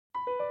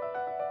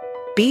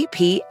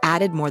BP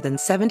added more than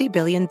 $70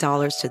 billion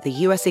to the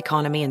U.S.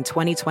 economy in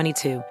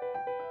 2022.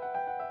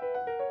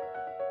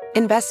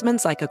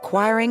 Investments like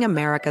acquiring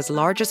America's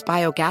largest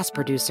biogas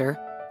producer,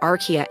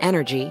 Archaea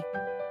Energy,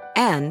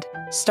 and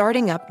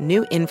starting up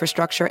new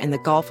infrastructure in the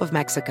Gulf of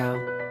Mexico.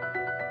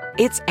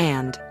 It's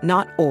and,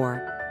 not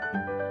or.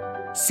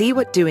 See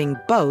what doing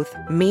both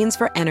means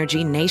for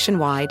energy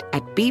nationwide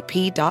at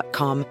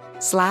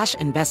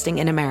bp.com/investing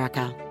in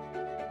America.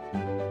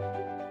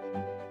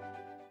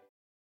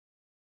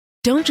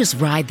 Don't just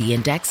ride the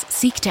index,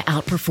 seek to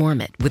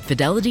outperform it with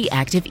Fidelity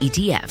Active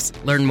ETFs.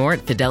 Learn more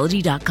at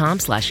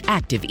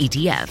fidelity.com/active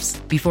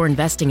ETFs. Before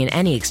investing in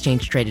any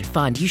exchange-traded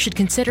fund, you should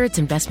consider its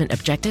investment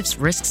objectives,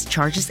 risks,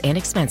 charges, and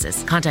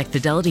expenses. Contact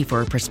Fidelity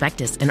for a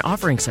prospectus, an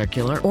offering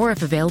circular, or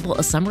if available,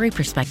 a summary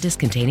prospectus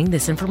containing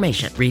this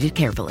information. Read it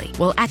carefully.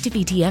 While active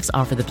ETFs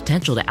offer the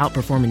potential to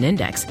outperform an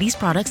index, these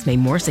products may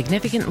more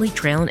significantly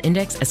trail an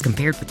index as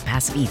compared with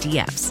passive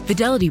ETFs.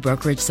 Fidelity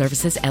Brokerage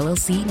Services,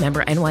 LLC,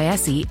 member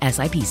NYSE,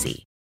 SIPC.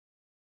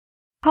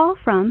 Call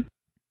from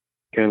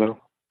Kalo.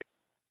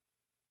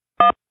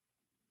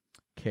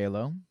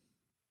 Kalo?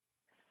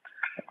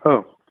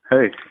 Oh,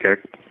 hey,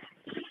 Gek.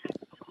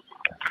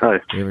 Hi.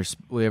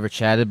 We ever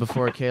chatted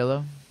before,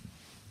 Kalo?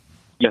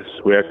 Yes,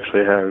 we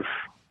actually have.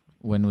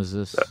 When was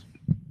this?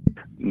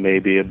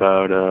 Maybe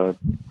about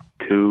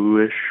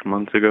 2-ish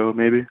months ago,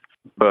 maybe.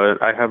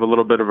 But I have a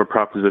little bit of a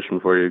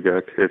proposition for you,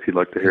 Gek, if you'd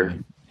like to hear.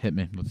 Hit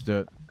me. Let's do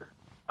it.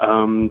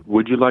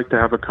 Would you like to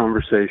have a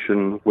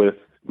conversation with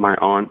my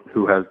aunt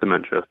who has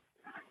dementia?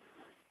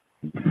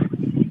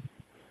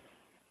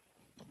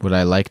 Would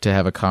I like to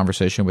have a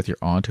conversation with your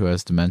aunt who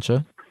has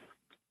dementia?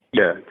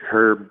 Yeah,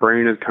 her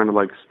brain is kind of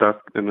like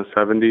stuck in the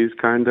 70s,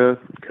 kind of,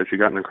 because she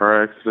got in a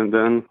car accident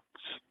then.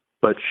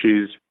 But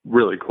she's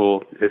really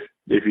cool. If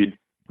you'd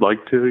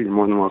like to, you're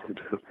more than welcome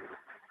to.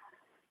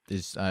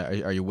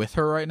 Are you with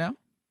her right now?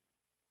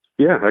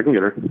 Yeah, I can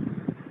get her.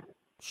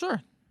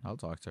 Sure, I'll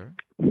talk to her.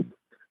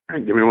 All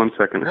right, give me 1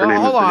 second. Her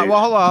Hold on.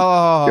 Hold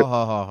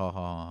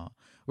on.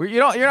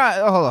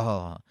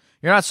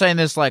 You're not saying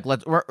this like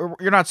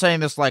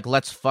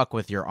let's fuck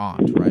with your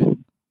aunt, right?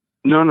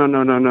 No.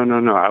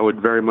 I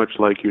would very much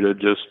like you to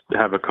just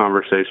have a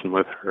conversation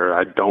with her.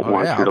 I don't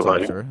want you to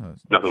like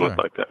nothing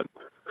like that.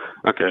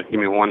 Okay, give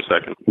me 1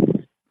 second.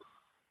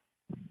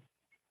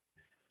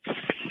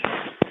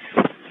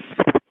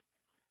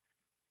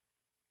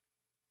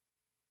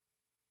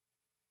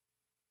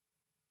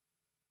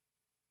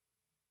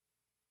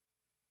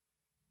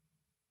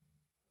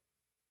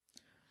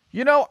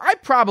 You know,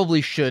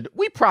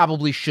 we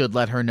probably should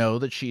let her know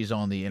that she's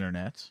on the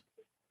internet.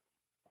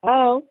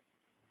 Oh.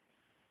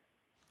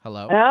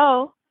 Hello?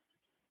 Hello?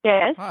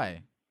 Yes?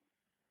 Hi.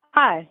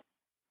 Hi.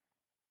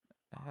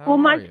 Who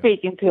am I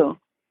speaking to?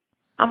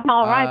 I'm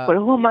all right, but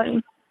who am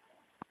I?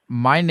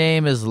 My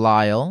name is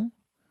Lyle,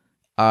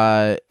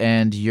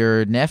 and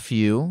your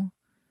nephew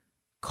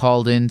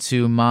called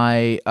into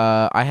my,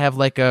 I have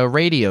like a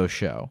radio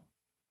show.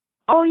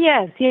 Oh,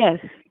 yes.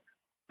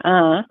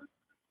 Uh-huh.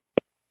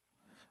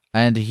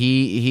 And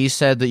he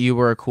said that you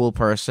were a cool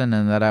person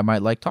and that I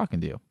might like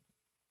talking to you.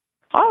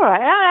 All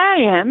right, I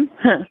am.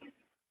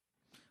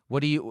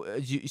 What do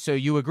so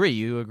you agree?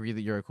 You agree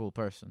that you're a cool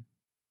person?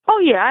 Oh,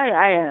 yeah,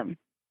 I am.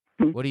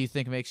 What do you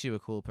think makes you a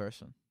cool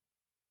person?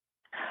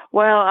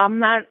 Well, I'm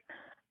not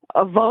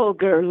a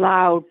vulgar,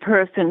 loud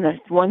person.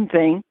 That's one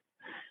thing.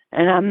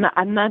 And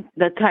I'm not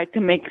the type to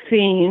make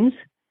scenes.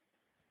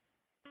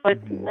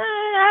 But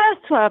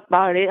that's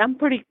about it. I'm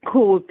pretty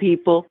cool with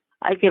people.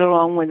 I get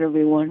along with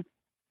everyone.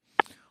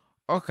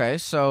 Okay,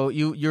 so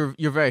you're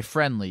very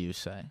friendly, you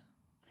say?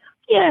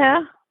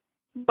 Yeah,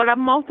 but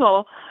I'm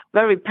also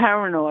very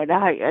paranoid.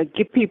 I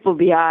give people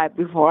the eye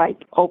before I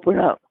open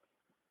up.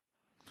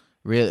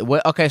 Really?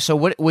 Okay, so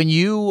when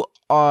you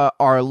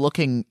are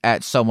looking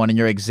at someone and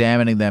you're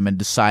examining them and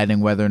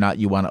deciding whether or not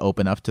you want to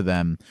open up to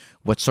them,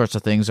 what sorts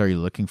of things are you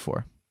looking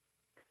for?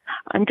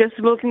 I'm just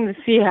looking to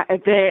see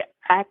if they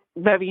act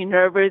very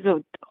nervous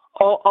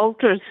or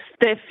ultra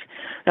stiff.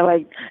 They're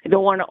like, they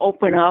don't want to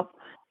open up.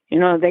 You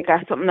know, they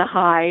got something to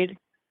hide.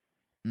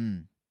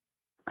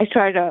 I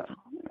try to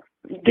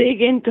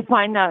dig in to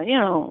find out,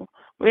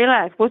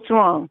 relax, what's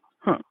wrong?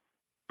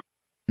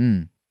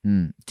 Do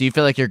you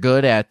feel like you're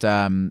good at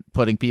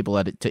putting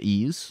people to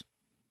ease?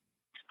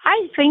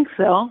 I think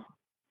so.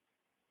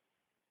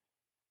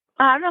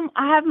 I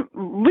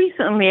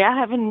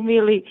haven't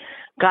really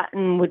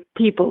gotten with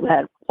people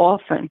that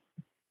often.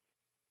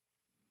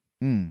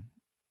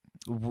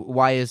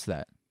 Why is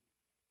that?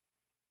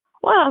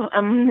 Well,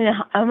 I'm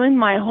in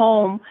my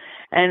home,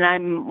 and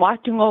I'm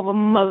watching over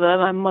my mother.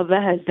 My mother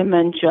has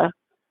dementia,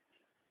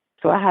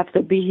 so I have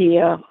to be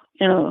here.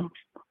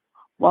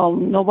 While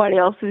nobody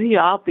else is here,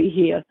 I'll be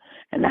here,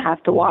 and I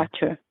have to watch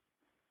her.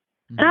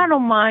 And I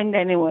don't mind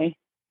anyway.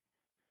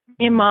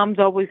 Me and Mom's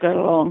always got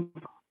along.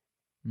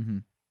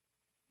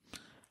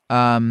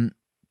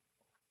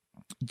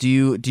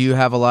 Do you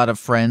have a lot of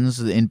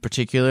friends in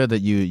particular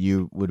that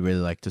you would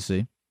really like to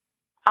see?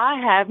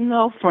 I have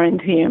no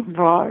friends here in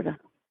Florida.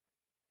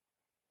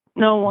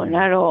 No one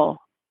at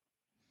all.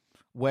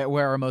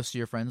 Where are most of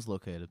your friends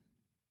located?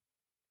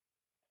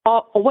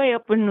 Way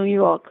up in New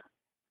York.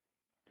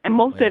 And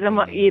most Way of up them in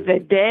are New York. either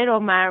dead or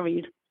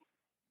married.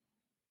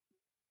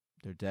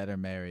 They're dead or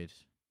married.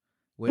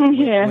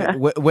 Yeah.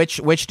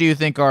 Which do you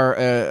think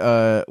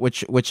are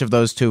which of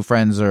those two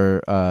friends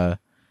are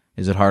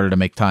is it harder to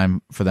make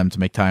time for them to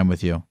make time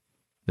with you?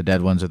 The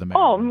dead ones or the married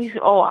ones?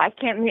 I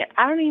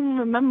don't even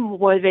remember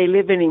where they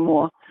live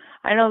anymore.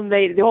 I know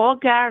they all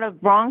got out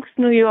of Bronx,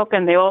 New York,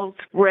 and they all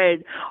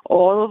spread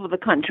all over the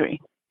country.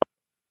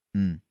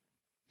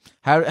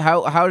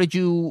 How did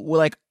you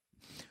like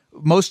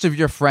most of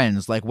your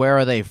friends? Like, where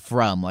are they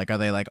from? Like, are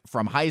they like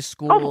from high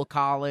school,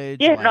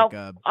 college? Yeah,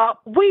 like,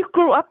 we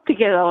grew up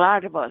together, a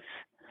lot of us.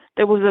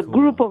 There was a Cool.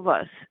 group of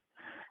us,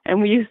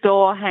 and we used to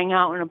all hang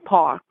out in a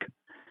park,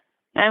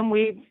 and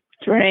we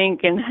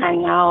drink and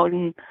hang out.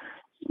 And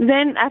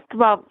then after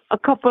about a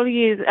couple of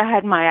years, I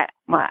had my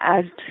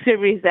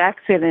serious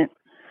accident,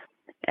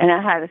 and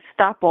I had to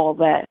stop all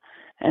that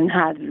and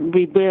had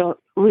to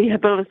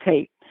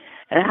rehabilitate.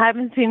 And I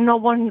haven't seen no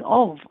one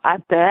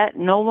after that.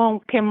 No one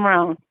came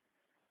around.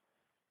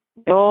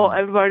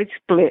 Everybody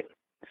split.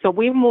 So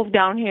we moved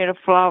down here to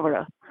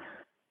Florida,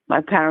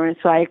 my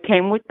parents, so I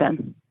came with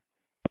them.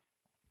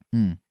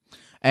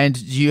 And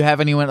do you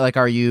have anyone, like,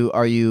 are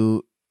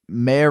you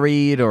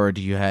married, or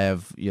do you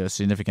have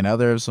significant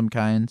other of some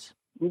kind?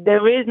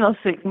 There is no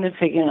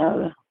significant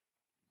other.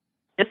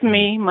 It's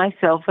me,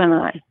 myself, and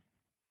I.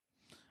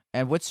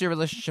 And what's your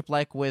relationship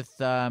like with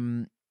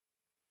what's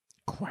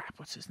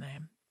his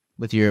name?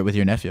 With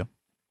your nephew?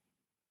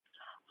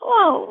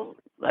 Well,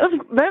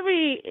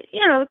 very,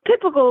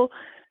 typical.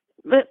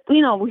 But,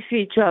 we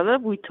see each other,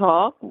 we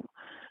talk. There's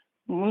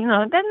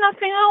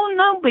nothing.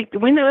 No big.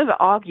 We never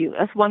argue.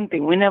 That's one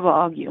thing. We never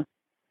argue.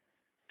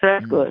 So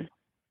that's good.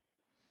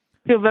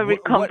 Feel very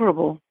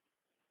comfortable.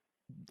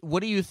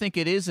 What do you think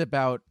it is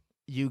about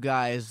you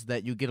guys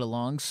that you get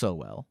along so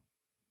well?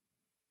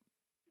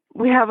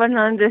 We have an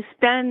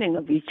understanding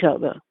of each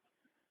other.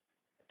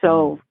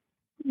 So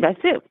that's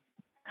it.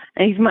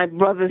 And he's my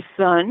brother's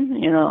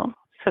son,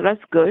 so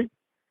that's good.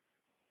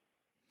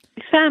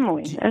 It's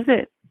family. That's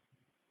it.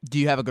 Do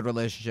you have a good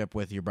relationship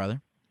with your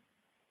brother?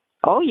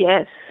 Oh,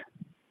 yes.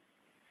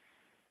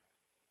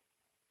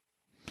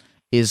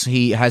 Has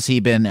he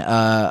been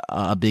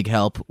a big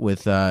help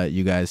with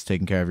you guys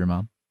taking care of your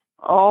mom?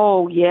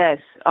 Oh, yes,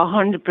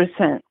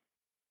 100%.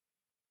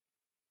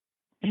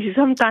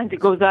 Sometimes he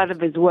goes out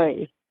of his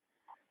way.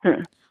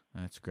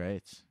 That's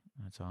great.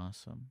 That's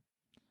awesome.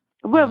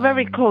 We're a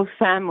very close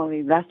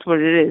family. That's what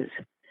it is.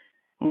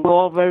 We're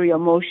all very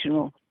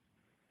emotional.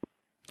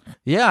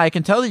 Yeah, I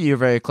can tell that you're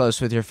very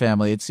close with your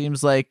family. It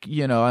seems like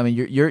you're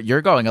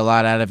going a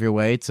lot out of your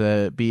way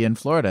to be in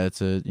Florida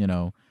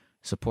to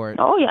support.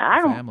 Oh yeah, I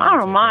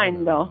don't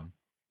mind though.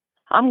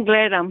 I'm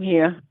glad I'm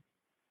here.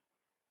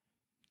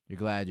 You're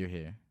glad you're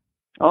here.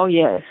 Oh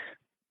yes,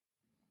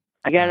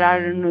 I got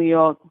out of New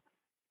York.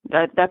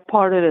 That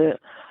part of the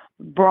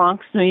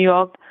Bronx, New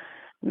York.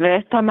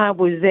 Last time I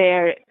was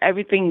there,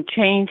 everything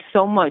changed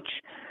so much.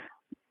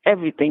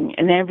 Everything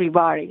and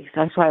everybody.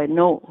 That's why I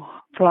know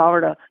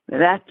Florida.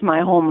 That's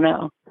my home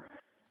now.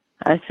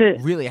 That's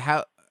it. Really?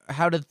 How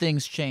did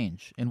things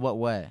change? In what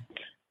way?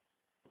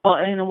 Well,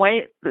 in a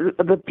way,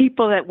 the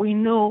people that we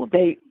knew,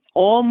 they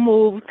all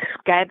moved,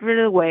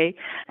 scattered away,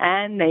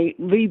 and they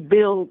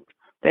rebuilt.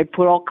 They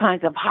put all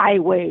kinds of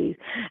highways,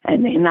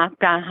 and they knocked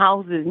down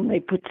houses, and they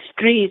put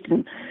streets,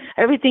 and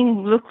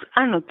everything looks,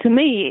 I don't know, to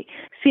me, it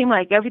seemed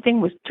like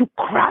everything was too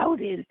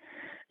crowded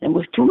and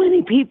was too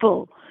many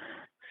people.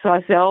 So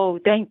I said, oh,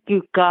 thank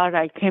you, God,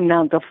 I came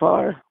down to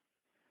Florida.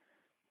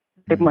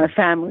 With my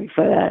family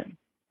for that.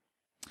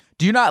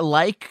 Do you not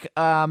like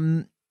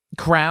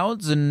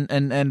crowds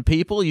and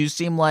people? You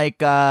seem like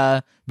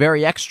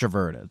very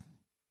extroverted.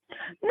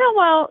 No,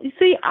 well, you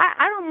see,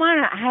 I don't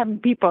mind having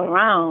people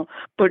around,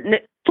 but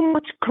too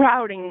much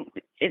crowding,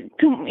 it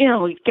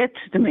gets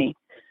to me.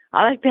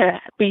 I like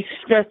to be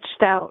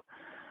stretched out.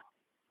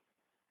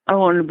 I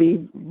want to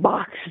be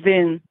boxed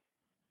in.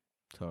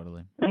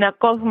 Totally. And that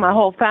goes for my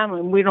whole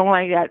family. We don't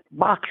like that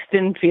boxed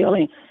in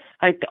feeling,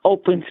 like the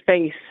open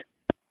space.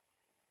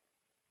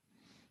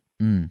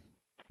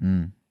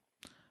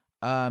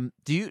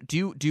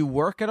 Do you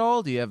work at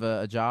all? Do you have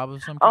a job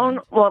of some kind?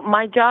 Oh, well,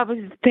 my job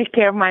is to take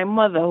care of my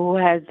mother who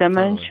has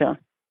dementia.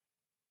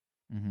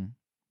 Mm-hmm.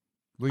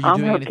 Were you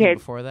doing anything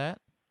before that?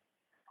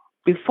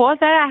 Before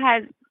that, I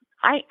had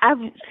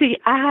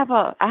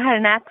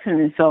an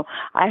accident, so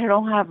I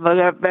don't have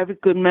a very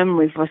good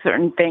memory for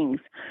certain things.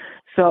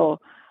 So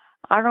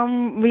I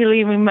don't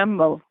really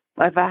remember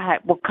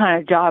what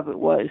kind of job it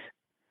was.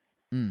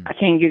 I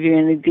can't give you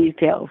any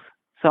details.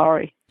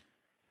 Sorry.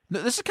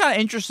 This is kind of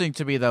interesting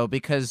to me though,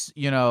 because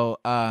you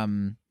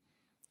can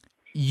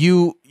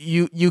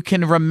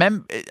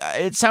remember.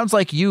 It sounds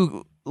like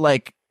you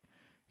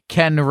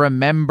can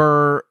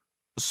remember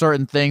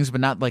certain things,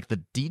 but not like the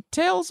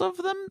details of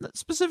them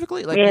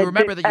specifically. Like you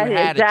remember that you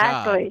had a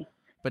job,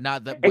 but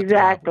not that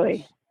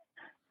exactly.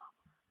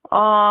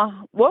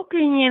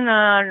 Working in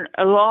a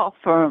law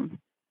firm.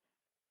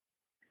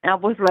 I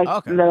was like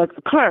Okay. the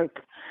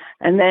clerk.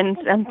 And then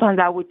sometimes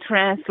I would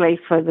translate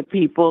for the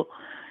people,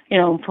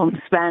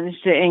 from Spanish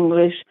to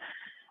English.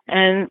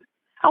 And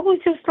I was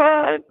just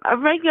a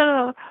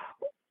regular,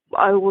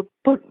 I would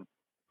put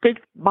big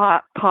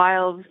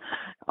piles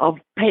of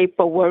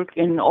paperwork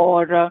in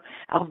order,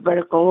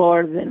 alphabetical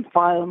order, then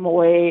file them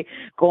away,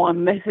 go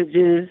on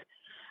messages.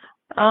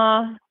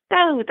 That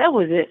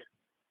was it.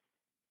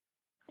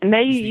 And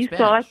they You speak used to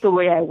like Spanish? the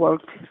way I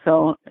worked,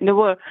 so they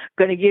were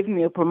going to give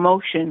me a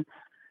promotion,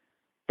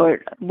 but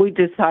we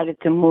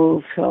decided to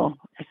move, so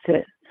that's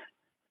it.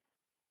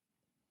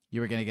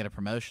 You were going to get a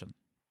promotion.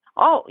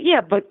 Oh,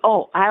 yeah, but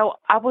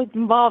I was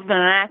involved in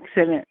an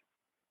accident,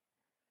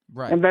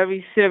 Right. a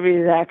very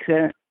serious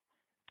accident.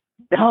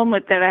 The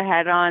helmet that I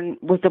had on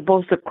was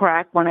supposed to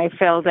crack when I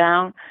fell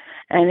down,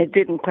 and it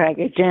didn't crack.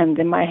 It jammed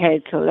in my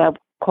head, so that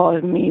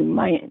caused me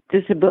my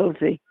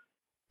disability.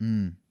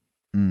 Mm.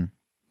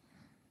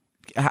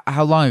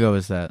 How long ago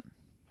was that?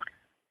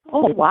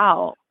 Oh,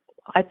 wow.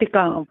 I think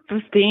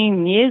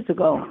 15 years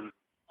ago.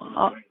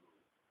 Well,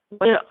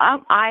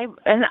 I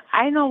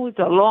know it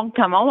was a long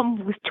time. I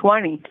was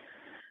 20.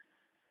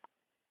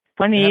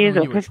 20 It happened years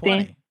when or you were 15.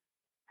 20.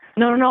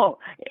 No.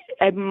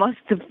 It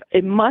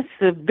must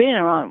have been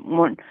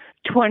around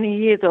 20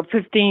 years or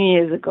 15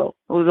 years ago.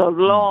 It was a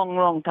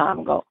long time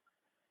ago.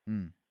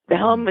 Mm. The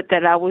helmet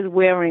that I was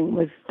wearing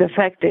was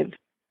defective.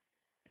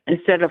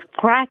 Instead of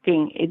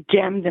cracking, it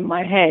jammed in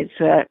my head,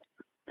 so that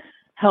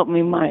helped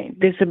me my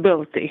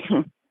disability.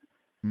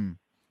 Mm.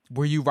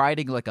 Were you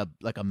riding like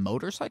a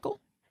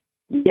motorcycle?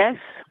 Yes,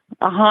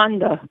 a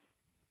Honda.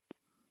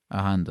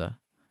 A Honda.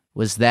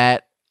 Was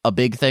that a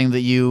big thing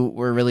that you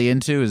were really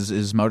into?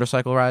 Is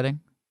motorcycle riding?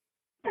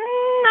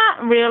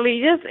 Not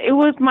really. Just it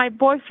was my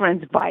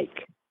boyfriend's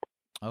bike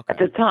Okay. at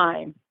the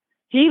time.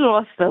 He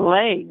lost a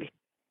leg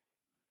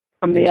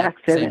from the In that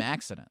accident. Same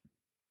accident.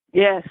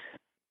 Yes,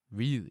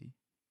 Really?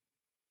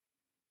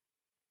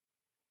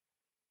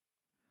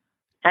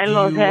 I Do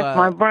lost you, half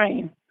my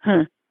brain.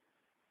 Huh.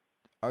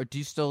 Or do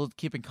you still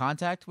keep in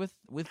contact with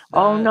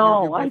Oh your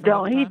no, I boyfriend at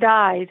don't. the He time?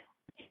 died.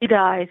 He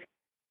died.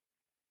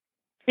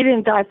 He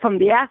didn't die from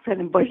the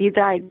accident, but he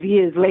died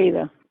years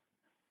later.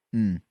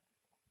 Mm.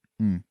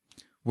 Mm.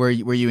 Were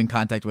you in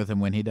contact with him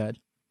when he died?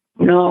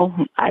 No,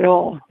 at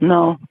all.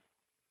 No.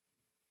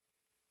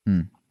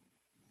 Mm.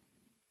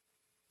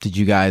 Did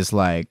you guys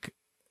like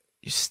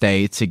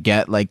stay to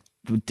get like?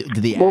 Did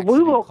the Well, we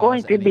accident were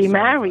going cause to any be sort of,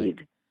 like-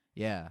 married.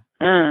 yeah.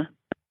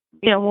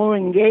 We were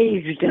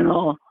engaged and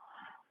all.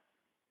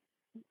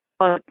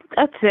 But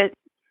that's it.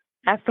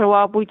 After a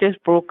while, we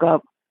just broke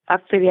up.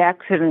 After the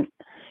accident,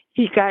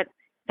 he got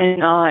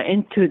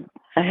into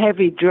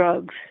heavy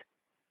drugs.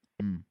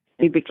 Mm.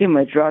 He became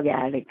a drug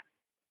addict.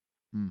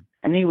 Mm.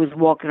 And he was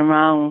walking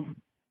around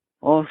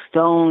all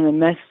stoned and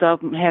messed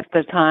up half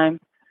the time.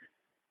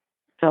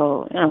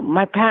 So,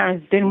 my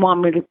parents didn't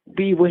want me to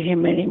be with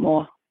him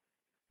anymore.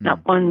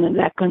 Not under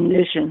that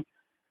condition.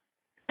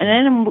 And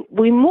then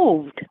we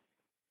moved.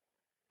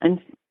 And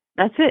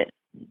that's it.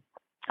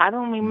 I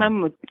don't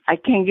remember. I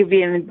can't give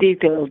you any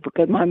details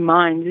because my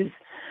mind just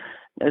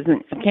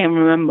doesn't. I can't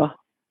remember.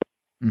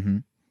 Mm-hmm.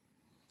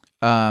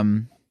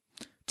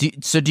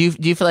 Do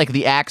you feel like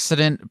the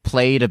accident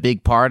played a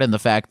big part in the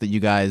fact that you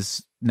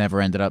guys never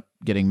ended up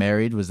getting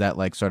married? Was that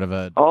like sort of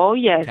a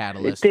yes,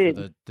 catalyst it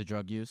for did. the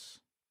drug use?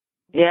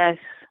 Yes,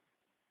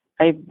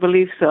 I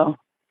believe so.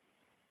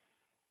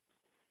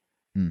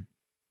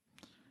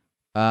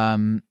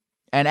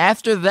 And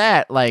after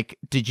that, like,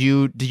 did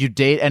you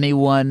date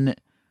anyone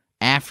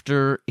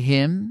after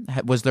him?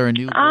 Was there a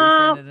new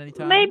boyfriend at any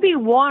time? Maybe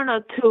one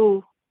or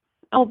two.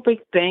 No big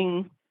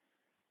thing.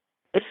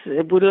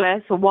 It would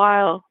last a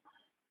while.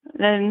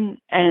 Then,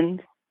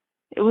 and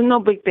it was no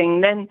big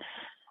thing. Then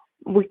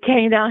we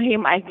came down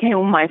here. I came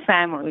with my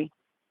family.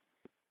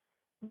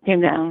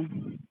 Came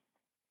down.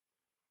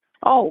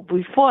 Oh,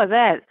 before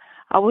that,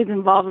 I was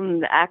involved in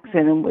the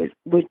accident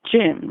with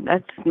Jim.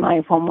 That's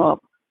my former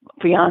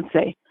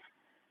fiance.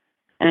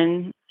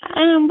 And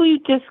we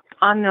just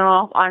on and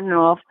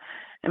off.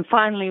 And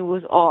finally it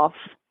was off.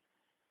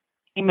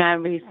 He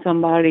married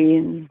somebody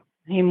and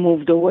he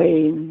moved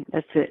away, and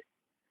that's it.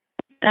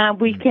 And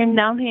we came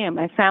down here.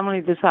 My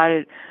family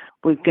decided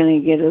we're going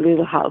to get a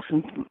little house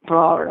in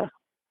Florida.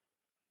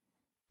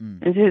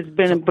 It has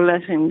been a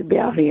blessing to be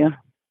out here.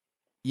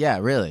 Yeah,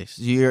 really.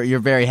 So you're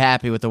very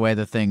happy with the way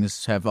that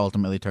things have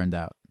ultimately turned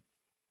out.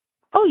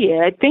 Oh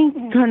yeah, I think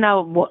it turned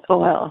out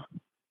well.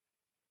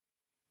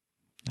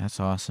 That's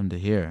awesome to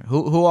hear.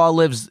 Who all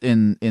lives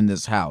in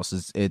this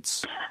house?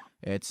 It's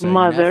your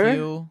Mother,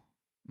 nephew,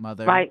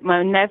 mother,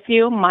 my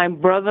nephew, my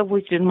brother,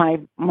 which is my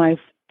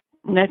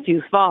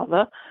nephew's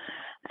father,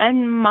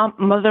 and my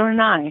mother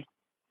and I,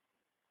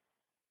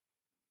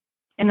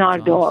 and our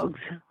That's awesome.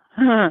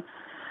 dogs.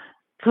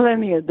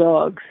 Plenty of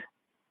dogs.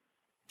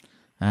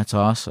 That's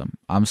awesome.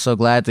 I'm so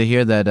glad to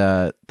hear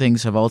that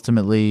things have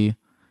ultimately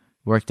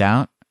worked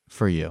out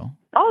for you.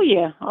 Oh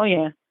yeah.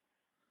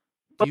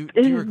 But Do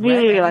this you is regret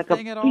really like a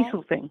anything at all?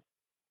 peaceful thing.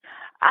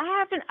 I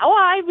haven't. Oh,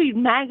 I read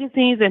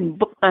magazines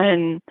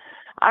and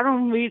I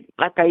don't read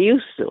like I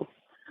used to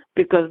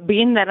because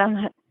being that I'm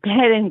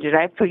head injured,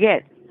 I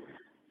forget.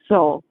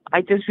 So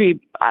I just read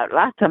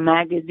lots of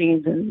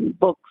magazines and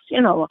books,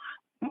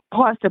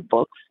 parts of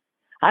books.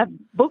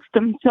 Books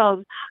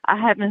themselves, I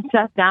haven't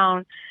sat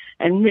down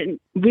and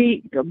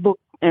read a book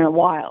in a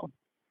while.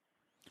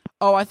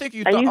 Oh, I think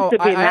you thought. used to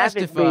be an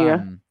avid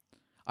reader.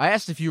 I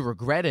asked if you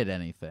regretted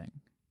anything.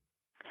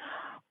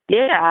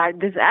 Yeah,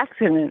 this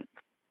accident.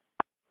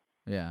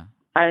 Yeah.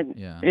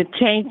 It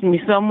changed me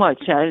so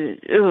much. I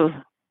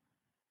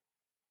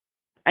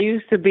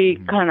used to be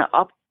kind of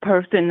up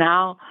person.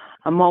 Now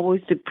I'm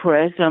always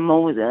depressed. I'm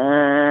always,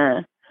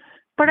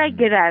 but I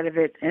get out of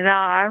it, and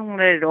I don't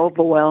let it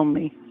overwhelm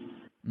me.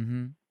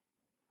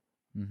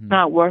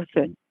 Not worth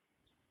it.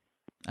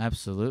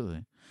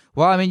 Absolutely.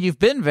 Well, I mean, you've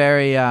been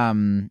very,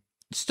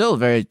 still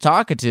very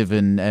talkative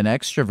and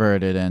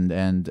extroverted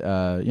and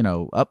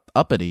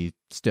uppity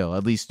still,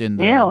 at least in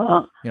the,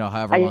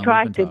 however long I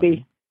try we've been to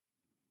be.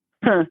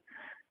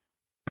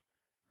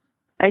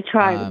 I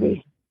try to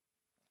be.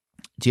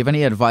 Do you have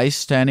any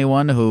advice to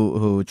anyone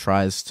who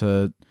tries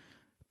to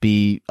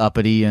be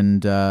uppity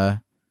and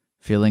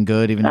feeling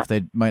good, even if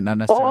they might not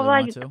necessarily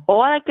want to?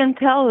 All I can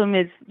tell them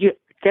is you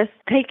just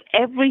take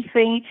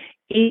everything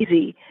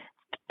easy.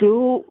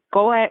 Go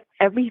at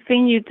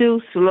everything you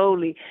do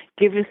slowly.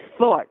 Give it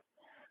thought.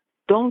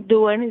 Don't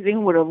do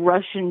anything with a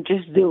rush and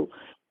just do.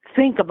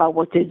 Think about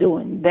what you're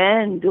doing,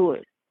 then do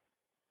it.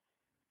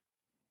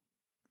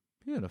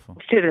 Beautiful.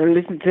 Should have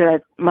listened to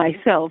that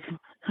myself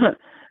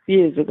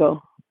years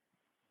ago.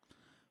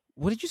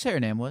 What did you say your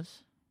name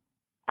was?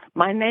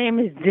 My name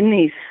is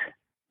Denise.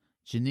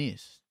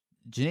 Janice.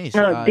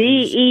 No,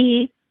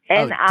 Denise.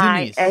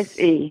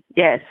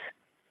 Yes.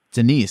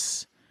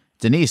 Denise.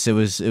 Denise, it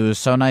was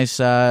so nice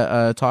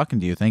talking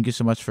to you. Thank you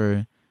so much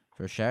for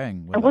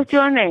sharing with us. What's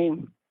your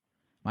name?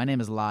 My name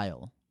is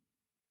Lyle.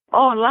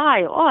 Oh,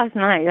 Lyle. Oh, that's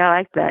nice. I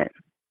like that.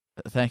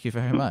 Thank you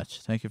very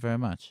much. Thank you very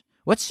much.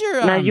 What's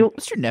your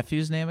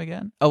nephew's name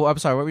again? Oh, I'm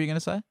sorry. What were you going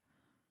to say?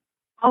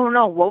 Oh,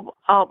 no.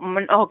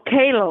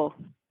 Kalo.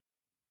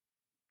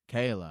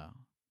 Kalo.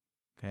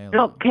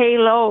 No,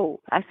 Kalo.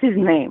 That's his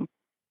name.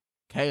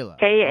 Kalo.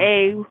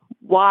 Kaylo,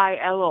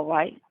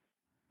 right?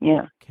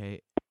 Yeah. Kaylo.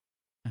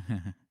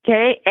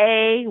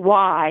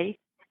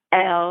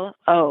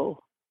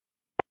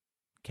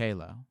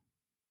 Kalo.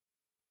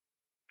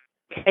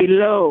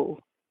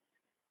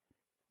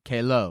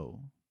 Kalo.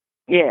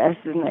 Yeah,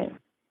 that's his name.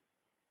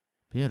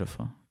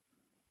 Beautiful.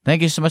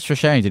 Thank you so much for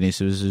sharing,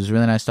 Denise. It was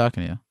really nice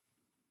talking to you.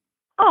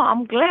 Oh,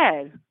 I'm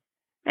glad.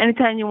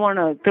 Anytime you want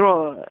to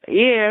throw a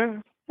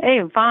ear, hey,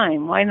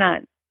 fine. Why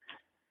not?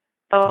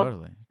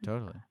 Totally.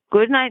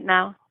 Good night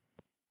now.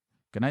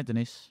 Good night,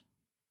 Denise.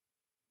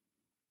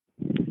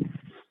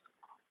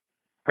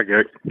 Hi,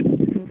 Gary.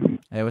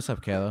 Hey, what's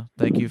up, Kayla?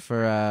 Thank you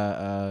for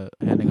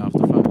handing off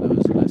the phone. That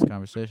was a nice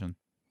conversation.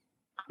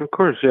 Of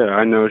course, yeah.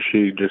 I know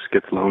she just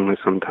gets lonely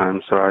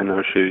sometimes, so I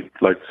know she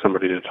likes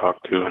somebody to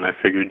talk to, and I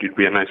figured you'd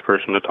be a nice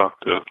person to talk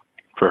to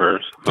for her.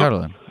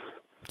 So.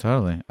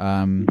 Totally.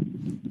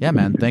 Yeah,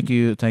 man. Thank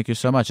you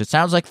so much. It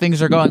sounds like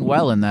things are going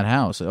well in that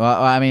house.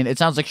 Well, I mean, it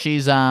sounds like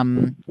she's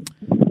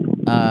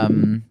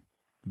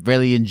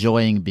really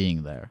enjoying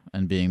being there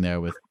and being there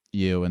with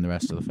you and the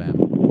rest of the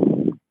family.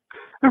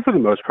 And for the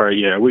most part,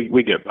 yeah,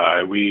 we get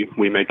by. We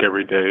make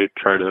every day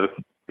try to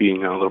be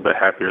a little bit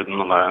happier than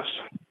the last.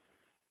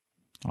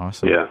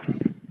 Awesome. Yeah.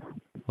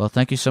 Well,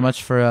 thank you so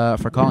much for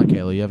calling,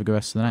 Kayla. You have a good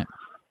rest of the night.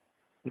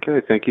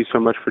 Okay, thank you so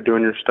much for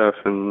doing your stuff.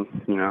 And,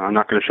 I'm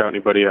not going to shout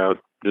anybody out.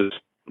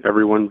 Just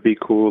everyone be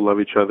cool, love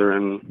each other,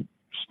 and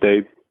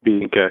stay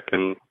being geek.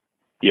 And,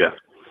 yeah.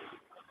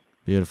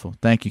 Beautiful.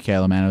 Thank you,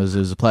 Kayla, man. It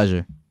was a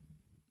pleasure.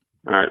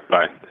 All right,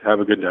 bye.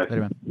 Have a good day.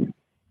 Later, man.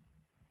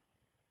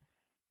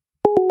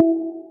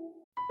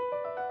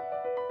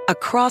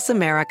 Across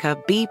America,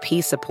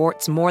 BP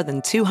supports more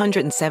than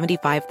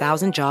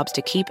 275,000 jobs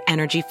to keep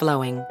energy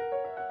flowing.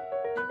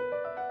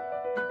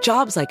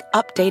 Jobs like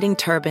updating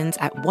turbines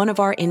at one of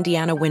our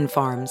Indiana wind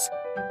farms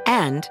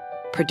and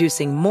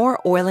producing more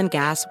oil and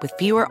gas with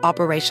fewer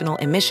operational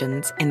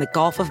emissions in the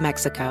Gulf of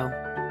Mexico.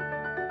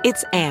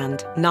 It's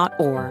and, not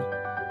or.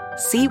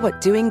 See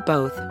what doing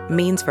both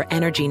means for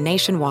energy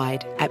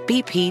nationwide at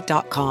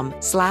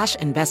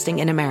bp.com/investing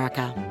in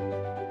America.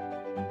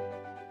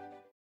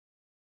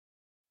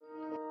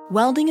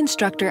 Welding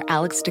instructor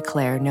Alex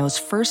DeClaire knows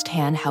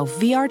firsthand how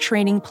VR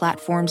training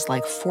platforms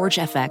like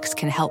ForgeFX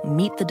can help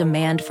meet the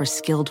demand for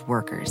skilled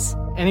workers.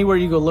 Anywhere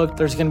you go look,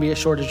 there's going to be a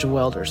shortage of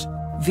welders.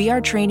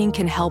 VR training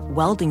can help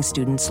welding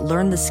students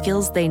learn the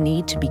skills they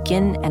need to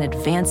begin and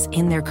advance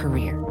in their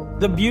career.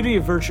 The beauty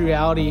of virtual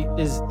reality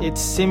is it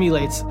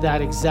simulates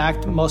that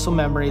exact muscle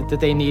memory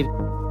that they need.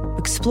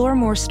 Explore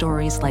more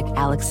stories like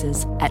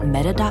Alex's at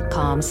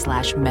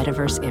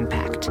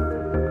meta.com/metaverseimpact.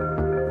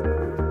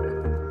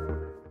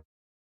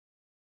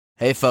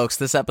 Hey folks,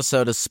 this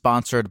episode is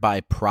sponsored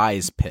by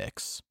Prize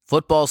Picks.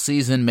 Football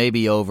season may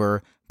be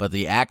over, But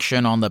the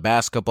action on the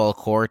basketball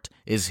court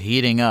is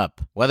heating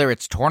up. Whether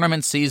it's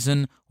tournament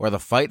season or the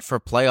fight for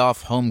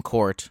playoff home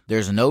court,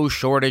 there's no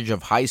shortage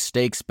of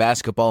high-stakes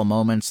basketball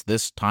moments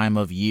this time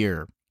of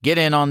year. Get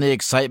in on the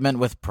excitement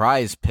with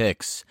Prize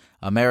Picks,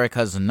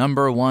 America's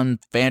 #1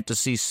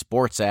 fantasy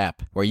sports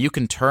app, where you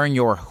can turn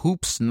your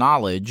hoops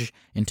knowledge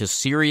into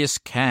serious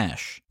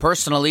cash.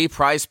 Personally,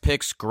 Prize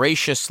Picks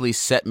graciously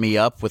set me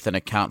up with an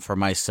account for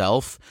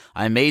myself.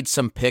 I made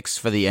some picks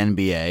for the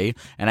NBA,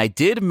 and I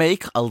did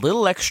make a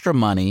little extra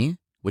money,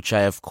 which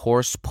I of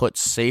course put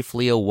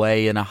safely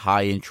away in a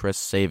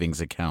high-interest savings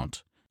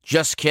account.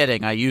 Just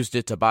kidding, I used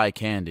it to buy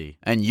candy.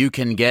 And you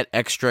can get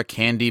extra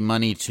candy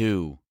money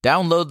too.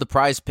 Download the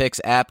Prize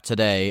Picks app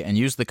today and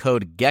use the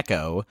code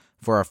GECKO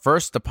for a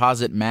first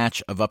deposit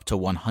match of up to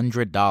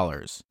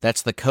 $100.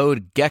 That's the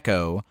code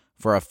GECKO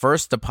for a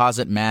first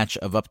deposit match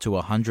of up to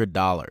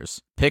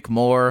 $100. Pick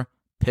more,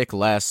 pick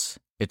less.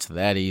 It's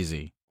that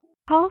easy.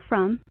 Call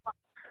from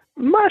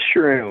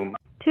Mushroom.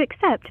 To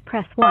accept,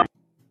 press 1.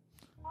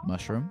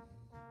 Mushroom?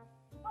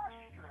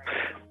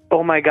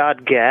 Oh my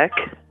god, Gek.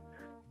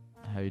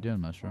 How you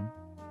doing, Mushroom?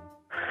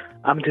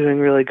 I'm doing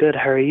really good.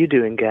 How are you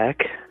doing,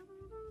 Gek?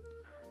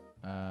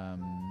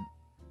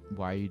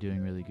 Why are you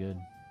doing really good?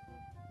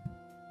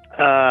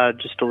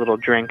 Just a little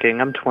drinking.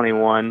 I'm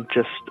 21,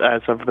 just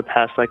as of the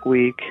past,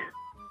 week.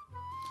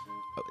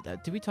 Oh,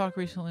 did we talk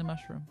recently,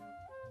 Mushroom?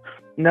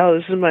 No,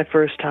 this is my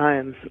first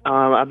time.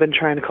 I've been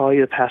trying to call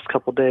you the past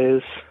couple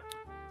days.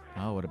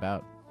 Oh, what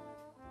about?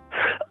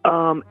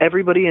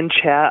 Everybody in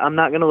chat, I'm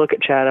not going to look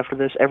at chat after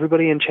this.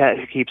 Everybody in chat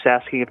who keeps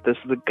asking if this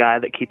is the guy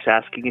that keeps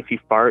asking if you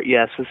fart,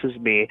 yes, this is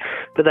me.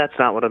 But that's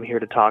not what I'm here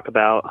to talk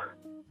about.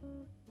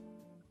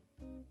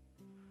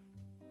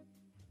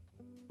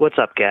 What's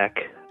up, Gek?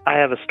 I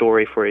have a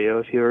story for you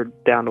if you're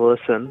down to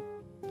listen.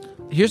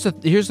 Here's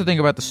the thing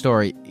about the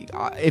story.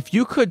 If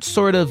you could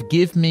sort of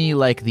give me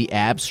the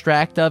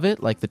abstract of it,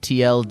 the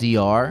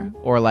TLDR,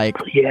 or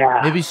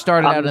maybe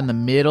start it out in the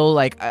middle,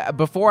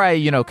 before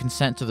I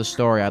consent to the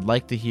story, I'd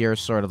like to hear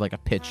sort of a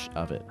pitch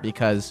of it,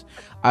 because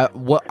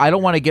I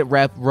don't want to get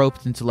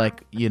roped into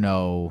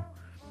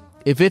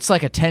if it's a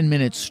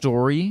 10-minute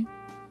story,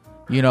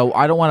 I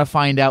don't want to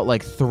find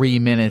out 3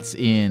 minutes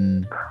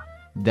in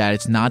that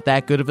it's not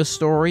that good of a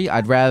story.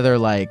 I'd rather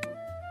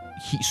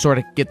sort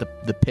of get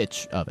the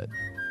pitch of it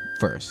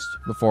first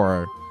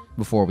before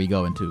we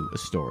go into a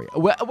story,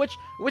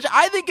 which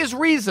I think is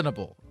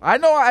reasonable. I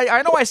know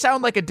I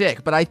sound like a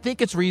dick, but I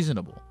think it's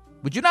reasonable.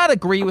 Would you not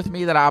agree with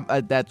me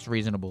that that's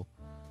reasonable?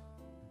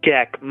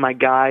 Gek, my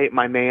guy,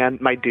 my man,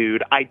 my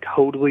dude, I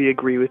totally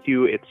agree with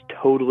you. It's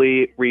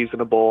totally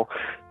reasonable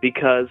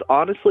because,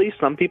 honestly,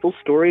 some people's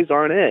stories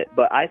aren't it.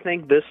 But I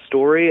think this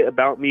story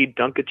about me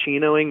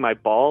Dunkachinoing my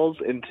balls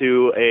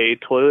into a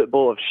toilet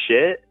bowl of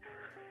shit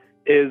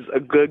is a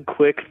good,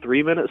 quick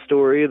 3-minute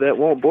story that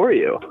won't bore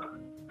you.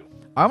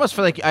 I almost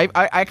feel like I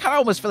kind of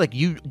almost feel like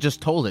you just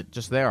told it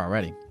just there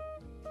already.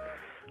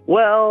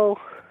 Well...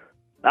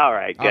 All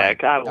right,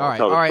 Gek. I won't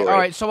tell the story. All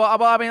right. So,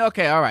 I mean,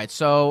 okay, all right.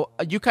 So,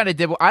 you kind of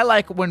did. I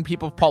like when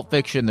people Pulp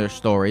Fiction their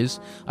stories.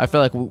 I feel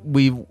like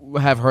we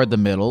have heard the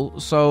middle.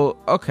 So,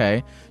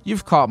 okay,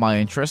 you've caught my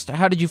interest.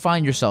 How did you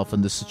find yourself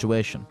in this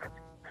situation?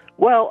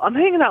 Well, I'm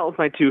hanging out with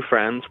my two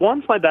friends.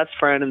 One's my best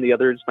friend, and the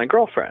other is my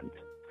girlfriend.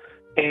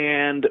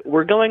 And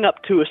we're going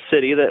up to a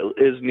city that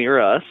is near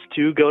us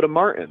to go to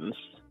Martin's.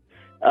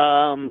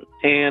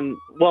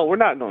 We're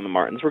not going to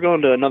Martin's. We're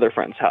going to another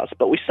friend's house.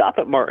 But we stop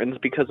at Martin's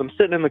because I'm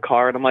sitting in the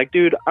car and I'm like,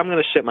 dude, I'm going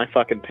to shit my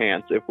fucking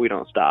pants if we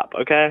don't stop,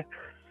 okay?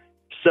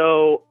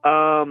 So,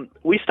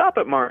 we stop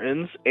at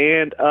Martin's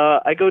and,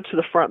 I go to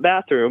the front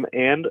bathroom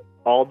and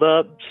all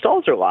the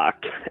stalls are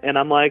locked. And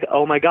I'm like,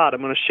 oh my God,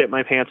 I'm going to shit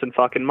my pants in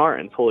fucking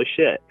Martin's. Holy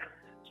shit.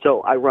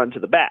 So I run to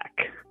the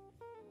back.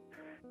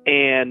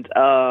 And,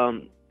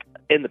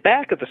 in the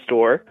back of the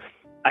store,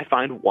 I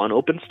find one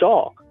open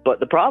stall. But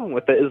the problem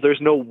with it is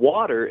there's no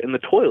water in the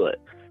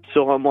toilet.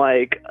 So I'm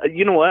like,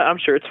 you know what? I'm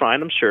sure it's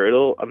fine. I'm sure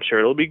it'll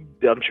be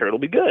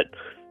good.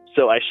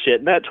 So I shit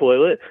in that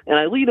toilet and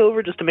I lean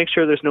over just to make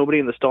sure there's nobody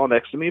in the stall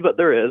next to me, but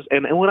there is.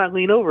 And when I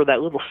lean over, that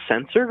little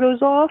sensor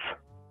goes off.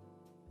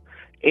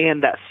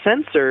 And that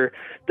sensor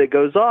that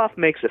goes off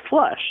makes it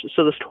flush.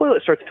 So this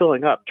toilet starts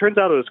filling up. Turns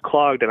out it was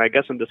clogged, and I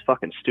guess I'm just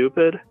fucking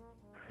stupid.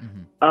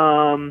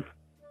 Mm-hmm.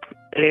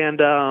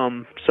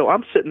 So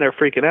I'm sitting there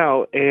freaking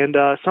out, and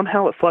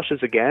somehow it flushes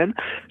again.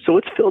 So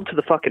it's filled to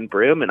the fucking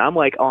brim, and I'm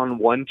on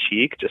one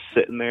cheek, just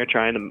sitting there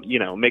trying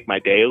to, make my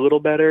day a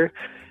little better.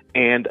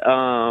 And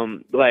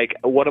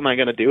what am I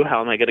gonna do?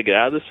 How am I gonna get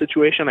out of this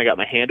situation? I got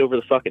my hand over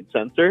the fucking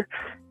sensor,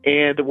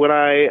 and when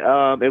I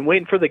am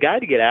waiting for the guy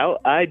to get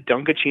out, I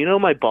Dunkachino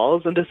my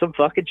balls into some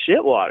fucking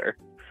shit water.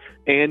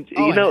 And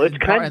it's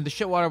kind of, and the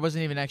shit water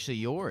wasn't even actually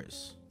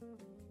yours.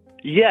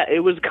 Yeah,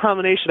 it was a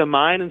combination of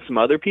mine and some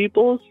other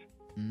people's.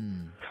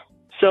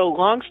 So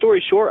long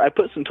story short, I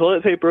put some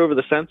toilet paper over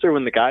the sensor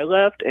when the guy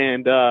left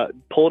and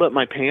pulled up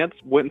my pants,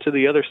 went into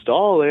the other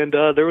stall, and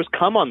there was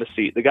cum on the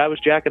seat. The guy was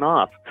jacking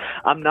off.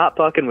 I'm not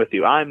fucking with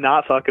you.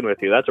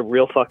 That's a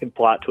real fucking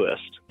plot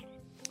twist.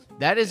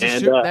 That is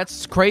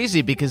that's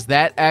crazy because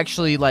that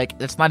actually like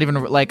that's not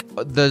even like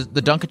the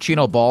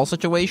Dunkachino ball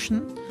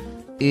situation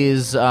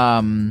is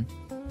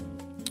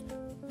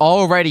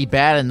already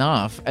bad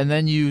enough, and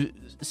then you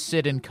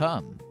sit and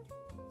cum.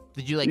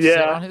 Did you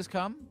sit on his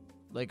cum?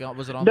 Like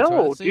was it on the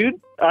toilet seat? No,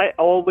 dude. I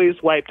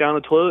always wipe down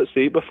the toilet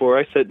seat before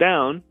I sit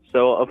down.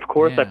 So of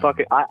course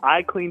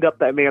I cleaned up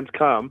that man's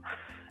cum.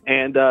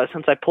 And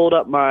since I pulled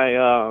up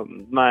my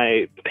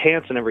my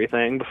pants and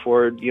everything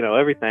before,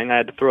 everything, I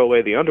had to throw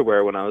away the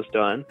underwear when I was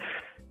done.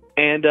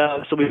 And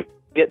so we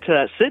get to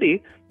that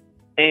city,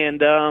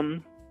 and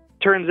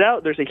turns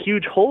out there's a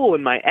huge hole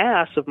in my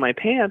ass of my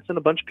pants, and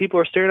a bunch of people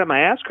are staring at my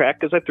ass crack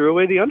because I threw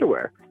away the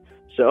underwear.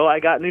 So I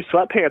got new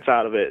sweatpants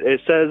out of it. It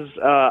says,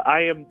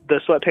 the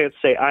sweatpants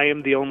say, I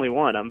am the only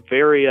one. I'm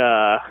very,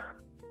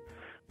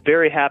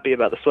 very happy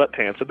about the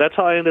sweatpants. And that's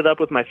how I ended up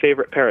with my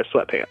favorite pair of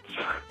sweatpants.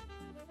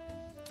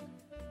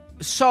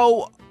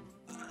 So,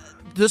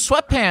 the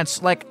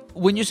sweatpants, like,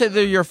 when you say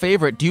they're your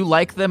favorite, do you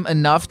like them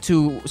enough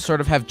to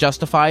sort of have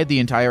justified the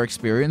entire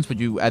experience? Would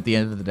you, at the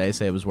end of the day,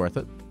 say it was worth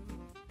it?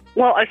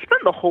 Well, I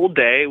spent the whole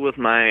day with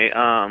my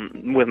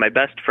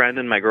best friend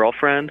and my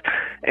girlfriend,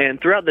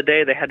 and throughout the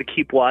day they had to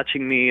keep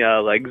watching me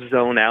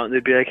zone out, and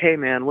they'd be like, "Hey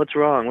man, what's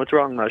wrong? What's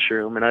wrong,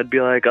 Mushroom?" And I'd be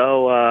like,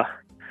 "Oh,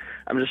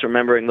 I'm just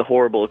remembering the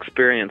horrible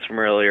experience from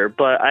earlier."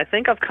 But I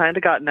think I've kind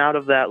of gotten out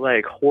of that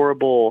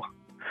horrible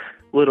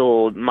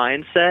little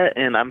mindset,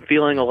 and I'm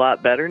feeling a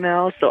lot better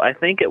now. So I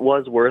think it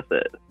was worth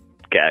it,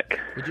 Gek.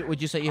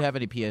 Would you say you have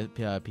any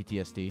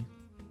PTSD?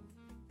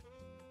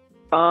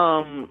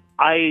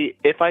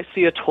 If I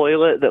see a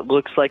toilet that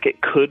looks like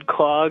it could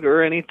clog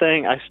or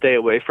anything, I stay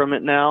away from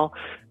it now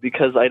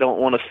because I don't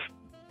want to.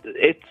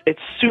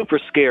 It's super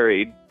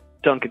scary,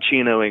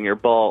 Dunkachinoing your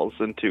balls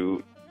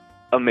into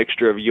a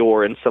mixture of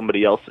your and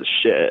somebody else's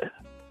shit.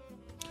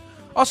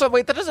 Also,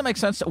 wait, that doesn't make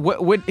sense.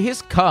 When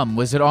his cum,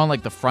 was it on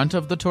the front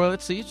of the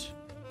toilet seat,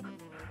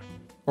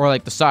 or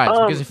the sides?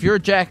 Because if you're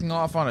jacking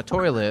off on a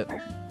toilet,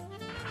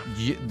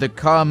 the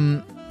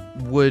cum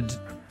would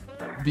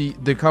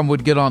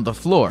get on the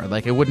floor.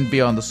 It wouldn't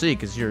be on the seat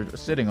because you're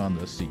sitting on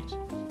the seat.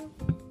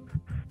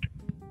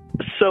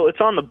 So it's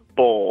on the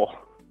bowl.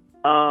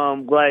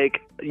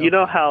 You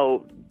know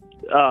how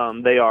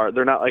they are.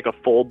 They're not like a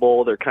full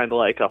bowl. They're kind of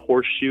like a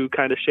horseshoe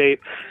kind of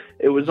shape.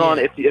 It was on,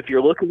 if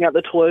you're looking at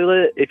the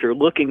toilet, if you're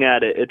looking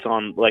at it, it's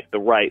on the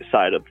right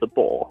side of the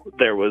bowl.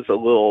 There was a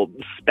little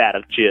spat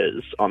of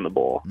jizz on the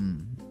bowl.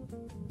 Mm.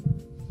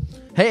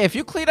 Hey, if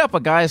you clean up a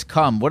guy's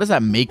cum, what does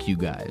that make you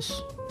guys?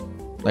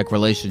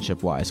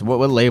 Relationship-wise,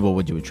 what label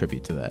would you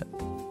attribute to that?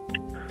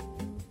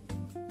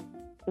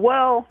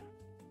 Well,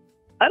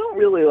 I don't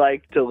really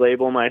like to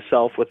label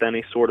myself with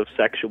any sort of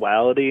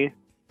sexuality,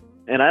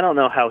 and I don't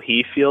know how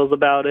he feels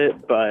about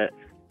it, but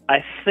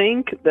I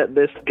think that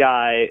this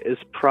guy is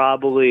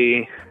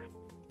probably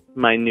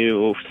my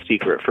new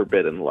secret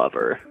forbidden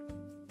lover.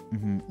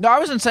 Mm-hmm. No, I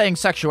wasn't saying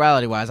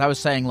sexuality-wise. I was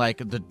saying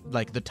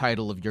the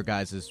title of your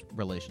guys'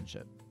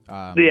 relationship.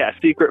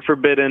 Secret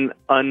forbidden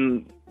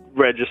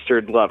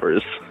unregistered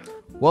lovers.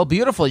 Well,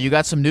 beautiful. You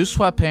got some new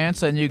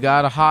sweatpants and you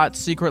got a hot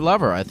secret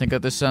lover. I think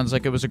that this sounds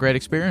like it was a great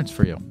experience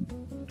for you.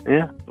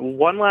 Yeah.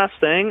 One last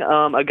thing.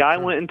 A guy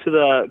went into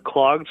the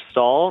clogged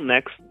stall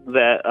next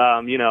that,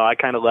 I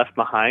kind of left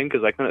behind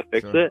because I couldn't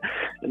fix it.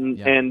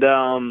 And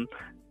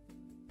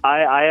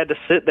I had to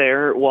sit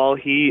there while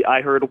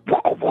I heard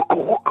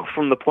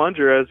from the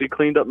plunger as he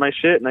cleaned up my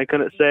shit, and I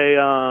couldn't say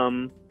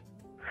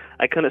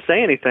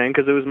anything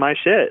because it was my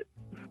shit.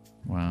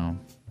 Wow.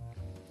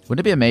 Wouldn't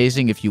it be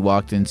amazing if you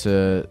walked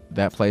into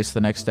that place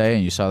the next day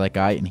and you saw that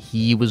guy and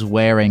he was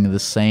wearing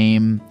the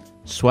same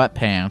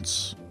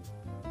sweatpants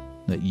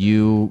that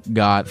you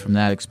got from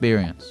that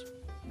experience?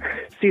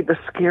 See, the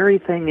scary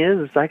thing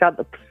is I got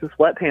the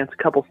sweatpants a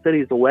couple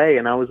cities away,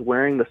 and I was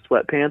wearing the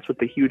sweatpants with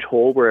the huge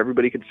hole where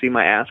everybody could see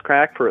my ass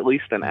crack for at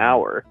least an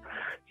hour.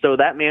 So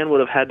that man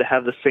would have had to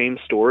have the same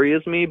story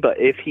as me, but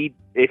if he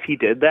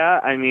did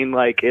that, I mean,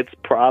 it's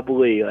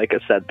probably a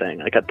said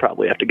thing. I'd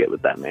probably have to get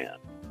with that man.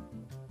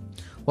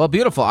 Well,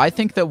 beautiful. I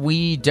think that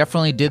we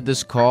definitely did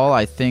this call.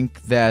 I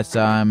think that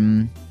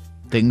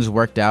things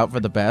worked out for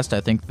the best.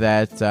 I think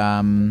that,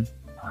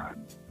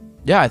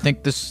 I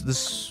think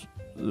this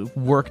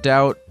worked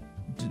out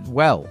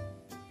well.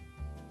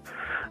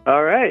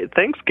 All right.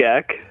 Thanks,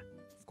 Gek.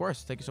 Of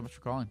course. Thank you so much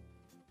for calling.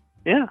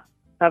 Yeah.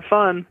 Have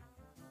fun.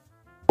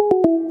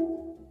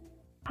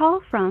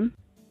 Call from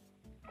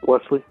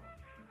Wesley.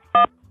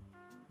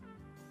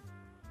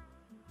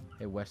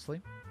 Hey,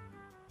 Wesley.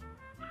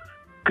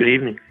 Good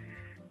evening.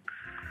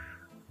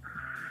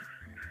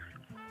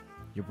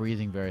 You're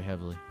breathing very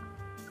heavily.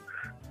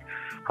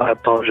 I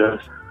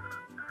apologize.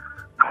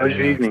 How's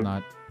your evening?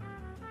 No,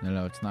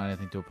 it's not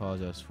anything to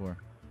apologize for.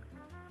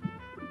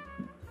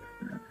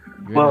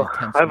 Well,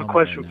 I have a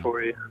question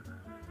for you.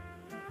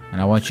 And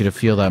I want you to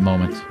feel that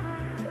moment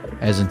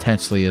as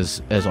intensely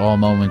as all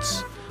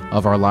moments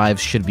of our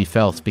lives should be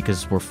felt,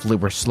 because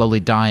we're slowly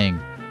dying.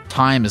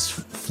 Time is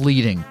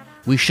fleeting.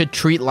 We should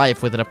treat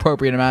life with an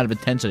appropriate amount of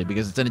intensity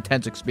because it's an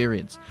intense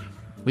experience.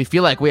 We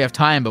feel like we have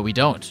time, but we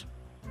don't.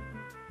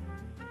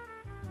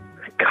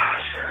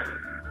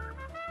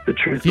 The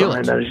truth Feel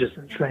behind it. that is just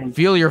insane.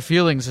 Feel your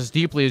feelings as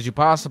deeply as you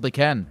possibly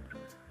can.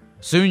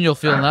 Soon you'll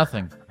feel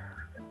nothing.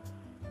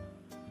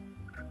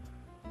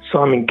 So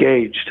I'm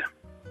engaged.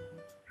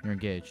 You're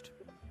engaged.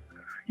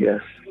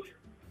 Yes.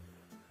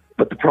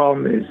 But the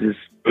problem is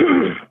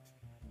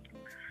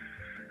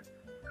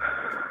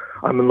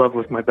I'm in love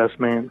with my best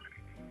man.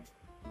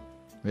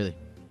 Really?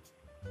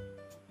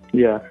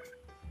 Yeah.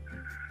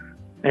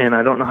 And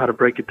I don't know how to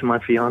break it to my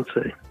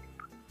fiance.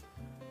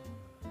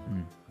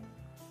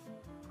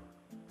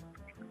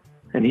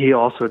 And he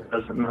also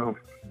doesn't know.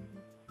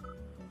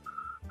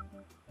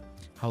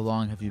 How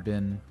long have you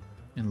been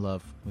in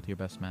love with your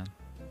best man?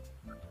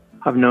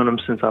 I've known him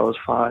since I was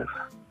 5.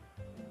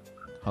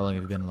 How long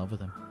have you been in love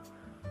with him?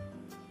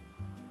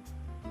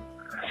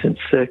 Since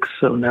 6,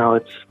 so now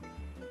it's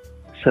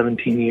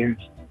 17 years.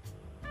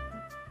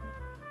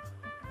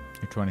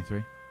 You're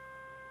 23?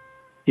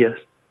 Yes.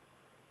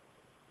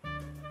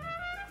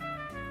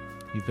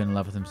 You've been in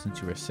love with him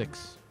since you were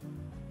 6?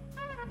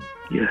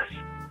 Yes.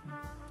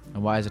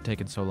 And why has it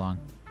taken so long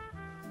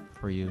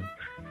for you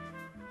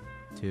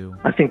to...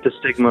 I think the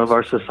stigma of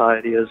our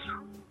society has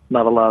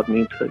not allowed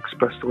me to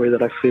express the way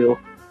that I feel.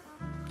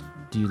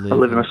 Do you live, I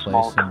live in a place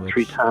small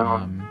country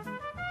town.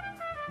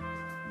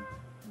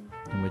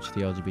 In which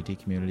the LGBT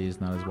community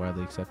is not as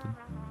widely accepted?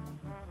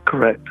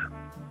 Correct.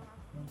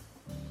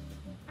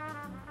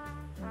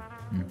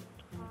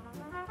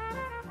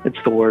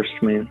 It's the worst,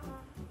 man.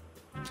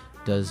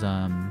 Does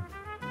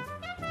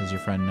your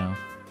friend know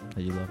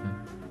that you love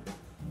him?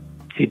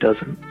 He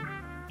doesn't.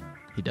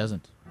 He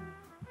doesn't?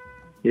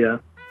 Yeah.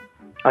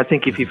 I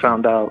think if he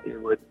found out, it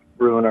would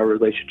ruin our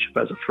relationship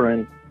as a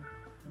friend.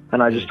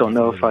 And I just don't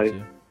know if I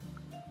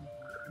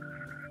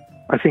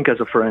think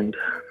as a friend,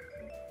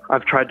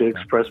 I've tried to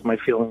express my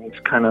feelings,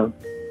 kind of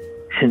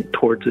hint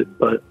towards it,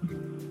 but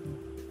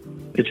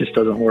it just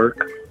doesn't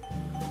work.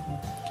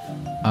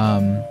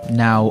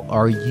 Now,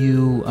 are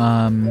you,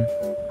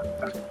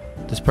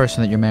 this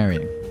person that you're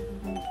marrying?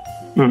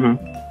 Mm-hmm.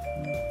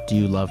 Do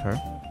you love her?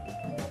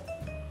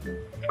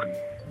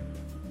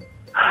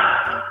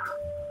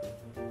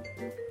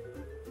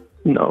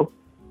 No.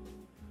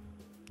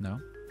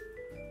 No?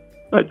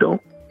 I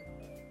don't.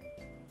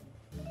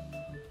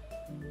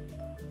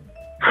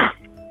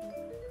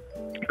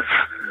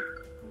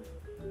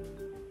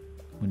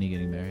 When are you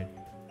getting married?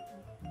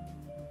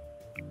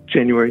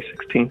 January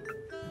 16th.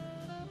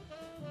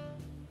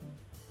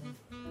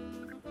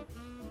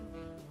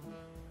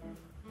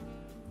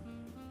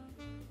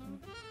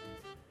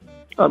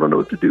 I don't know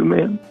what to do,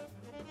 man.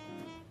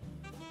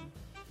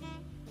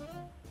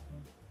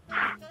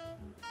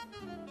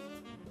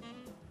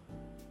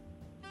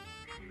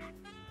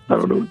 I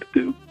don't know what to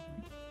do.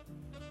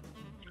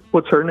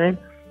 What's her name?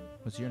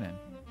 What's your name?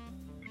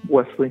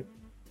 Wesley.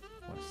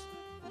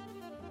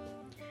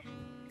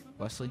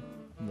 Wesley?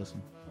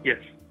 Listen. Yes.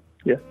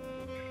 Yeah.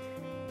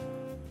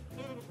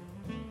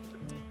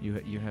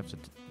 You have to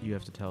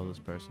tell this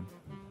person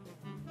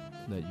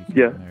that you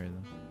can marry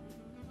them.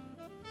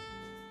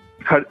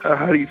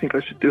 How do you think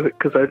I should do it?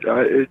 Because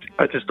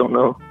I just don't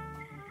know.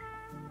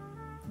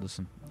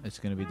 Listen, it's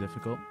going to be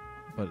difficult,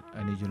 but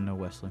I need you to know,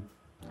 Wesley.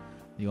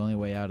 The only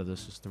way out of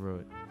this is through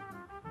it.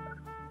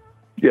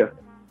 Yeah.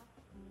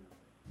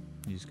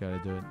 You just got to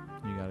do it.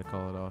 You got to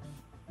call it off.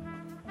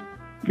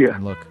 Yeah.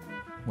 And look,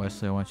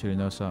 Wesley, I want you to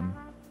know something.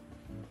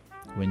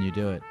 When you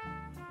do it,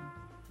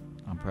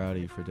 I'm proud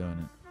of you for doing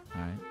it.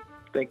 All right?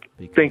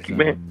 Thank you,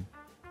 man.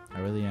 I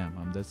really am.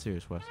 I'm dead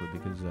serious, Wesley,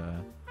 because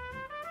look,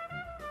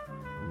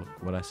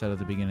 what I said at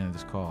the beginning of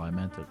this call, I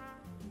meant it.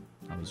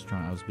 I was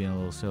being a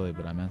little silly,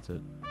 but I meant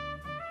it.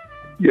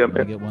 Yeah,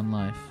 man. You get one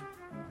life.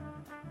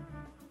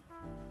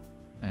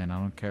 And I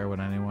don't care what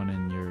anyone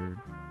in your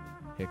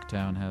hick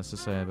town has to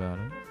say about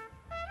it.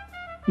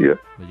 Yeah.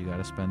 But you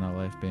gotta spend that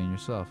life being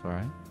yourself,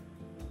 alright?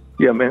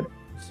 Yeah, man.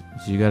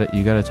 So you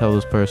gotta tell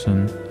this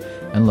person,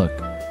 and look,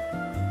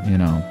 you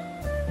know,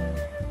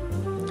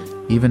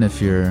 even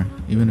if your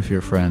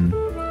friend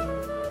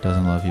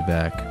doesn't love you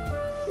back,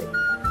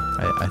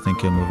 I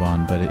think you'll move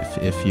on. But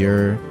if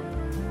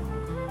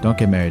don't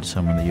get married to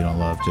someone that you don't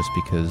love just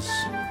because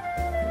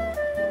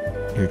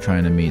you're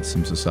trying to meet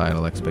some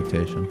societal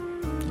expectation.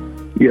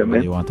 Yeah,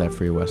 man. You want that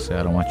free, Wesley.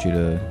 I don't want you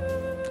to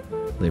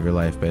live your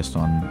life based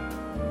on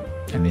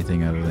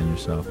anything other than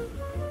yourself.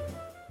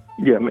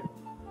 Yeah, man.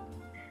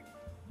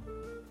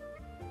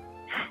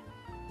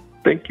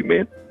 Thank you,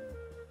 man.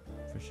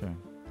 For sure.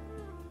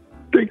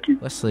 Thank you.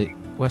 Wesley,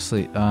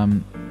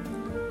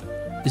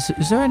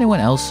 is there anyone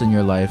else in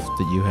your life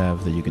that you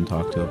have that you can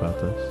talk to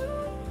about this?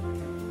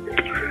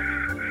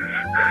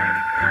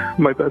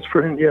 My best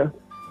friend, yeah.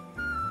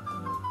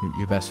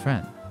 Your best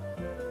friend?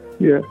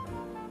 Yeah.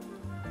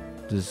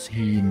 Does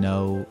he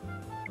know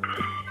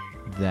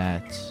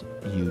that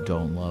you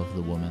don't love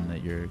the woman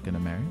that you're going to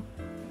marry?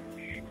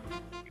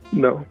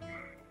 No.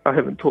 I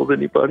haven't told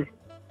anybody.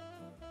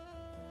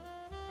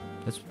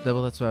 That's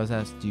what I was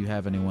asked. Do you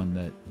have anyone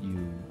that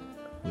you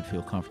would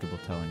feel comfortable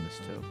telling this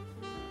to?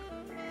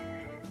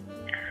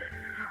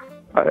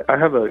 I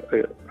have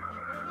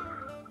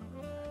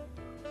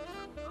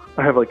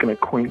I have like an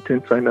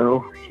acquaintance I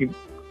know.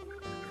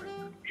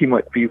 He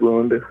might be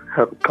willing to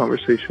have a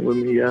conversation with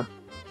me, yeah.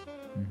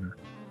 Mm-hmm.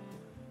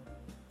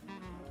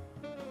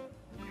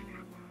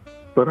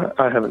 But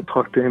I haven't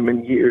talked to him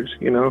in years,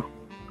 you know?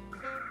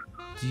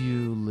 Do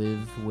you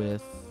live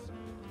with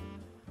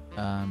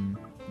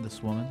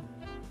this woman?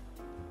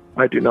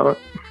 I do not.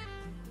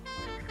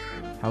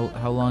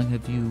 How long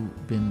have you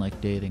been like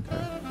dating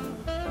her?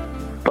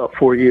 About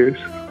 4 years.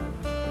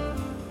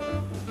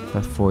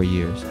 About 4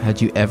 years.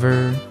 Had you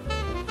ever...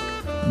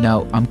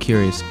 Now, I'm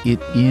curious,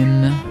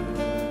 in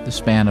the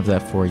span of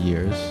that 4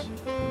 years,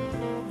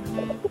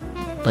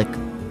 like,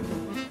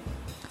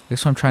 I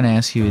guess what I'm trying to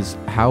ask you is,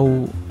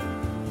 how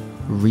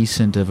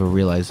recent of a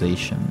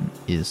realization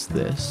is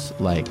this?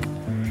 Like,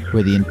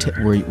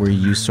 were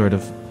you sort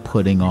of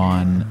putting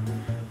on...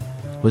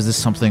 Was this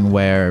something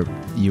where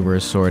you were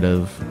sort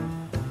of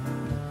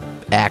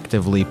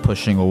actively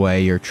pushing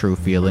away your true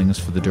feelings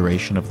for the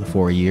duration of the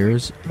 4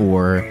 years,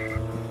 or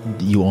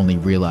you only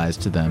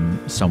realized them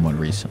somewhat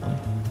recently?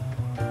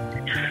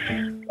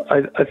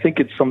 I think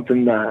it's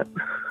something that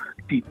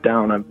deep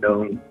down I've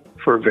known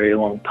for a very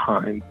long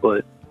time,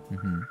 but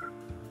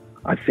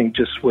I think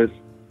just with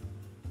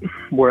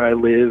where I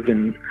live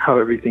and how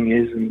everything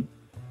is, and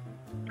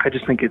I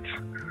just think it's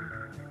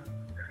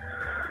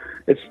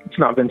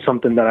not been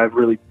something that I've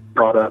really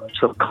brought up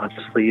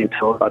subconsciously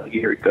until about a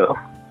year ago.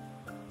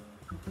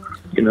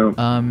 You know.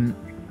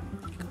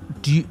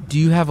 Do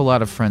you have a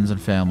lot of friends and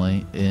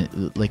family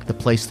in, like, the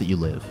place that you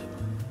live?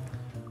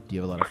 Do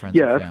you have a lot of friends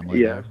and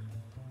family there?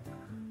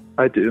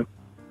 I do.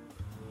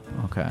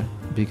 Okay,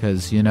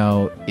 because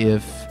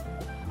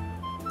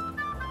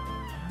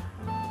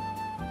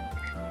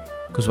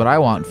because what I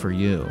want for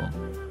you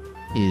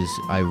is,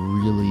 I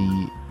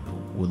really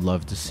would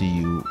love to see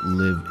you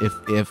live.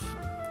 If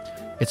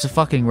it's a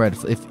fucking red.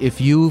 If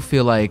you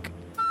feel like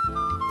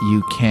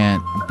you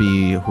can't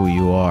be who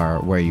you are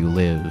where you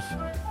live,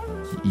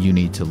 you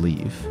need to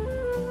leave.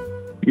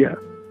 Yeah.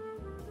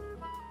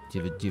 Do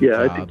you have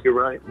a job? I think you're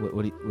right.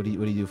 What do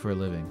you do for a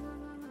living?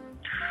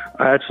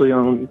 I actually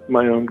own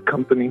my own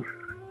company.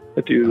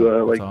 I do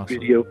awesome.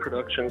 video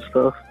production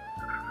stuff.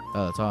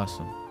 Oh, that's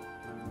awesome.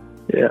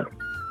 Yeah.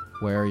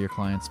 Where are your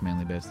clients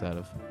mainly based out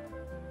of?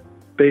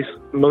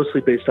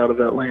 Mostly based out of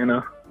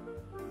Atlanta.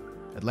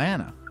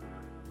 Atlanta?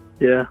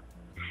 Yeah.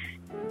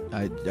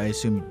 I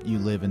assume you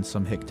live in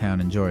some hick town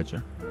in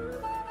Georgia.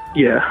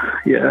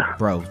 Yeah.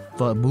 Bro,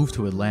 move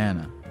to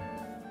Atlanta.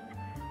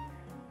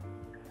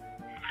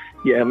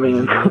 Yeah,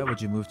 man.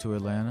 Would you move to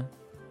Atlanta?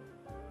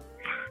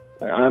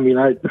 I mean,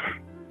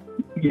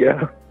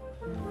 yeah.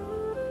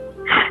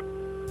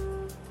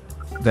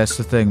 That's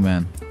the thing,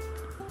 man.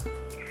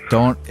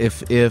 Don't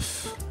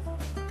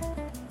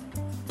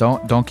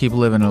keep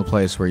living in a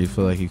place where you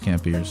feel like you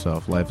can't be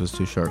yourself. Life is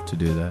too short to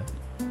do that.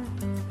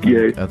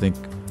 Yeah. I think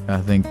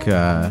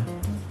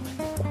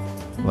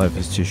life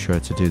is too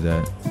short to do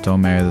that. Don't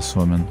marry this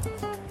woman.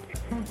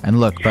 And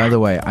look, by the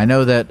way, I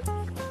know that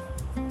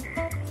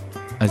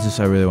I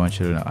really want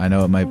you to know. I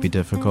know it might be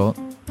difficult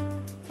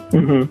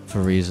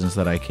for reasons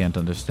that I can't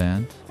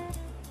understand.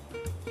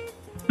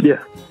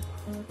 Yeah.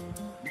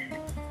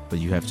 But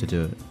you have to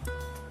do it.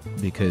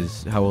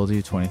 Because, how old are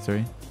you,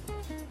 23?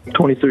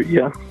 23,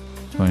 yeah.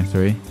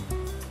 23?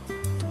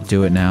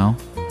 Do it now.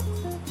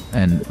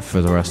 And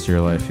for the rest of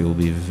your life, you will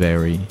be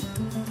very,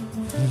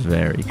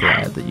 very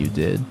glad that you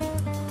did.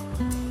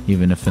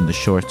 Even if in the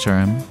short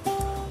term,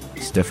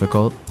 it's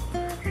difficult.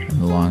 In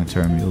the long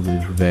term, you'll be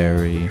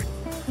very,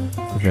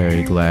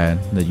 very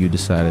glad that you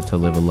decided to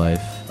live a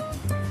life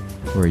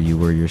where you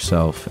were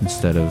yourself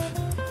instead of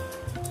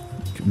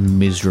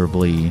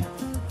miserably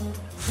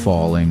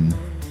falling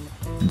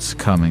and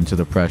succumbing to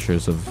the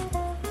pressures of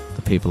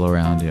the people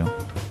around you.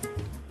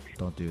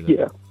 Don't do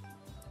that.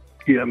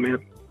 Yeah,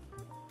 man.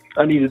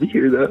 I needed to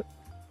hear that.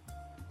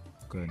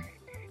 Good.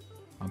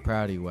 I'm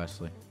proud of you,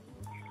 Wesley.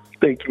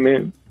 Thank you,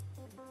 man.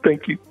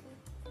 Thank you.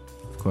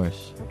 Of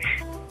course.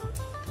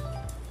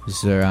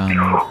 Is there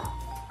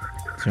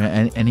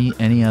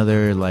any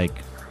other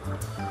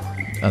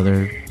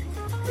other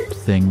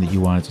thing that you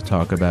wanted to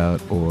talk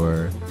about,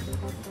 or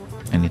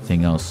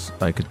anything else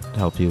I could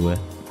help you with?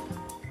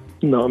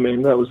 No,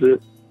 man, that was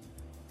it.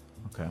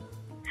 Okay.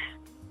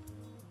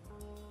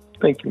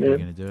 Thank you, man. Are you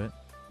gonna do it?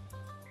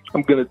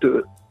 I'm gonna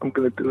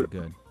do it.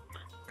 Good.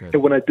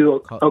 And when I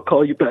do, I'll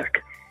call you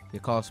back. Yeah,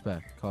 call us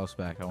back. I'll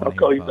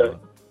call you back.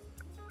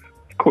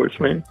 Of course,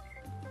 man.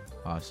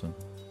 Awesome.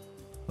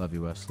 Love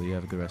you, Wesley. You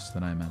have a good rest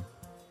of the night, man.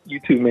 You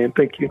too, man.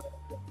 Thank you.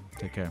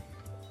 Take care.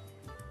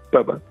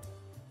 Bye-bye.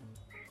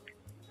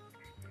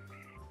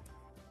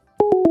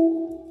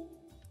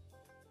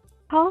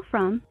 Call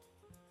from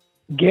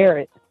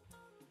Garrett.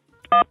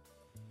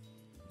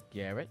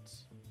 Garrett?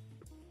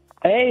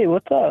 Hey,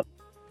 what's up?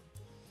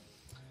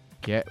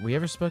 We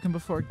ever spoken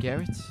before,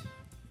 Garrett?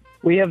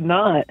 We have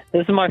not.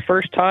 This is my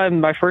first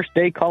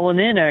day calling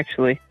in,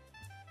 actually.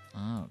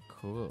 Oh,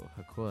 cool.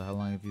 How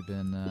long have you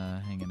been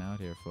hanging out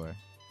here for?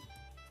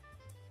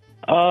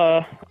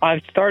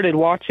 I started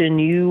watching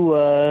you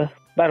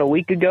about a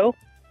week ago.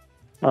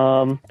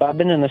 But I've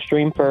been in the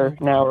stream for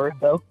an hour or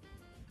so.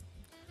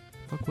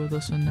 Fuck with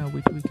us and now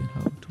we can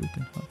hoe.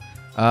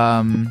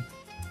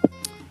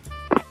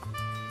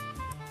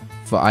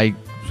 I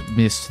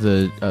missed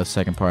the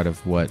second part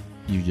of what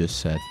you just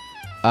said.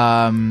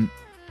 What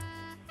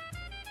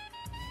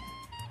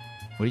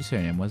do you say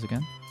your name was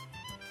again?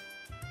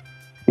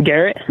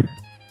 Garrett.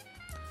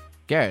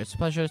 Garrett, it's a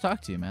pleasure to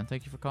talk to you, man.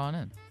 Thank you for calling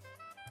in.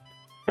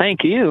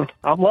 Thank you.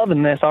 I'm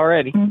loving this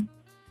already.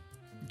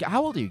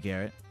 How old are you,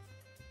 Garrett?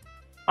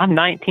 I'm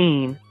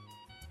 19.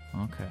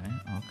 Okay.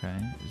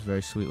 He's a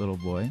very sweet little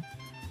boy.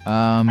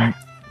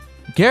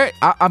 Garrett,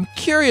 I'm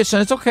curious,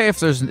 and it's okay if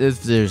there's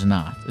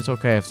not. It's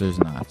okay if there's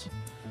not,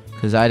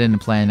 because I didn't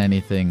plan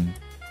anything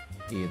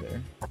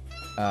either.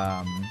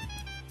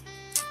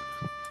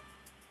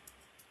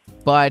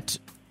 But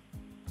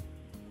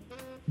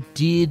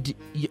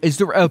is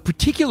there a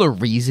particular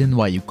reason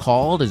why you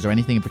called? Is there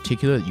anything in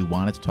particular that you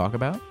wanted to talk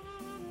about?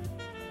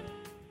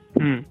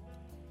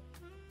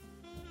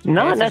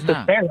 Not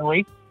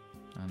necessarily.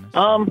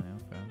 Okay.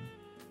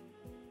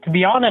 To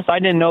be honest, I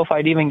didn't know if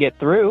I'd even get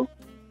through.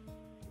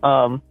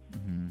 I'm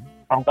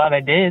glad I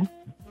did.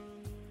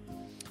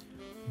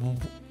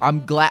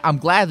 I'm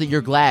glad that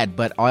you're glad,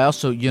 but I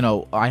also, we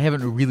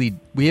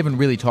haven't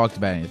really talked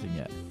about anything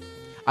yet.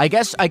 I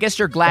guess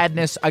you're glad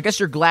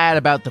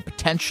about the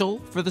potential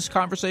for this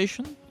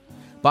conversation.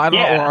 But I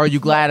don't know, or are you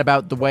glad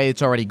about the way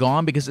it's already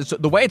gone? Because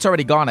the way it's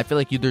already gone, I feel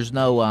like there's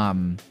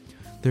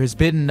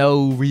been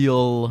no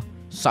real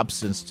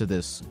substance to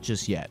this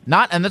just yet.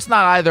 And that's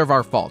not either of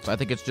our faults. I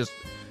think it's just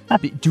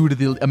due to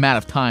the amount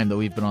of time that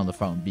we've been on the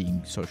phone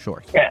being so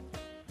short. Yeah,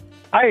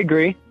 I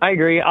agree.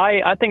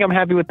 I think I'm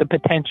happy with the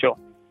potential.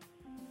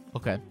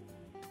 Okay.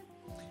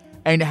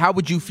 And how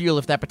would you feel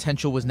if that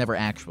potential was never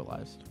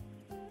actualized?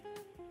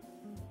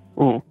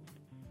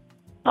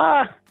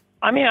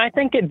 I mean, I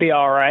think it'd be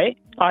all right.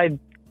 I'd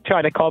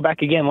try to call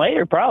back again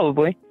later,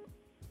 probably.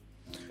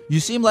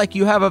 You seem like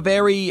you have a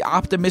very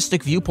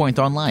optimistic viewpoint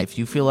on life.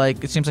 You feel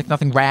like it seems like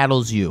nothing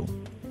rattles you,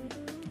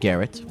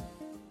 Garrett.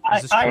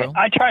 Is this true?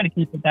 I try to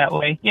keep it that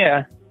way.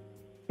 Yeah,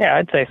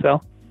 I'd say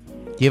so.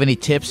 Do you have any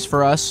tips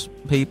for us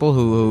people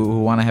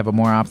who want to have a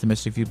more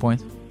optimistic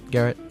viewpoint,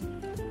 Garrett?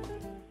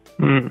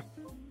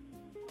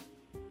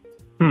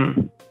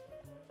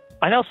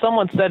 I know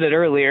someone said it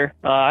earlier.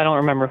 I don't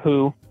remember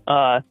who.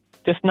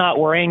 Just not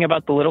worrying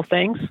about the little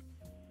things.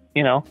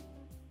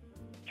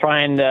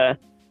 Trying to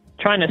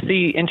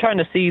see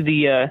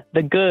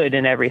the good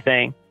in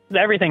everything.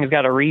 Everything has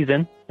got a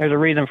reason. There's a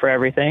reason for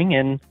everything,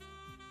 and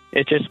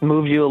it just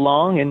moves you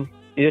along, and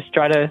you just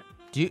try to.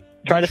 Do you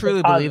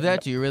truly believe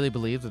that? Do you really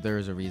believe that there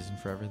is a reason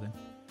for everything?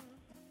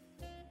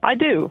 I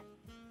do.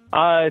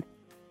 I'm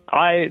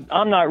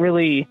not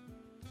really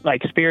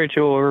like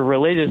spiritual or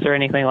religious or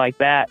anything like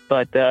that,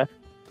 but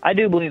I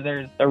do believe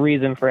there's a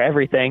reason for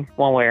everything,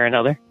 one way or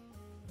another.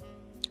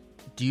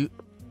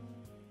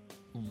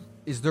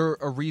 Is there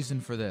a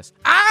reason for this?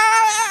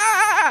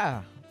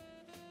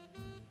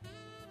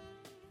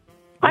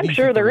 I'm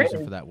sure there is. For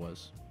that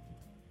was.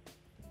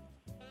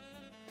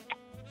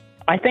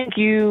 I think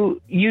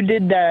you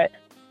did that.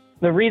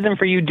 The reason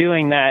for you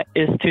doing that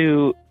is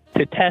to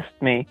test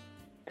me,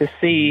 to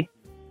see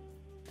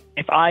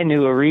if I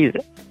knew a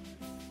reason.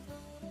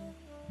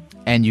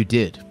 And you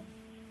did.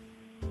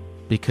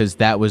 Because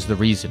that was the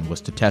reason,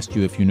 was to test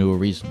you if you knew a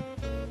reason.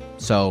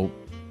 So,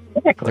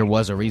 exactly. There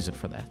was a reason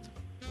for that.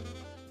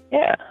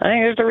 Yeah, I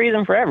think there's a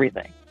reason for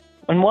everything,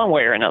 in one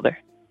way or another.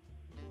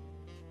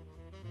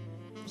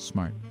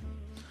 Smart.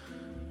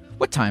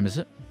 What time is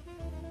it?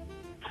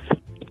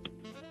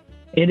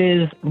 It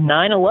is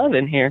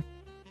 9:11 here.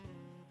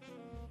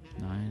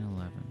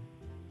 9:11.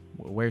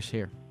 Where's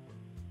here?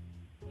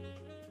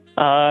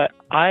 I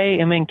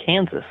am in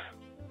Kansas.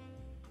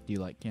 Do you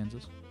like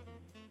Kansas?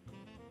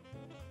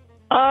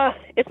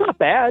 It's not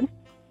bad.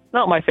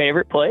 Not my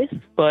favorite place,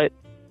 but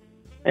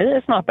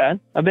it's not bad.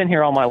 I've been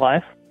here all my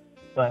life.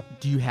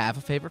 But do you have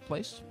a favorite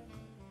place?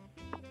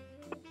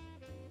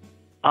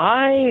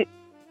 I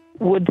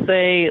would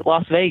say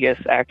Las Vegas,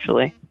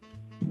 actually.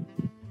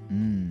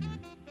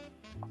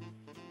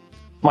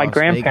 My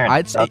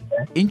grandparents. I'd say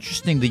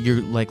interesting that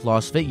you're like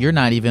Las Vegas. You're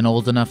not even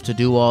old enough to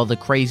do all the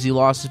crazy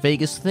Las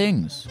Vegas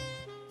things.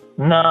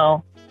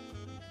 No,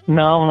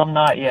 I'm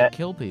not yet.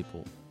 Kill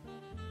people.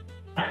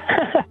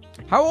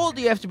 How old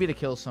do you have to be to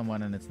kill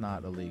someone and it's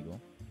not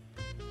illegal?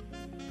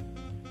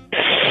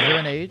 Is there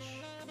an age?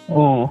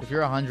 Ooh. If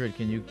you're 100,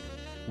 can you...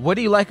 What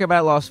do you like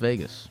about Las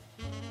Vegas?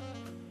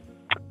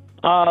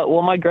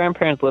 Well, my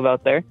grandparents live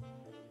out there.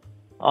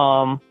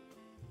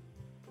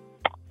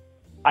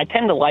 I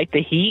tend to like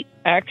the heat,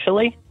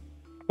 actually,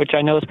 which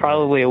I know is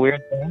probably a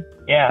weird thing.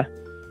 Yeah.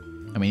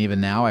 I mean, even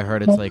now, I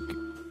heard it's like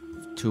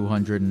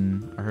 200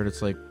 and... I heard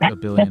it's like 1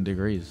 billion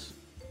degrees.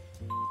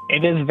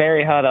 It is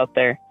very hot out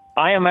there.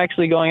 I am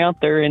actually going out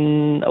there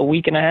in a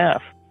week and a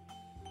half.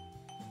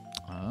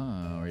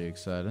 Oh, are you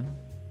excited?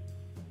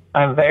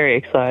 I'm very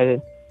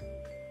excited.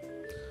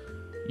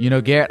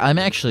 Garrett, I'm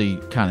actually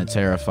kind of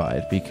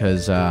terrified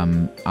because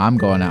I'm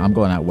going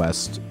out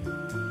west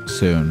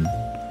soon,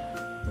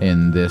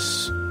 in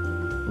this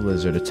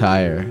lizard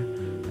attire,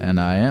 and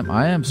I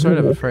am sort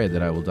of afraid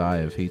that I will die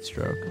of heat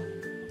stroke.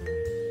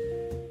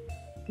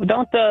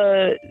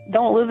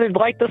 Don't lizards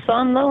like the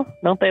sun though?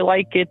 Don't they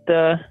like it?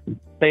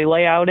 They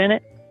lay out in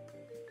it.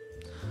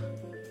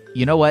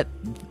 You know what?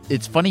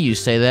 It's funny you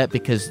say that,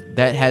 because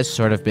that has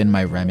sort of been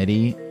my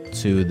remedy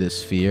to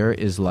this fear,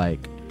 is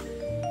like,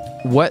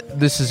 what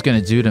this is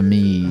going to do to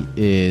me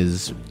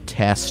is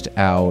test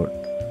out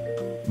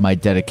my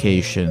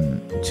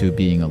dedication to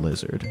being a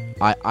lizard.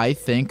 I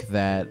think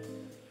that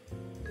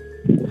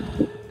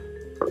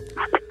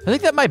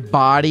my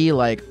body,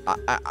 like,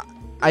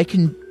 I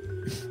can,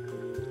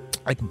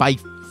 like, by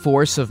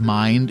force of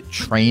mind,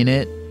 train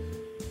it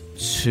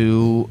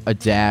to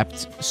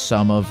adapt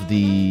some of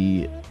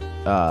the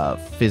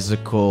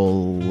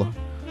physical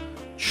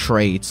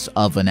traits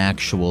of an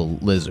actual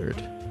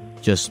lizard,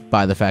 just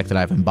by the fact that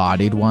I've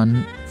embodied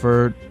one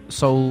for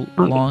so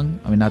long.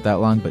 I mean, not that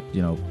long, but,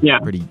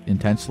 pretty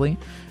intensely.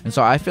 And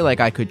so I feel like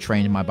I could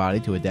train my body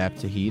to adapt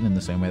to heat in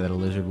the same way that a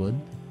lizard would.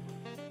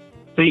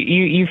 So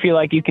you feel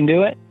like you can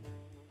do it?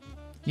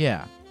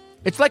 Yeah.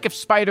 It's like if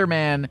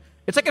Spider-Man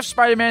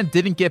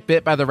didn't get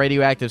bit by the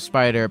radioactive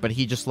spider, but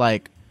he just,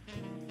 like,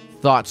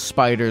 thought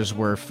spiders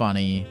were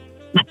funny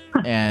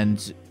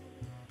and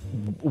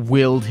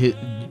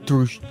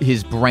through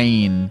his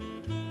brain,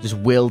 just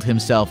willed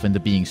himself into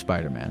being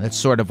Spider-Man. That's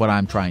sort of what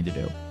I'm trying to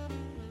do.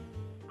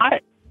 I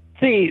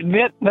see.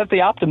 That's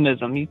the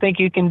optimism. You think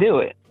you can do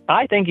it.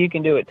 I think you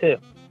can do it too.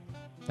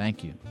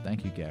 Thank you,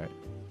 Garrett.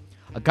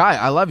 Guy,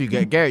 I love you,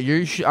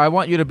 Garrett. I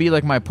want you to be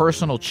like my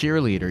personal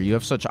cheerleader. You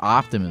have such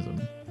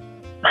optimism.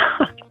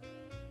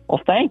 Well,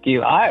 thank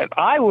you.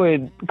 I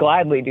would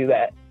gladly do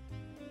that.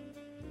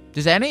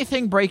 Does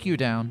anything break you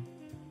down?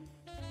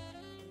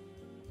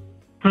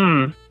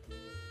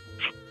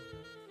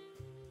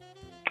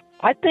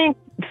 I think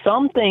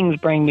some things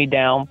bring me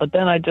down, but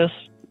then I just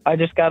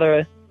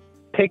gotta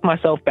pick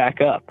myself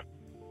back up.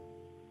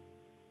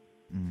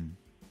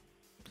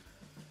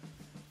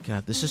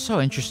 God, this is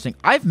so interesting.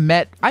 I've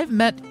met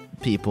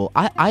people.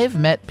 I have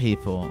met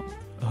people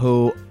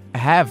who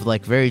have,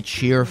 like, very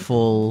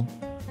cheerful,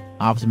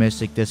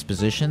 optimistic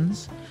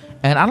dispositions,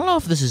 and I don't know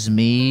if this is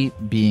me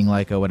being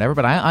like a whatever,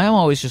 but I am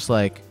always just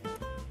like,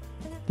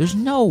 there's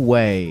no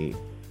way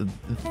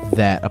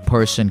that a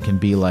person can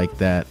be like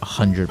that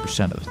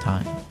 100% of the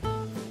time.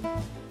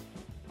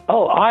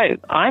 Oh,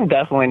 I'm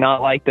definitely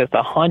not like this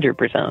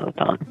 100% of the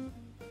time.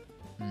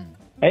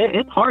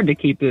 It's hard to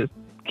keep it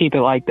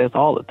like this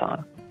all the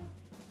time.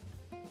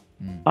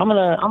 I'm in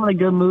a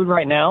good mood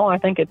right now. I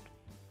think it's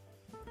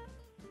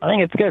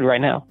good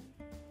right now.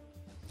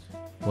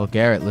 Well,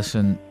 Garrett,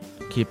 listen,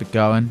 keep it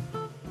going.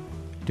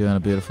 You're doing a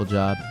beautiful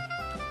job.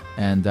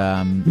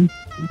 And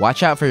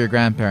watch out for your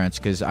grandparents,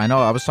 because I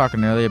know I was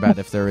talking earlier about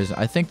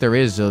I think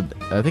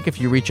if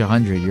you reach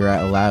 100, you're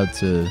allowed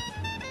to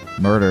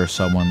murder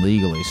someone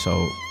legally.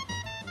 So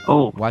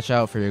watch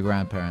out for your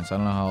grandparents. I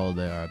don't know how old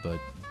they are, but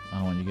I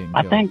don't want you getting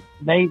killed. I think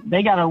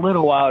they got a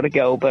little while to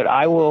go, but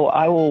I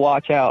will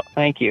watch out.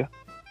 Thank you.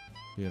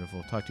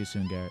 Beautiful. Talk to you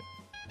soon, Garrett.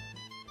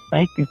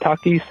 Thank you.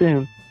 Talk to you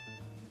soon.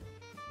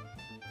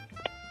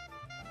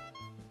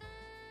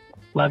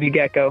 Love you,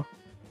 Gecko.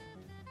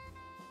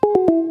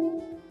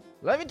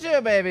 Love you too,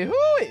 baby.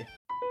 Hooey!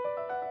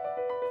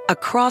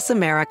 Across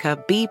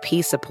America,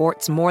 BP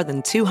supports more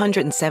than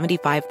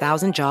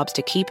 275,000 jobs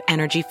to keep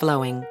energy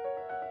flowing.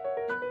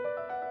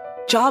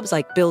 Jobs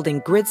like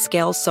building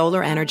grid-scale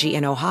solar energy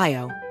in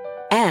Ohio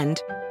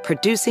and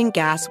producing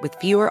gas with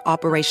fewer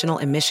operational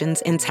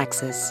emissions in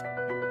Texas.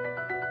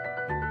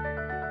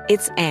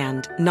 It's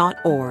and, not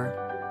or.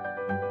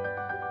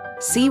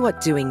 See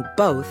what doing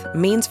both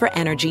means for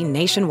energy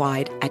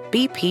nationwide at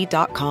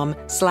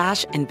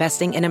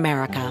bp.com/investing in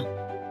America.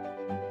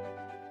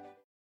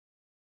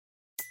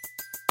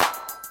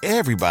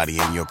 Everybody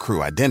in your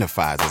crew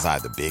identifies as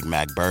either Big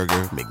Mac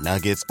Burger,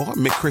 McNuggets, or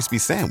McCrispy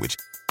Sandwich.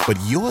 But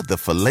you're the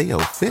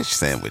Filet-O-Fish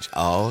Sandwich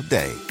all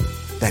day.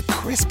 That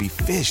crispy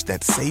fish,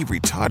 that savory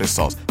tartar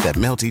sauce, that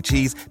melty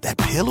cheese, that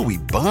pillowy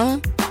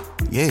bun.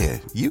 Yeah,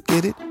 you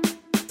get it.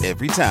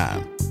 Every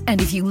time.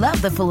 And if you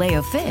love the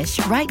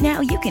Filet-O-Fish, right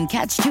now you can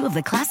catch two of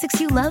the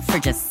classics you love for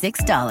just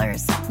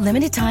 $6.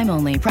 Limited time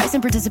only. Price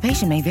and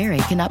participation may vary.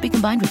 Cannot be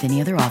combined with any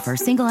other offer.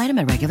 Single item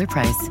at regular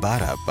price.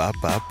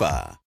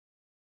 Ba-da-ba-ba-ba.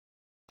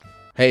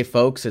 Hey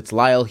folks, it's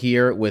Lyle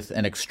here with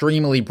an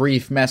extremely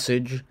brief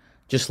message,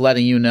 just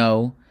letting you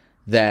know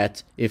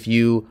that if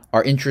you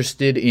are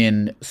interested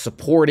in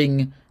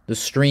supporting the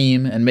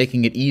stream and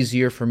making it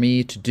easier for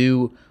me to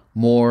do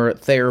more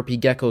Therapy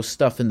Gecko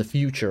stuff in the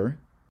future,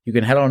 you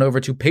can head on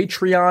over to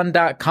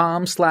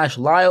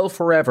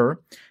patreon.com/LyleForever,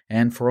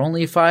 and for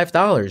only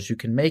 $5, you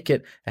can make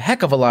it a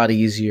heck of a lot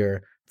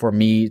easier for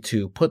me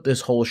to put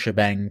this whole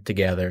shebang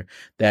together.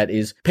 That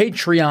is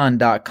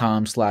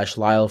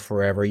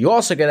patreon.com/LyleForever. You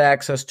also get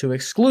access to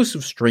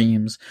exclusive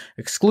streams,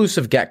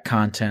 exclusive Gek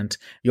content.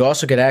 You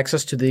also get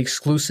access to the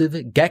exclusive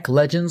Gek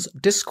Legends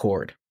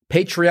Discord.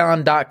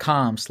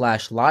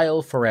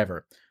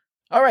 Patreon.com/LyleForever.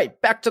 All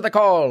right, back to the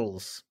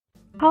calls.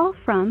 Call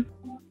from...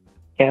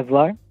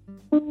 Kevlar.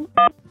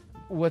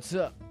 What's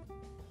up?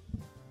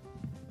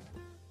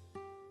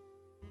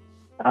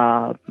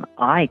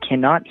 I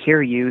cannot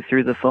hear you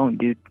through the phone,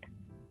 dude.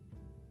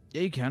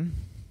 Yeah, you can.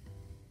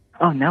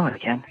 Oh, now I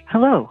can.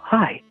 Hello,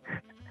 hi.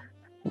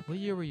 What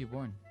year were you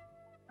born?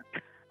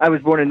 I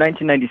was born in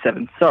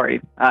 1997.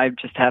 Sorry, I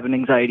just have an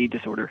anxiety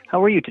disorder.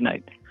 How are you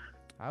tonight?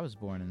 I was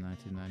born in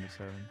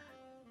 1997.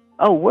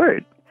 Oh,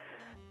 word.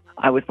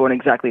 I was born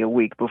exactly a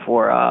week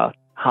before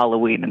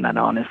Halloween, and that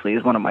honestly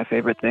is one of my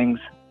favorite things.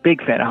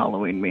 Big fan of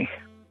Halloween, me.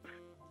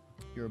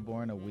 You were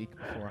born a week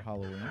before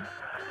Halloween?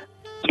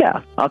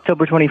 Yeah,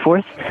 October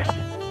 24th.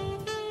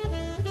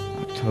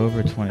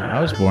 October 20th.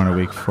 I was born a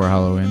week before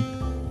Halloween.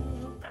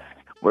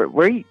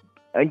 Where you,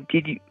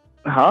 did you,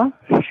 huh?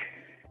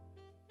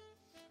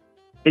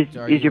 Is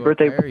your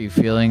birthday? Okay? Are you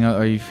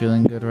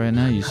feeling good right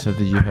now? You said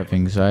that you have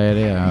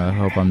anxiety. I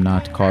hope I'm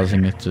not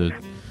causing it to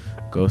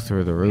go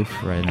through the roof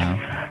right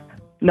now.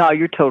 No,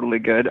 you're totally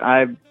good.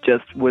 I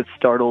just was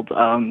startled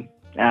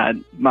at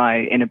my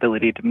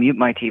inability to mute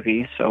my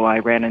TV, so I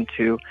ran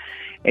into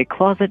a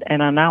closet, and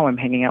now I'm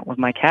hanging out with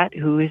my cat,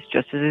 who is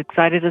just as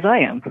excited as I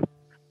am.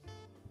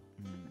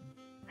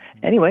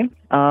 Anyway,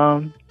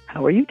 how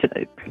are you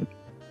today?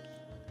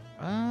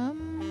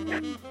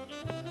 I'm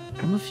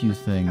a few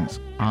things.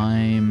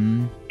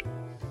 I'm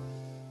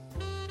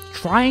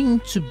trying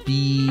to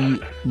be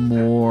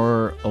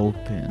more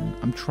open.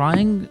 I'm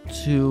trying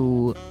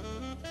to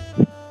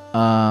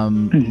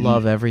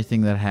love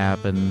everything that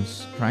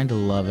happens. Trying to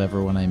love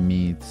everyone I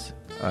meet.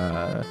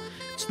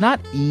 It's not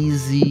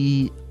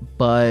easy,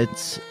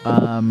 but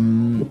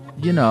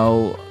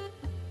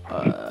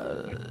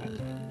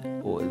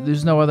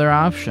there's no other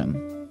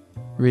option,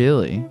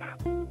 really.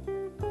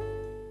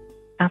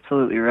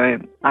 Absolutely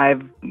right.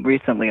 I've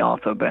recently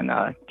also been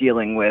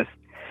dealing with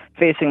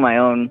facing my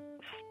own,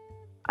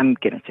 I'm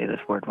going to say this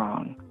word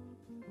wrong,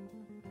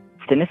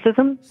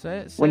 cynicism?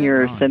 Say when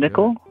you're wrong,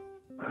 cynical? Dude.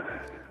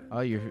 Oh,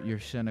 you're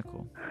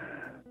cynical.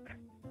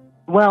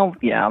 Well,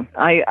 yeah.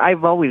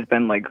 I've always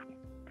been, like,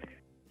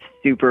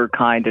 super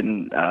kind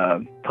and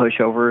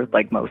pushover,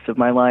 like, most of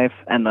my life.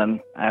 And then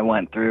I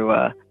went through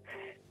a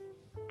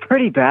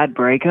pretty bad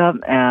breakup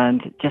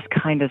and just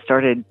kind of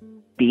started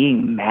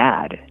being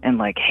mad and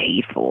like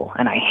hateful,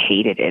 and I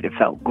hated it. It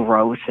felt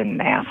gross and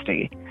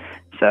nasty.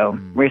 So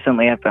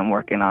recently I've been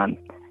working on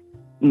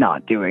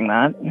not doing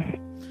that.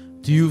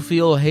 Do you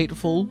feel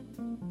hateful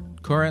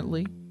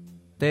currently,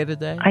 day to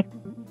day?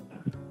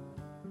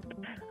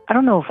 I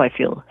don't know if I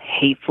feel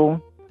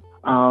hateful.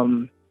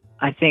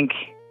 I think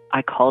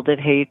I called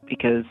it hate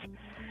because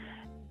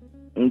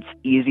it's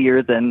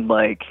easier than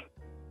like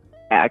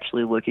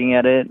actually looking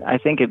at it. I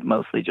think it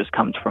mostly just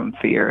comes from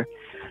fear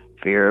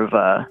of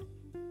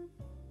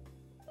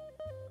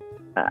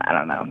I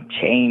don't know,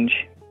 change,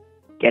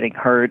 getting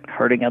hurt,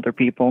 hurting other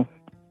people,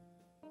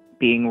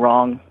 being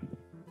wrong.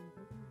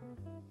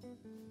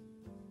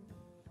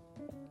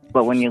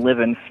 But when you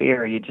live in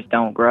fear, you just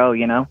don't grow,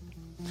 you know?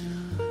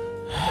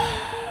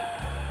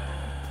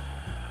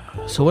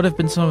 So what have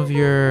been some of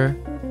your...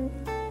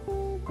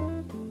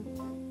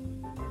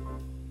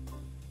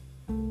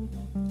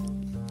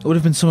 What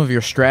have been some of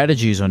your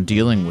strategies on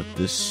dealing with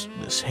this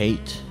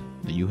hate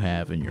that you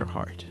have in your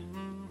heart?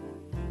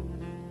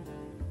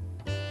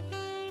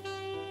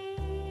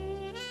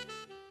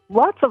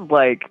 Lots of,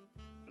 like,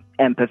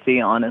 empathy,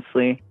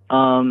 honestly.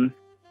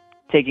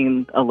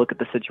 Taking a look at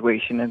the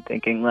situation and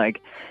thinking, like,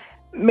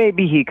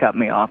 maybe he cut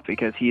me off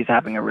because he's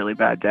having a really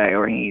bad day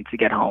or he needs to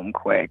get home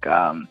quick.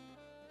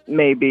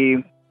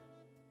 Maybe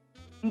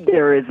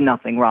there is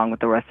nothing wrong with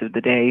the rest of the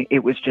day.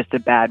 It was just a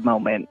bad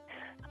moment.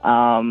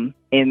 That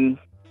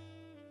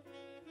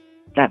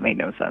made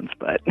no sense,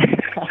 but...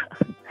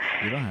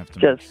 You don't have to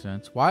make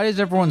sense. Why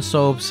is everyone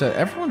so upset?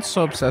 Everyone's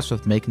so obsessed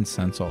with making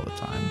sense all the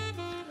time.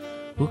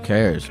 Who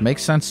cares?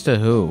 Makes sense to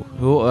who?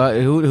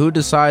 Who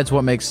decides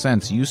what makes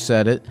sense? You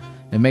said it.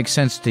 It makes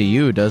sense to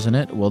you, doesn't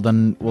it? Well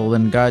then,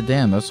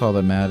 goddamn, that's all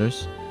that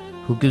matters.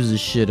 Who gives a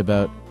shit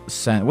about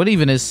sense? What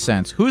even is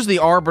sense? Who's the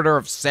arbiter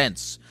of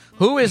sense?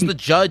 Who is the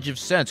judge of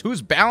sense?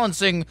 Who's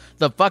balancing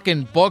the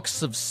fucking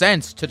books of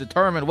sense to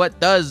determine what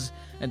does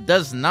and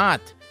does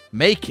not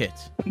make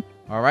it?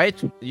 All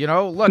right? You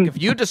know, look,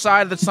 if you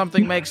decide that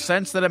something makes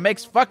sense, then it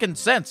makes fucking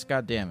sense,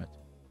 goddammit.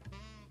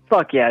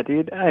 Fuck yeah,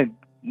 dude. I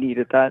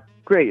needed that.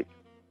 Great.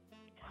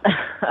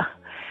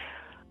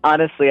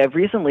 Honestly, I've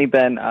recently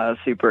been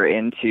super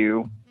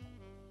into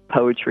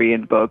poetry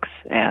and books,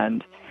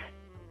 and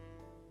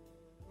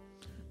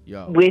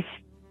with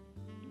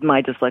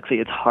my dyslexia,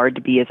 it's hard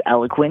to be as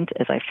eloquent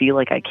as I feel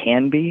like I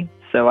can be,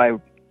 so I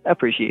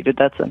appreciated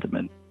that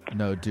sentiment.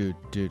 No, dude,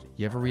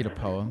 you ever read a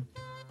poem?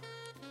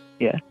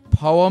 Yeah.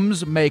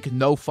 Poems make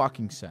no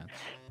fucking sense.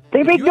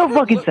 They make no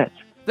fucking sense.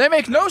 They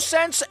make no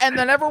sense, and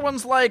then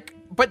everyone's like,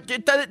 but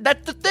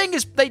that the thing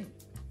is,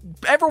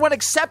 everyone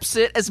accepts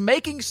it as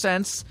making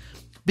sense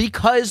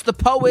because the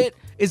poet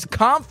is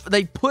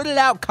they put it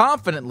out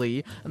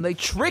confidently, and they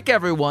trick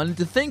everyone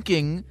into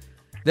thinking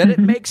that it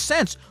makes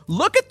sense.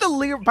 Look at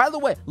the by the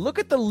way, look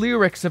at the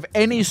lyrics of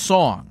any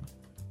song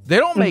They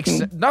don't make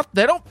sense.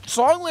 They don't.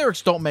 Song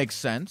lyrics don't make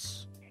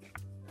sense.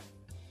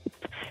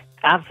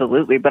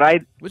 Absolutely, but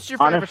What's your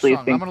favorite honestly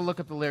song? think... I'm gonna look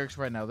up the lyrics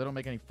right now. They don't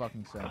make any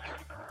fucking sense.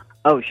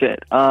 Oh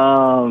shit.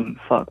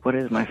 Fuck. What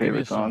is my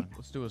favorite song?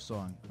 Let's do a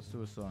song.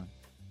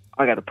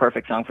 I got a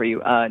perfect song for you.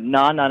 Nah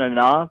Nah Nah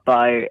Nah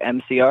by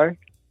MCR.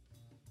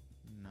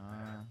 Nah.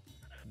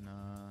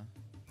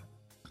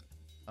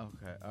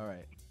 Okay.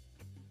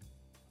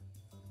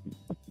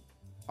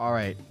 All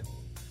right.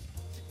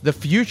 The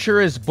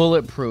future is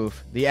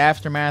bulletproof. The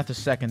aftermath is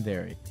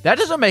secondary. That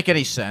doesn't make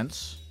any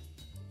sense.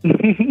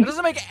 It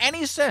doesn't make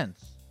any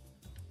sense.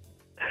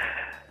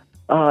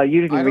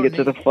 You didn't even get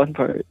to the fun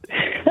part.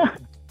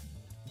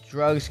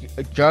 Drugs,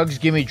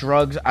 give me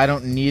drugs. I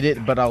don't need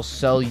it, but I'll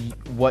sell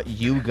what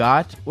you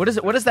got. What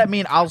does that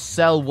mean? I'll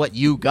sell what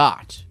you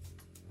got.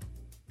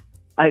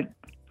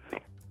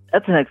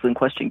 That's an excellent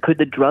question. Could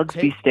the drugs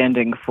be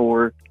standing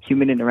for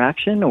human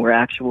interaction or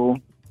actual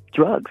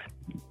drugs?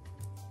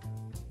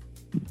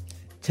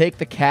 Take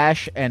the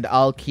cash and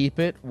I'll keep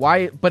it.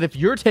 Why? But if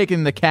you're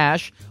taking the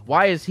cash,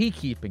 why is he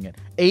keeping it?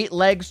 8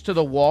 legs to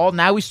the wall.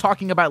 Now he's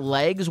talking about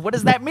legs. What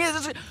does that mean?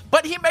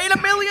 But he made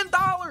 $1 million,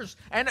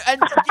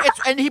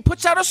 and he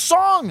puts out a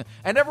song,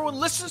 and everyone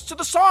listens to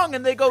the song,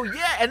 and they go,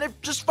 yeah, and they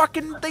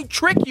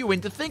trick you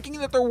into thinking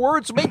that their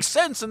words make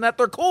sense and that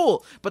they're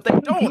cool, but they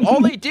don't.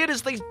 All they did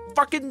is they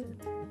fucking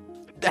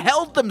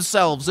held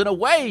themselves in a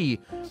way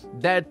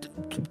that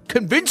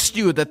convinced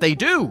you that they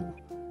do.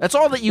 That's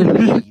all that you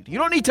need. You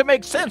don't need to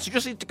make sense. You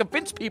just need to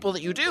convince people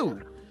that you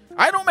do.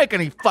 I don't make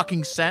any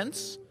fucking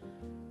sense.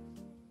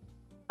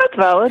 That's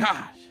valid.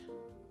 God.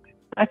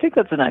 I think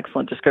that's an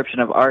excellent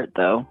description of art,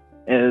 though,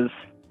 is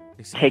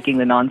taking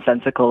the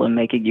nonsensical and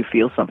making you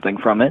feel something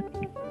from it.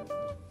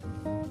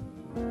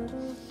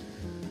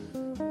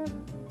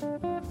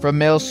 From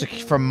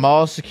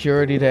mall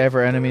security to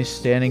ever enemies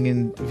standing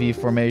in V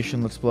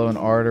formation, let's blow an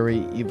artery.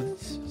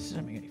 This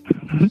doesn't make any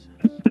sense.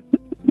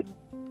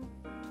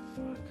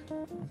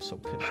 So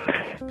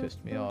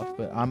pissed me off,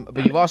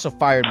 but you've also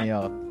fired me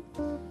up,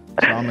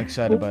 so I'm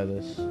excited by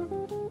this.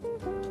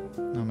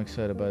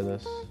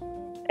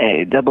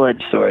 Hey,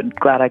 double-edged sword.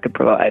 Glad I could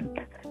provide.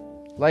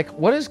 Let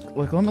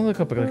me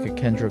look up like a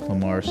Kendrick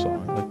Lamar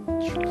song.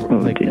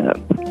 Yeah.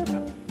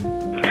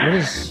 What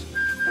is?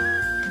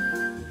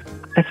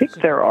 I think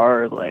there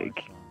are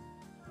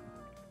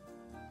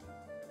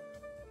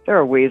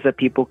ways that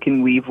people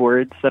can weave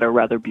words that are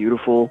rather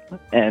beautiful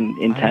and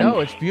intense. No,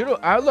 it's beautiful.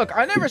 I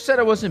never said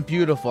it wasn't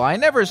beautiful. I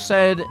never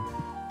said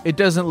it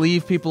doesn't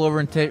leave people over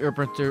I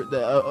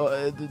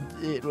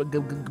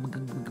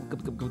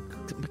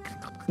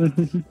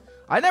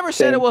never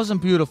said it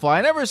wasn't beautiful. I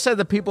never said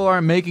that people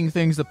aren't making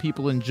things that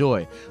people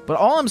enjoy. But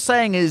all I'm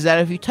saying is that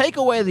if you take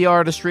away the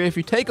artistry, if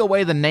you take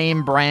away the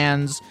name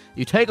brands,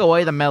 you take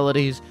away the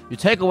melodies, you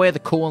take away the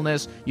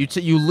coolness,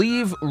 you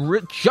leave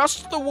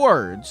just the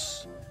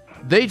words,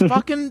 they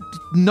fucking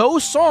no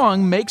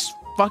song makes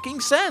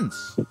fucking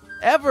sense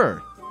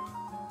ever.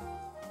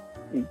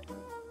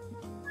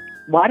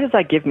 Why does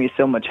that give me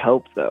so much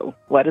hope, though?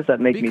 Why does that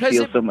make me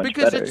feel so much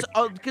better?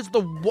 Because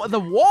the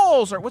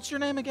walls are. What's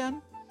your name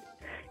again?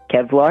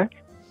 Kevlar.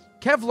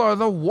 Kevlar.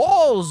 The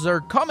walls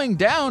are coming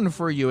down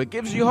for you. It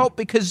gives you hope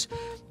because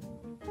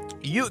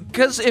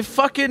if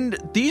fucking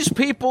these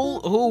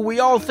people who we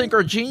all think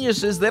are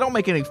geniuses, they don't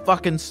make any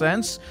fucking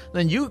sense,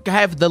 then you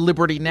have the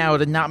liberty now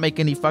to not make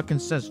any fucking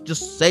sense.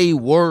 Just say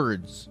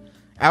words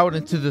out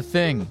into the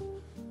thing.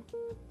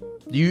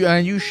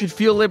 You should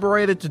feel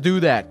liberated to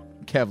do that,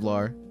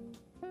 Kevlar.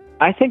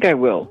 I think I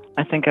will.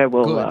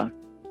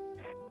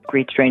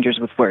 Greet strangers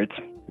with words.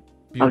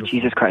 Beautiful. Oh,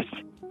 Jesus Christ.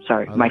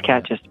 Sorry, my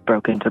cat just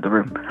broke into the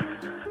room.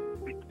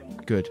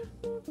 Good.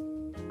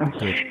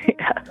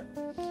 Yeah.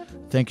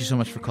 Thank you so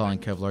much for calling,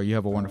 Kevlar. You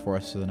have a wonderful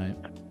rest of the night.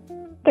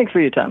 Thanks for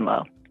your time,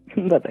 Lyle.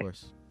 Bye-bye. Of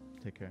course.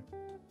 Take care.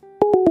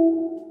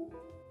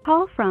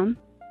 Call from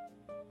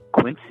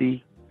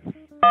Quincy.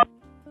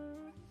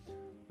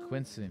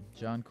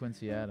 John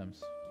Quincy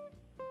Adams.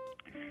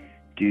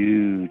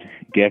 Dude,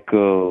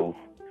 Gecko.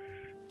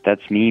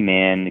 That's me,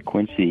 man,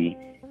 Quincy.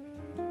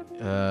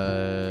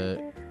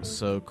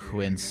 So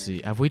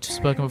Quincy. Have we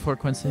spoken before,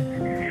 Quincy?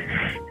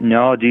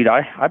 No, dude,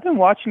 I've been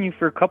watching you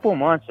for a couple of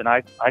months, and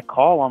I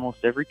call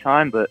almost every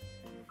time, but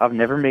I've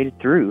never made it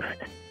through.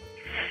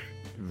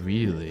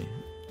 Really?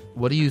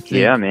 What do you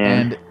think? Yeah,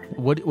 man. And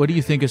what do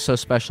you think is so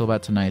special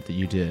about tonight that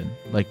you did?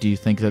 Like, do you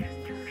think that?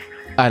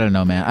 I don't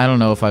know, man. I don't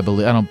know if I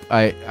believe.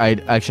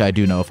 I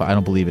do know if I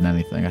don't believe in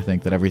anything. I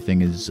think that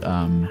everything is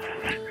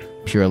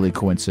purely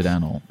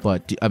coincidental.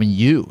 But do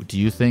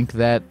you think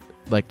that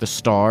like the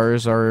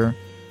stars are,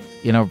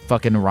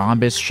 fucking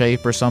rhombus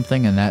shape or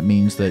something, and that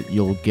means that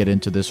you'll get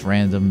into this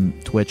random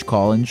Twitch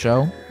call-in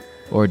show?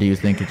 Or do you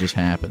think it just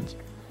happened?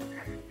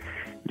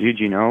 Dude,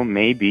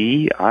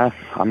 maybe.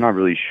 I'm not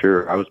really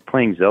sure. I was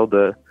playing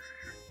Zelda,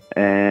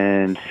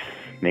 and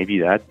maybe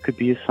that could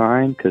be a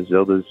sign, because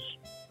Zelda's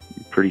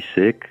pretty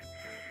sick.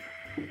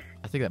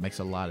 I think that makes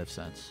a lot of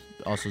sense.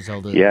 Also,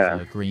 Zelda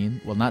is green.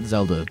 Well, not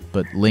Zelda,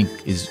 but Link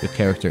is a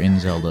character in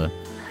Zelda,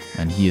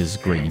 And he is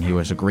green. He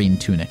wears a green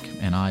tunic,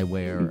 and I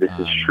wear... This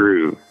is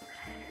true.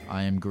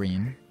 I am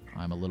green.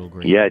 I'm a little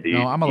green. Yeah, dude.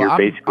 No, I'm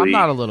basically...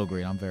 not a little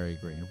green. I'm very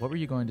green. What were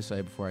you going to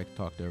say before I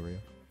talked over you?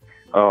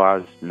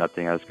 Oh,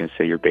 nothing. I was going to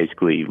say you're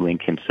basically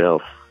Link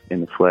himself in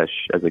the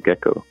flesh as a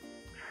gecko.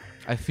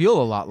 I feel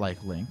a lot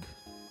like Link.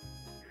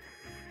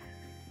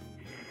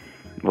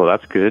 Well,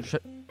 that's good.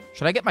 Should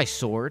I get my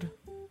sword?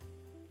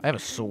 I have a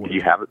sword. Do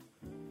you have it?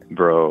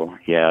 Bro,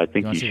 yeah, I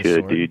think you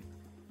should, dude.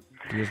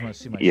 Do you guys want to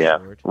see my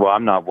sword? Well,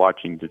 I'm not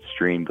watching the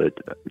stream, but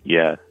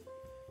yeah.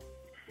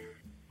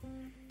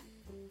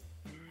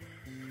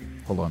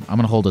 Hold on. I'm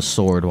going to hold a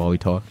sword while we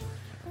talk.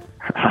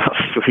 Oh,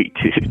 sweet,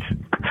 dude.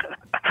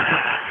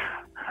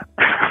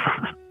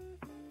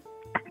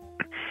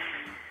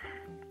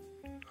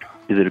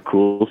 Is it a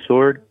cool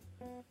sword?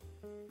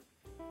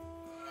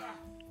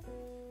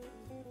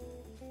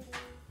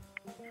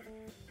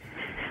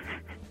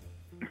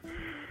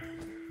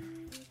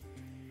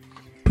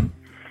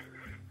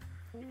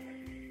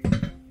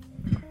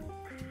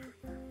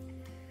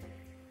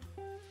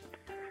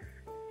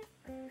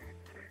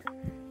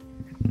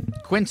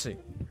 Quincy.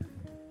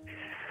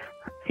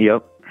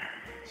 Yep.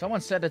 Someone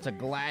said it's a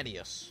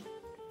gladius.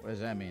 What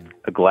does that mean?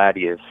 A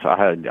gladius. I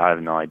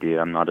have no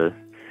idea. I'm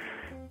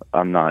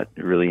not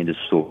really into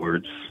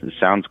swords. It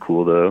sounds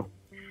cool though.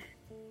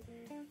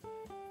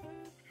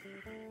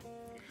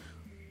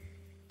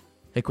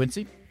 Hey,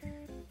 Quincy.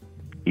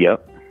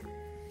 Yep.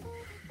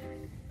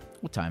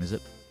 What time is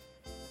it?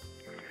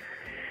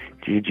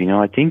 Dude,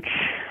 I think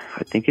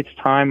it's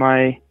time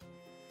I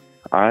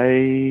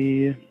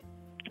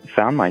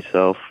found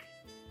myself.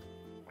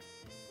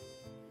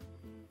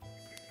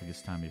 I think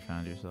it's time you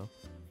found yourself.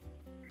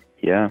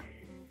 Yeah.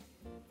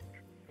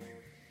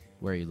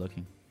 Where are you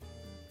looking?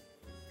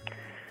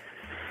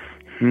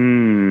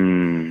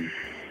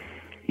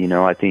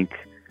 I think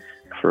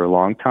for a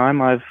long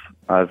time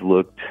I've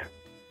looked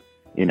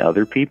in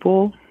other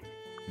people,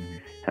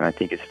 and I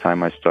think it's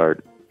time I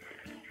start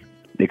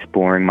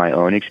exploring my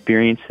own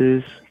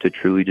experiences to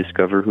truly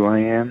discover who I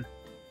am.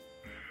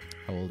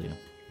 How old are you?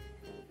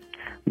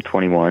 I'm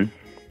 21.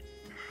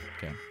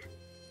 Okay.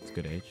 It's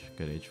good age.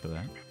 Good age for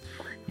that.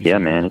 Yeah,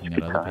 man, it's Looking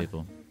good at other time.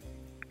 people.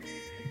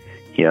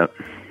 Yep.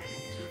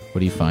 What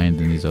do you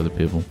find in these other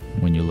people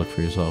when you look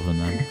for yourself in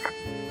them?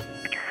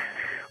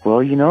 Well,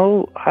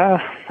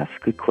 that's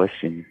a good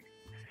question.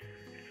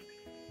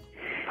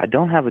 I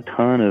don't have a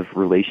ton of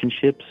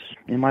relationships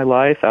in my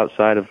life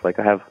outside of, I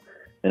have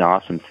an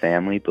awesome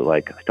family, but,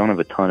 I don't have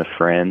a ton of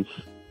friends.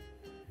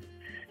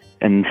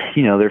 And,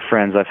 they're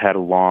friends I've had a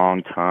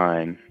long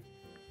time.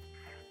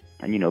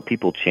 And,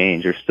 people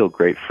change. They're still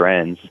great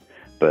friends,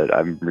 but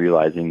I'm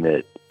realizing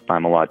that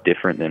I'm a lot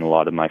different than a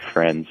lot of my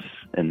friends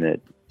and that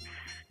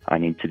I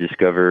need to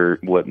discover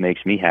what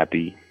makes me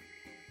happy.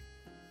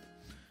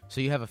 So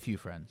you have a few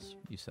friends,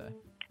 you say?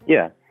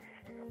 Yeah.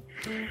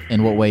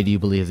 In what way do you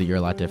believe that you're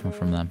a lot different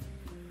from them?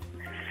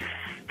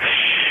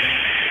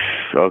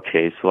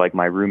 Okay, so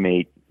my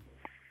roommate,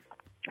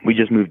 we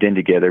just moved in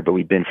together, but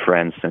we've been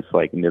friends since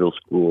middle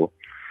school.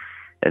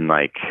 And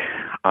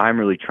I'm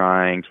really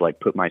trying to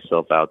put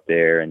myself out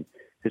there, and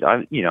because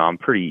I'm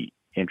pretty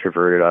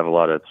introverted. I have a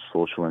lot of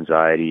social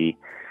anxiety,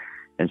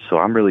 and so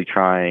I'm really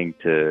trying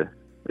to,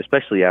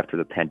 especially after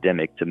the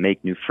pandemic, to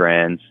make new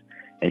friends.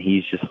 And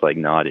he's just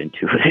not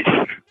into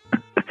it.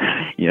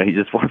 He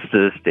just wants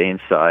to stay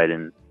inside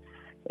and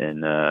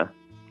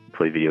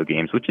play video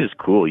games, which is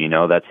cool.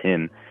 That's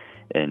him.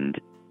 And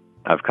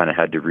I've kind of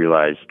had to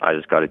realize I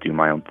just got to do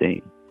my own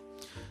thing.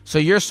 So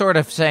you're sort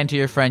of saying to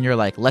your friend, you're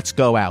like, let's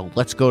go out,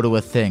 let's go to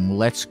a thing,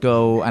 let's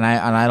go, and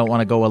I don't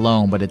want to go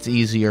alone, but it's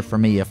easier for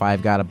me if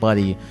I've got a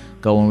buddy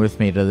going with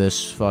me to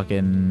this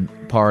fucking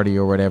party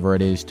or whatever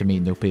it is to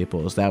meet new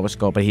people. Is that what's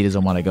going on? But he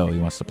doesn't want to go, he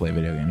wants to play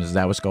video games. Is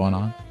that what's going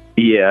on?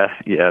 Yeah,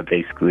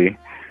 basically.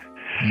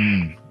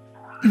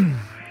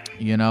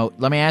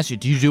 Let me ask you,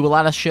 do you do a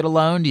lot of shit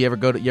alone? Do you ever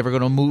go to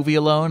a movie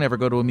alone? Ever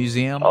go to a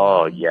museum?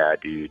 Oh, yeah,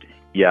 dude.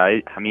 Yeah,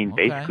 I mean,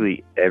 Okay.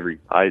 basically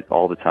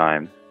all the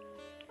time.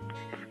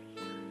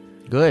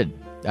 Good.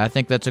 I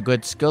think that's a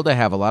good skill to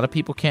have. A lot of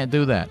people can't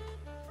do that.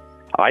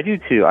 I do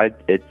too. I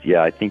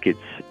think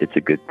it's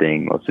a good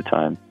thing most of the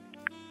time.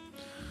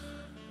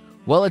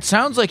 Well, it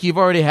sounds like you've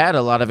already had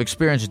a lot of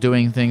experience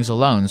doing things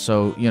alone.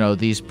 So,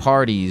 these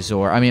parties,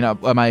 or,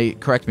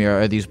 correct me,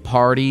 are these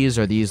parties,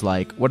 or these,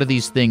 what are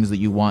these things that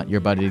you want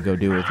your buddy to go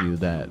do with you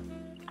that?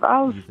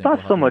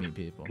 Not so much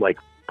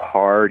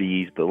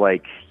parties,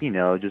 but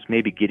just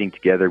maybe getting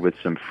together with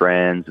some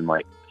friends and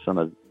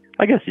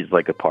I guess it's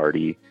a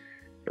party,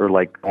 or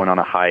going on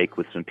a hike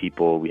with some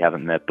people we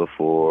haven't met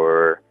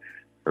before,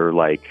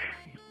 or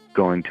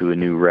going to a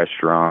new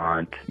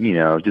restaurant,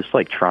 just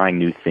trying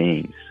new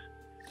things.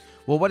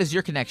 Well, what is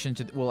your connection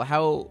to?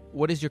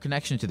 What is your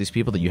connection to these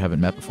people that you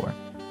haven't met before?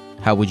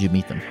 How would you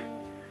meet them?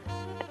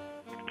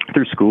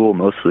 Through school,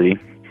 mostly.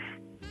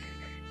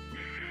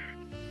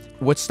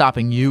 What's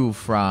stopping you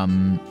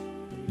from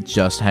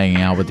just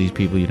hanging out with these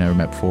people you've never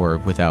met before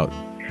without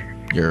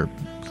your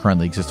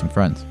currently existing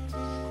friends?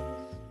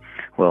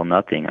 Well,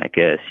 nothing, I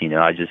guess.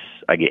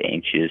 I get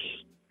anxious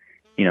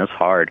it's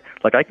hard.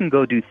 Like, I can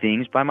go do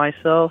things by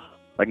myself.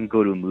 I can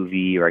go to a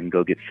movie or I can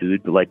go get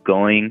food, but like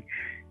going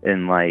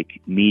and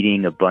like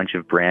meeting a bunch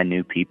of brand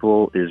new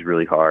people is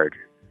really hard.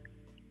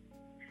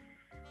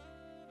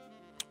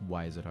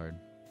 Why is it hard?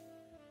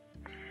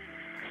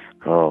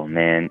 Oh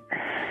man,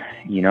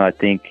 I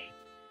think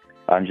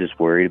I'm just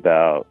worried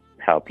about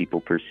how people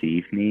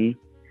perceive me,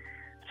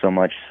 so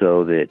much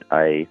so that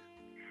I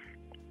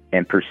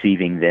am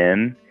perceiving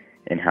them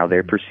and how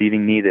they're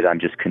perceiving me, that I'm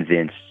just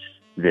convinced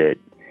that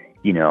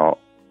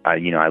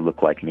I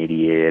look like an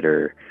idiot,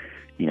 or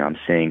I'm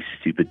saying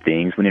stupid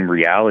things, when in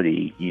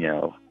reality,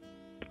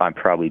 I'm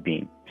probably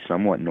being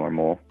somewhat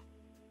normal,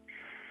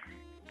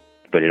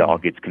 but it all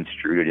gets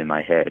construed in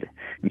my head.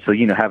 And so,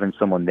 having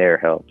someone there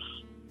helps.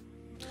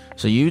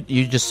 So you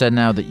just said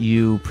now that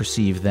you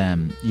perceive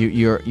them.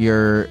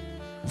 You're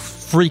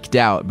freaked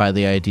out by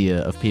the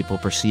idea of people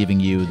perceiving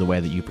you the way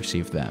that you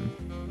perceive them.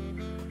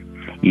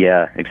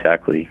 Yeah,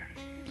 exactly.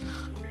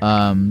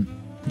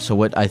 So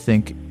what I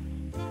think,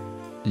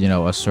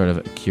 a sort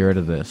of cure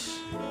to this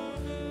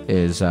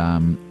is,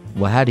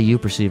 how do you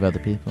perceive other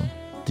people?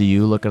 Do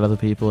you look at other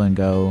people and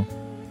go,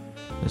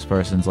 this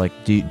person's like,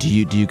 do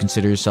you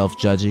consider yourself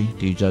judgy?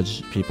 Do you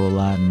judge people a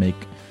lot and make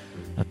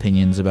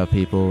opinions about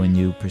people when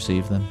you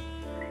perceive them?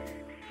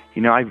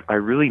 I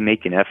really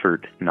make an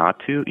effort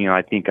not to.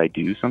 I think I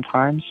do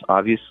sometimes,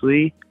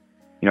 obviously.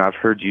 I've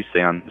heard you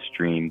say on the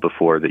stream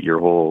before that your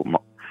whole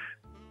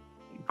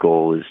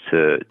goal is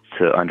to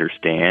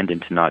understand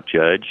and to not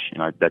judge,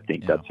 and I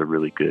think that's a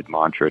really good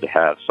mantra to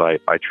have. So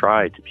I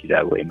try to be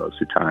that way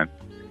most of the time.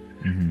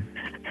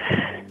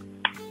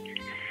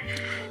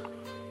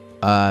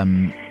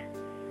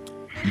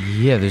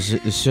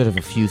 There's sort of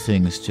a few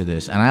things to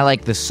this, and I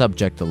like this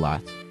subject a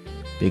lot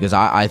because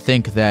I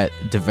think that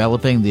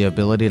developing the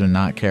ability to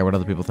not care what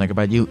other people think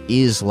about you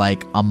is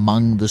like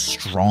among the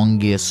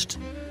strongest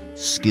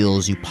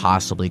skills you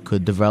possibly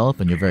could develop,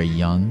 and you're very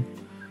young.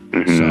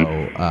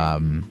 So I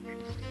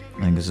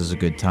think this is a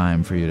good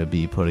time for you to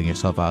be putting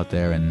yourself out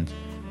there, and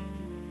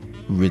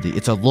really,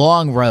 it's a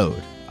long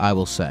road, I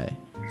will say.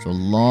 It's a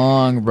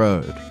long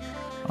road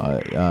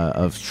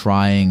of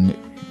trying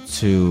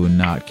to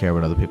not care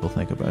what other people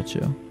think about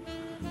you.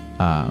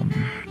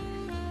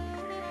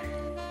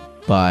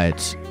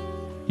 But,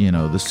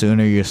 the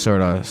sooner you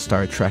sort of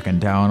start trekking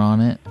down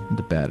on it,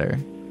 the better.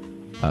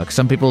 'Cause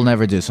some people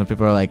never do. Some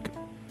people are like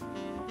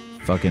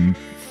fucking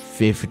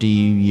 50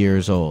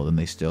 years old and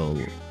they still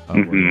are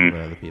worried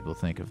what other people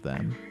think of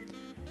them.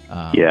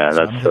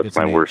 That's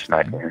my worst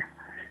nightmare.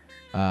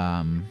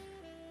 I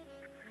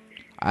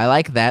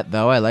like that,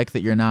 though. I like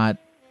that you're not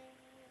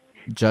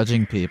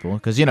judging people,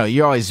 because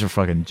you always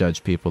fucking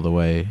judge people the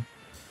way you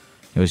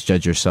always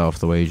judge yourself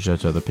the way you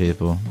judge other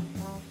people.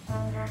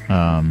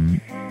 Are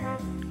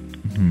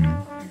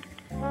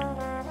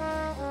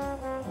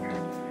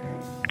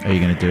you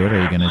gonna do it?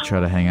 Are you gonna try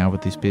to hang out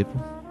with these people?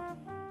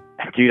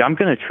 Dude, I'm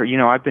gonna try.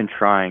 I've been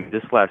trying.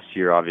 This last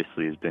year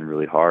obviously has been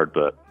really hard,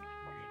 but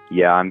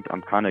yeah, I'm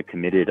kind of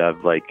committed.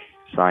 I've like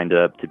signed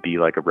up to be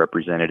like a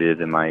representative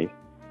in my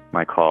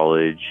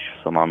college.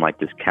 So I'm on like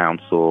this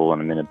council,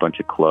 and I'm in a bunch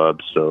of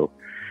clubs. So,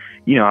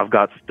 I've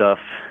got stuff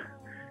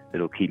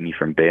that'll keep me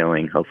from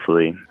bailing,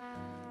 hopefully.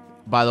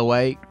 By the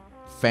way,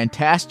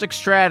 fantastic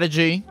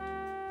strategy.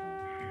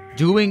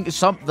 Doing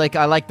something like,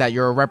 I like that.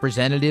 You're a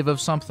representative of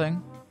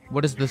something.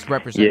 What is this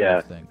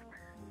representative thing?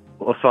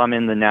 Well, so I'm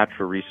in the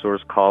Natural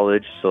Resource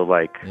College. So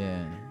like,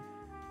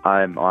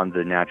 I'm on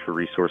the Natural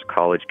Resource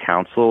College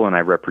Council, and I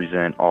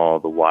represent all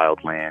the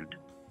wildland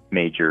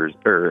majors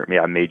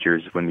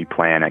when we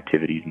plan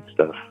activities and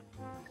stuff.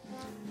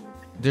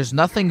 There's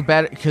nothing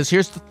better, because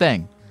here's the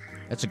thing.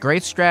 It's a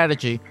great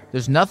strategy.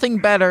 There's nothing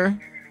better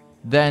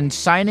than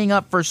signing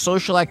up for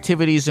social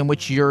activities in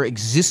which your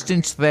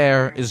existence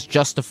there is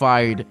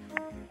justified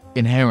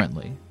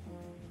inherently.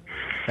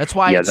 That's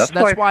why. That's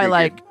why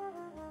like,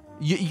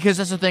 because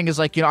that's the thing is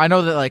like, I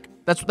know that like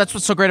that's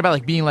what's so great about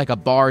like being like a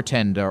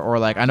bartender, or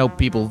like, I know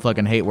people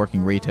fucking hate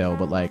working retail,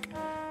 but like,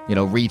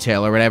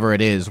 retail or whatever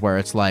it is, where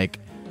it's like,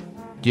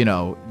 you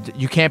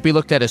can't be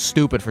looked at as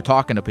stupid for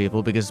talking to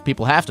people, because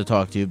people have to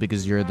talk to you,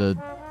 because you're the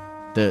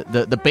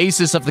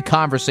basis of the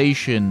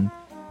conversation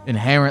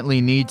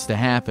inherently needs to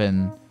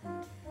happen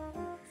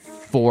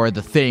for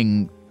the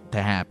thing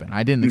to happen.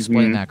 I didn't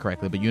explain that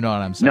correctly, but you know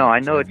what I'm saying. No, I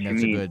know so what you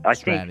mean. A good I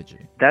strategy.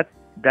 think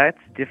that's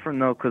different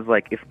though, because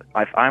like if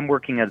I'm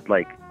working at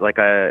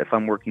if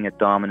I'm working at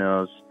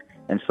Domino's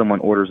and someone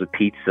orders a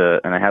pizza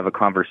and I have a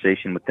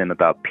conversation with them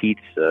about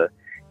pizza,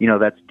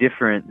 that's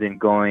different than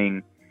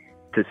going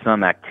to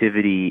some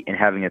activity and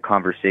having a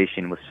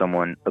conversation with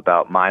someone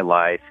about my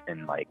life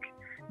and like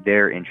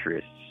their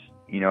interests.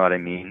 You know what I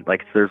mean?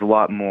 Like, there's a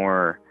lot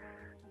more.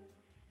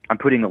 I'm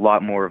putting a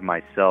lot more of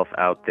myself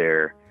out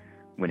there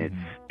when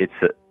it's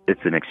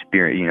an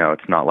experience.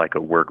 It's not like a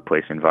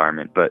workplace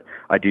environment. But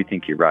I do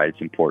think you're right.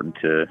 It's important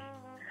to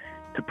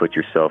put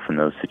yourself in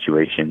those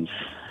situations.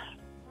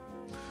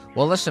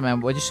 Well, listen, man.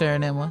 What'd you say your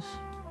name was?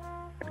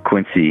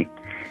 Quincy.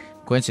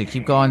 Quincy,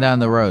 keep going down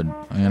the road.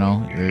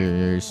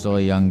 You're still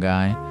a young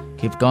guy.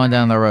 Keep going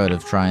down the road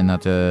of trying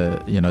not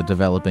to,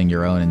 developing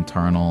your own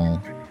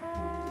internal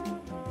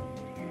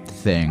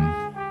thing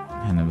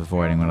and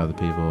avoiding what other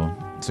people,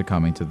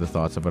 succumbing to the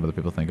thoughts of what other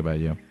people think about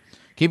you.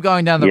 Keep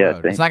going down the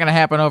road. It's not going to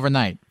happen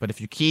overnight, but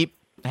if you keep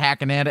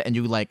hacking at it and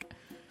you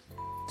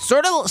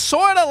sort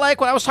of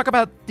like when I was talking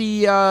about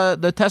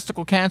the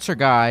testicle cancer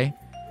guy,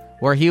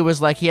 where he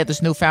was like he had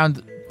this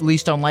newfound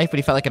lease on life, but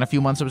he felt like in a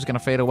few months it was going to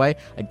fade away.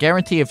 I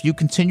guarantee if you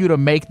continue to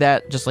make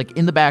that just like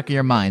in the back of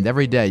your mind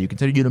every day, you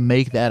continue to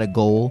make that a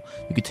goal,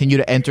 you continue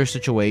to enter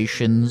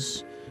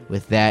situations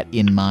with that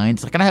in mind.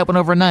 It's not going to happen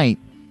overnight,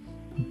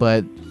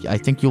 but I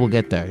think you will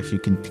get there if you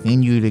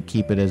continue to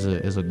keep it as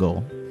a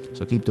goal.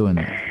 So keep doing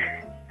that.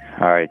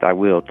 All right, I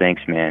will.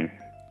 Thanks, man.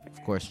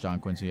 Of course, John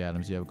Quincy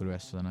Adams. You have a good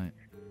rest of the night.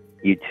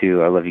 You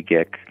too. I love you,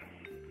 Geck.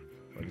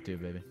 Love you too,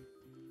 baby.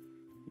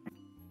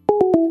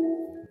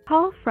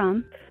 Call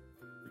from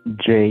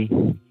Jay.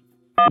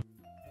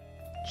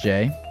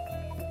 Jay?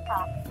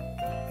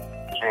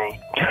 Jay.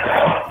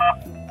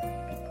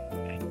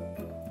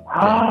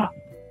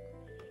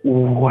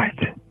 What?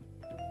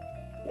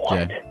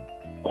 Jay.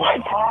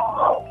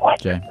 What?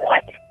 Jay.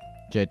 What?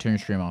 Jay, turn your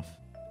stream off.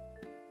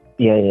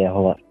 Yeah,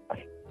 hold on.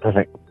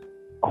 Perfect.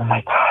 Oh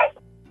my god.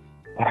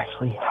 That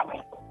actually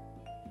happened.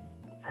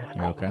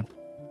 You okay?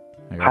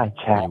 Hi,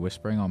 chat. Are you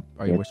whispering on?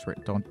 Are you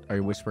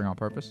whispering on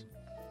purpose?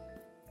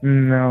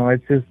 No,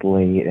 it's just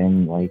late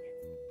and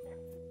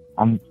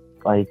I'm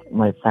my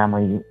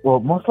family. Well,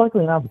 most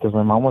likely not because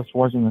my mom was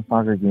watching the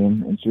soccer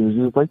game and she was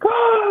just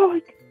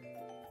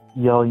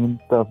yelling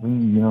and stuff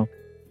and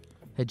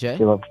Hey Jay.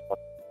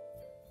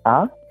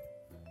 Huh?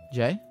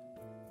 Jay?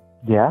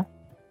 Yeah.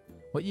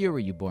 What year were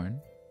you born?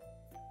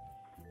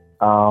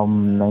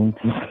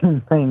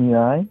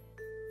 1999.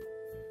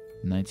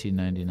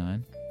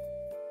 1999.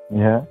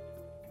 Yeah.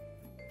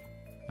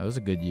 That was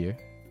a good year.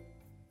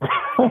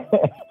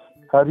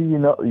 How do you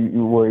know?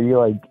 Were you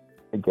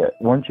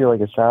weren't you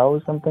a child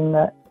or something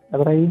at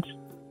that age?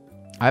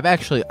 I've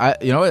actually, I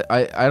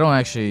don't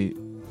actually.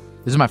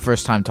 This is my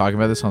first time talking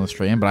about this on the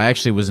stream, but I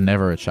actually was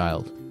never a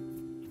child.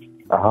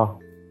 Oh.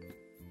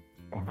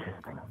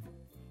 Interesting.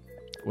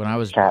 When I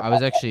was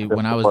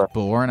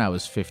born, I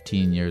was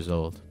 15 years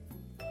old.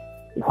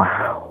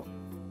 Wow.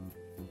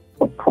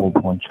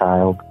 Full-blown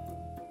child.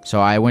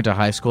 So I went to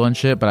high school and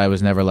shit, but I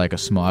was never I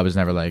was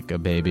never like a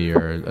baby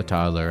or a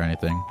toddler or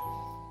anything.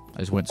 I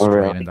just went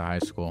straight into high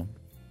school.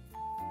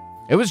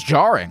 It was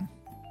jarring.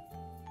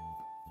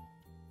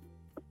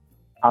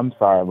 I'm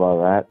sorry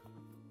about that.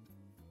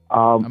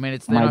 I mean, they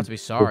don't have to be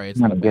sorry. It's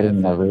not a bad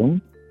thing.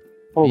 Room.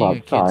 Hold Being up, a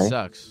kid sorry.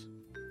 sucks.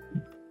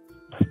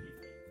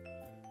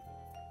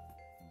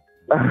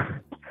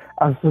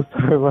 I'm so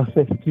sorry about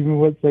that. Give me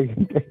 1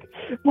 second.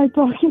 My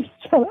dog is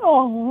trying.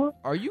 Oh.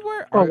 Are you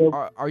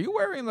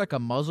wearing like a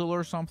muzzle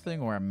or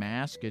something or a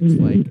mask? It's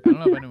like I don't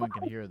know if anyone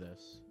can hear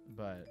this,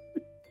 but.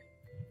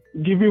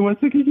 Give me 1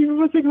 second.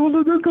 Hold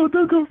on,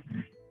 don't go.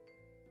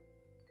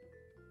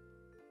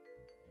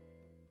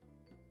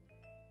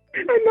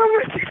 And now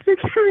my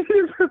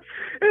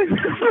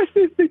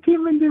sister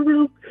came in the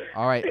room.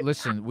 All right,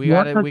 listen, we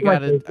gotta,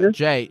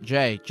 Jay,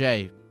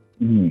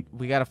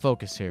 we gotta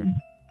focus here.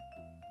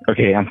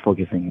 Okay, I'm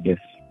focusing. Yes.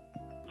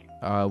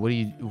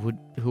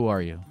 Who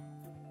are you?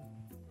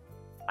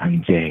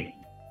 I'm Jay.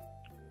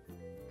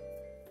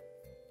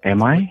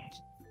 Am I?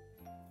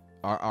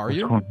 Are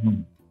you?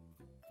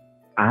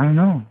 I don't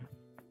know.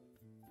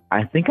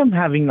 I think I'm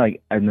having an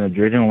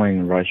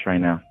adrenaline rush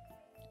right now.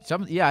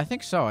 Yeah, I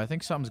think so. I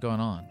think something's going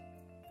on.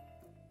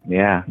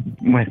 Yeah,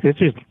 my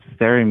sister's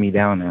staring me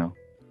down now.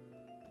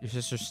 Your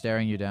sister's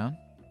staring you down?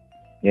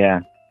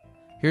 Yeah.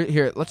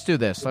 Here, let's do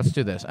this.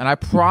 And I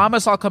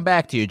promise I'll come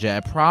back to you, Jay.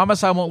 I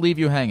promise I won't leave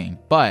you hanging.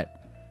 But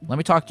let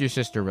me talk to your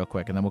sister real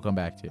quick, and then we'll come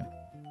back to you.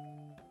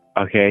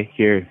 Okay,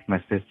 here,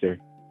 my sister.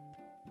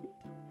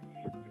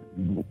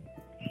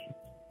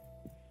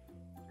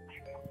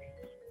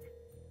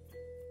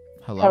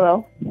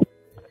 Hello.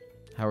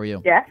 How are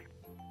you? Yeah,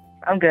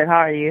 I'm good. How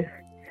are you?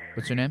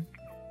 What's your name?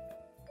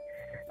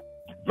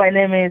 My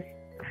name is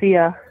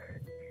Sia.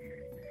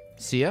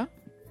 Sia?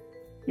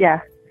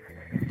 Yeah.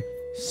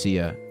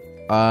 Sia.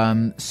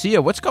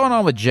 Sia, what's going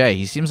on with Jay?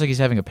 He seems like he's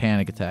having a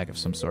panic attack of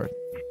some sort.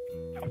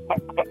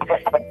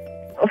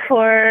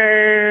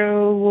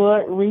 For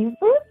what reason?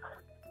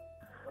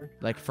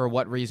 Like, for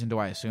what reason do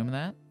I assume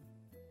that?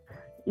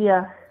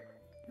 Yeah.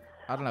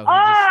 I don't know.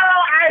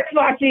 I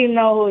fucking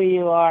know who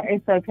you are.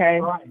 It's okay.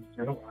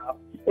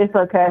 It's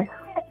okay.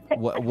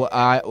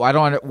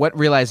 What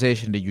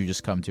realization did you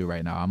just come to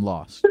right now? I'm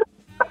lost.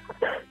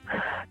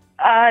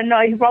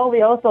 No, he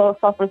probably also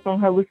suffers from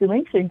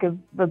hallucination because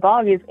the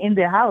dog is in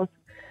the house,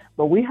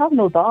 but we have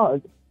no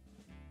dog.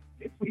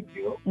 Yes, we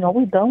do. No,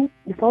 we don't.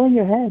 It's all in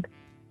your head.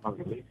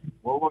 Okay.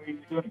 What were you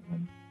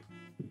doing?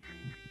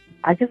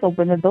 I just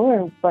opened the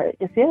door, but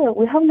you see,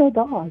 we have no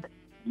dog.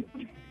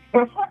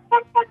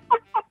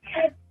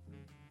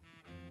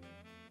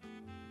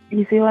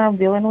 You see what I'm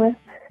dealing with?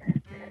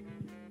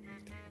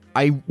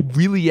 I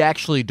really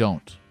actually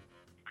don't.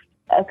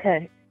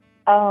 Okay.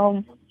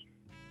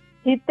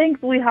 he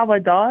thinks we have a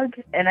dog,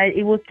 and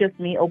it was just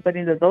me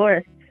opening the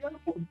door.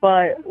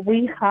 But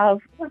we have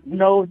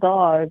no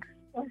dogs.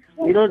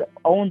 We don't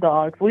own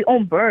dogs. We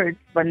own birds,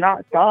 but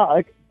not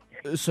dogs.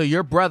 So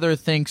your brother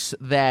thinks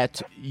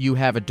that you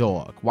have a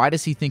dog. Why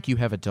does he think you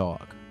have a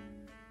dog?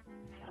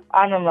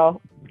 I don't know.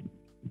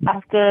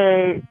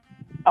 After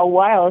a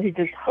while, he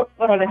just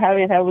started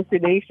having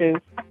hallucinations.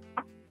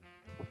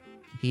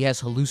 He has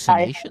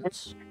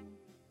hallucinations?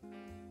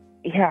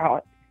 Yeah.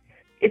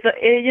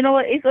 You know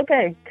what? It's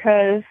okay,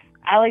 because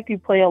I like to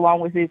play along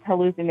with his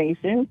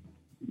hallucinations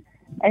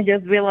and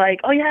just be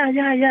like, oh,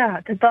 yeah,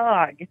 the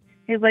dog.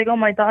 He's like, oh,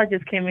 my dog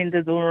just came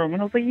into the room.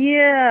 And I was like,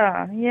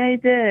 yeah, he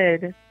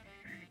did.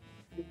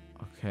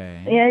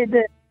 Okay. Yeah, he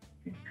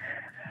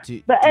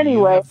did. But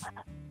anyway.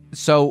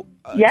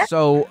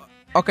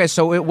 Okay,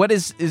 so what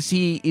is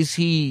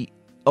he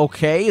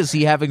okay? Is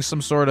he having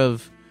some sort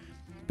of...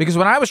 Because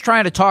when I was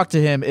trying to talk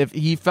to him, if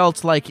he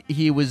felt like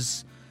he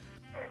was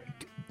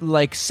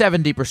like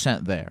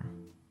 70% there.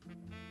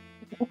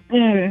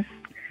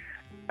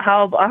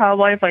 How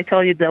about if I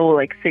tell you that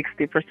like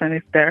 60%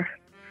 is there?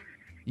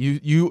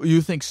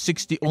 You think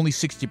only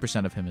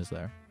 60% of him is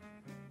there?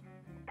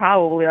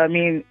 Probably. I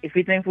mean, if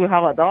he thinks we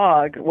have a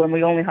dog when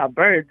we only have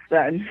birds,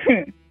 then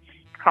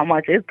how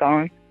much is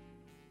gone?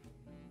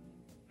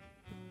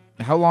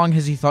 How long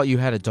has he thought you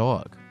had a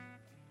dog?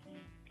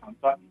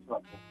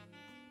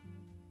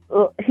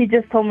 He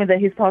just told me that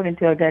he's talking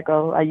to a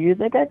gecko. Are you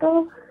the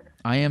gecko?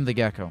 I am the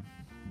gecko.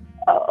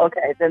 Oh,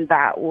 okay. Then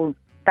that will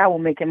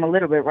make him a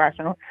little bit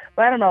rational.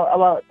 But I don't know,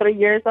 about 3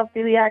 years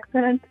after the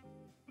accident.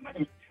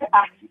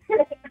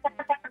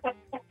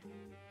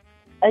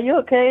 Are you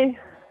okay?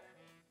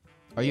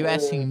 Are you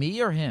asking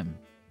me or him?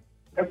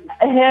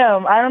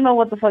 Him. I don't know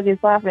what the fuck he's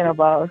laughing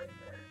about.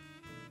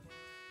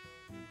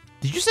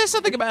 Did you say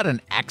something about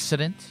an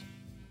accident?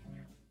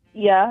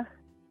 Yeah.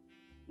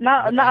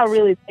 Not a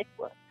really big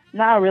one.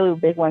 Not a really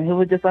big one. He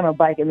was just on a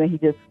bike and then he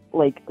just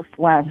like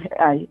slammed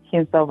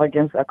himself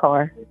against a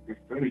car.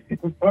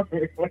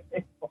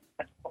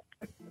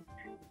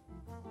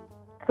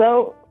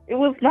 So it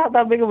was not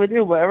that big of a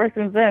deal, but ever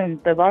since then,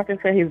 the doctor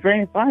said he's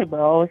very fine. But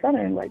all of a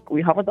sudden, like,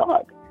 we have a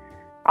dog.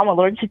 I'm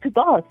allergic to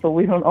dogs, so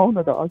we don't own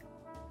a dog.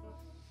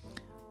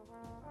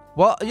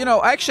 Well,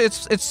 actually,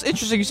 it's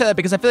interesting you said that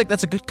because I feel like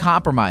that's a good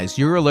compromise.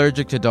 You're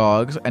allergic to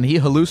dogs, and he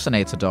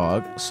hallucinates a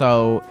dog,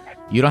 so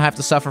you don't have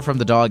to suffer from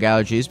the dog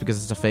allergies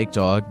because it's a fake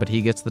dog, but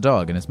he gets the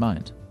dog in his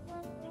mind.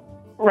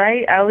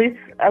 Right? At least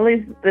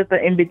there's an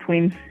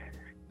in-between.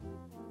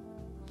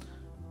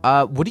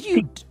 What do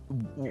you...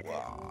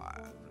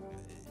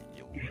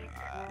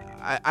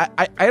 I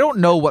don't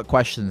know what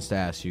questions to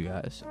ask you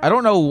guys. I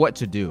don't know what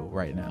to do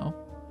right now.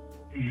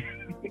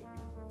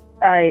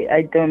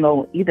 I don't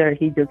know either.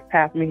 He just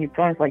passed me his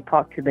phone, like,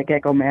 talk to the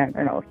gecko man,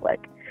 and I was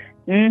like,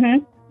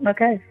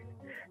 okay,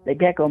 the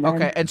gecko man.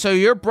 Okay, and so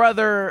your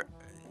brother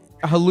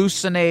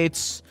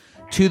hallucinates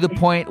to the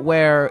point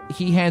where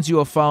he hands you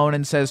a phone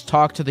and says,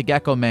 talk to the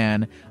gecko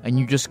man, and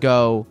you just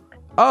go,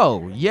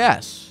 oh,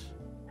 yes.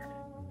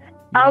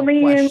 I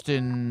mean,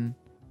 question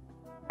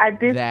at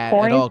this that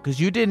point, at all, because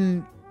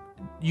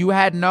you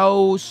had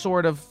no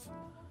sort of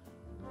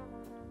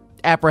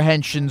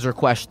apprehensions or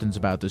questions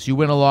about this. You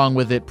went along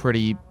with it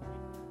pretty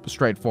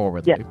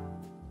straightforwardly. Yeah.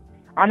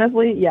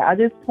 Honestly, yeah, at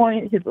this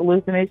point, his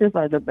hallucinations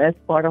are the best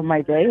part of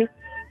my day.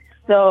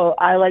 So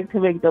I like to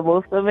make the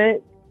most of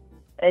it.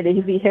 And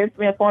if he hits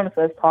me a phone and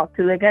says, talk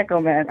to the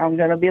gecko man, I'm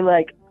going to be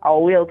like, I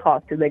will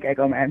talk to the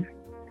gecko man.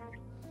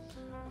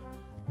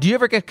 Do you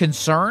ever get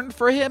concerned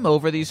for him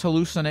over these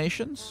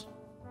hallucinations?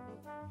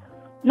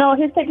 No,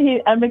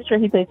 I make sure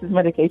he takes his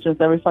medications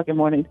every fucking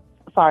morning.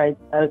 Sorry,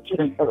 I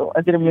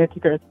didn't mean to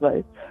curse,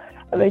 but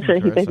I make sure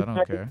he takes his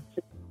medications.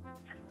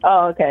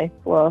 Oh, okay.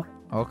 Well.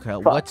 Okay.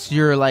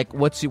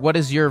 What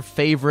is your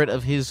favorite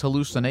of his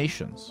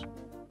hallucinations?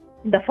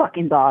 The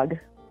fucking dog.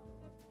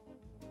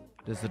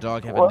 Does the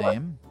dog have a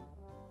name?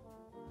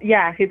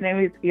 Yeah, his name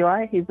is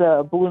Eli. He's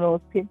a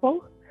blue-nosed pit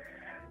bull.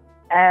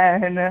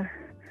 And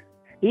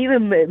he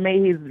even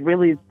made his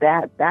really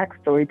bad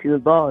backstory to the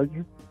dog.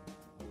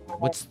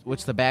 What's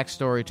the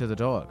backstory to the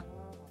dog?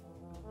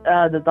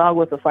 The dog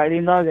was a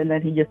fighting dog, and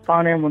then he just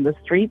found him on the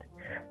street.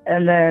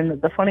 And then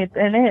the funny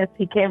thing is,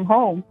 he came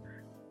home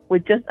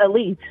with just a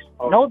leash.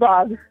 Oh. No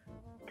dog,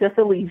 just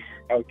a leash.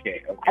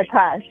 Okay.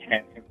 Attached.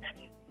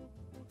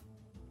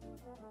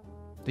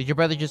 Did your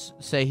brother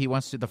just say he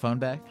wants the phone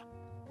back?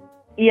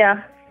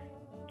 Yeah.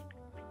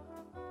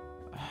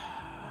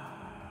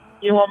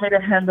 You want me to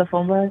hand the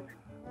phone back?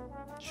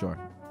 Sure.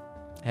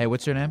 Hey,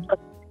 what's your name?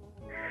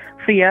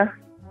 Sia.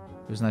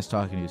 It was nice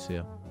talking to you,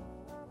 Sia.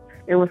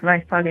 It was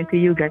nice talking to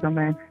you, Gecko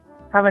Man.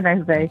 Have a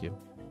nice day. Thank you.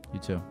 You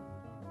too.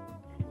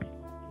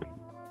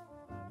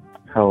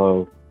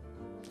 Hello.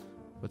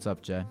 What's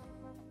up, Jay?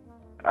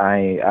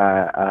 I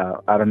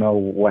don't know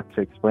what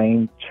to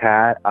explain.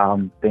 Chat.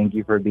 Thank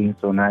you for being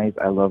so nice.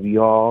 I love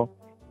you all,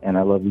 and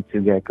I love you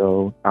too,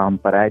 Gecko.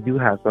 But I do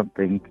have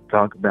something to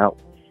talk about.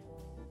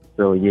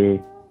 So yeah.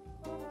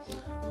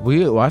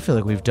 I feel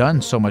like we've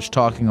done so much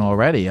talking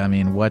already. I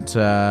mean, what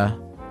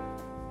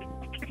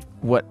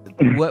What?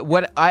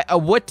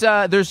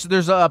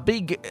 There's a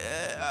big.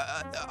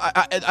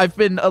 I've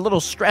been a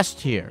little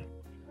stressed here.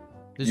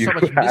 There's so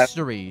much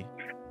mystery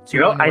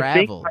to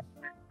unravel.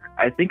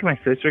 I think my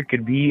sister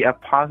could be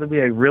possibly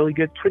a really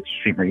good Twitch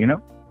streamer. You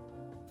know.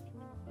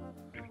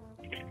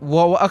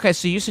 Well, okay.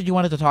 So you said you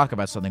wanted to talk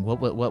about something. What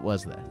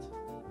was that?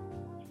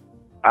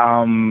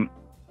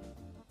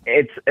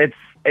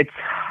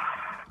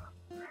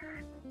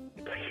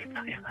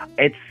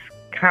 It's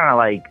kind of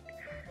like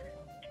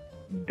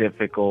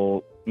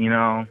difficult, you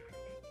know.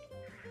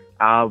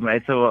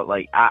 It's about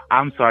like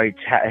I'm sorry,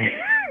 chat.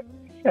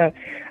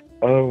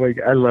 Oh my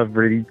God, I love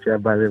reading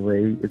chat. By the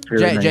way, it's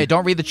really nice. Jay,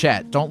 don't read the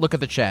chat. Don't look at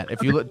the chat.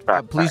 If you look,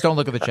 please don't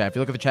look at the chat. If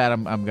you look at the chat,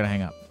 I'm gonna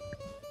hang up.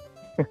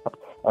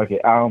 Okay.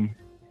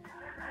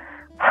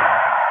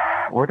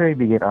 Where do I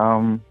begin?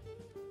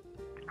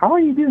 How are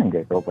you doing,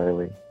 Gecko? By the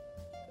way,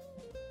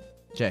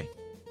 Jay.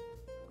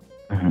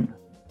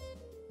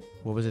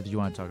 What was it that you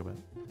want to talk about?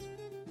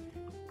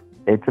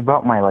 It's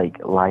about my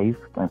life,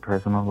 my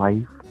personal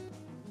life.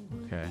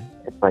 Okay.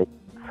 It's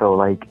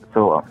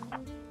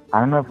I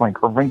don't know if my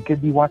girlfriend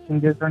could be watching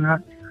this or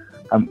not.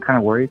 I'm kind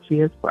of worried she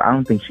is, but I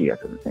don't think she is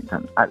at the same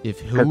time.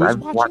 Who is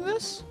watching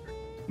this?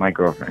 My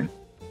girlfriend.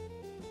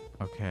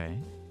 Okay.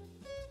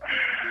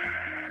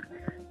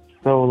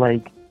 So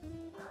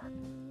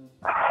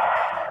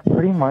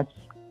pretty much,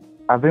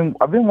 I've been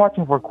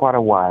watching for quite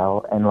a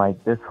while, and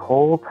this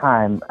whole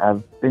time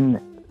I've been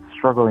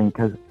struggling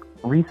because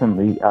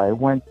recently I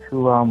went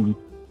to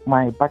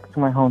back to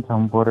my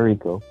hometown, Puerto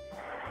Rico.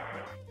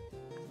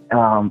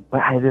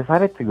 But I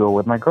decided to go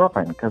with my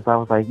girlfriend because I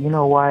was like, you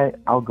know what?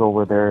 I'll go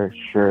with her.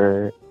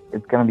 Sure,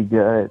 it's gonna be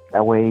good.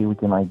 That way we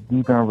can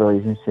deepen our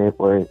relationship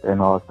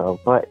and all that stuff.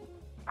 But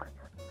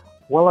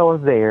while I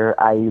was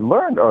there, I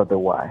learned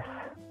otherwise,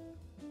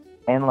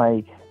 and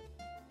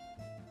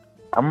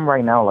I'm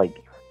right now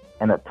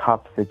in a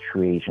tough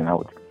situation. I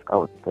would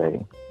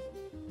say.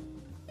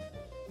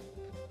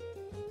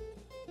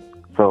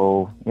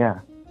 So yeah,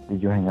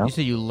 did you hang up? You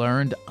said you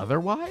learned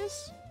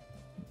otherwise?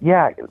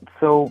 Yeah.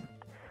 So.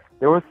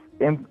 There was,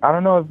 I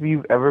don't know if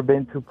you've ever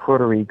been to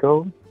Puerto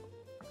Rico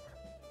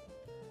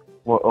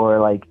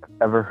or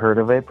ever heard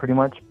of it pretty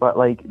much, but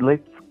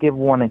let's give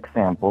one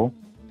example.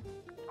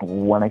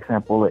 One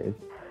example is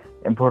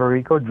in Puerto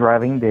Rico,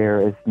 driving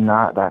there is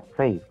not that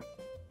safe,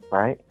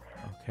 right?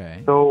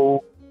 Okay.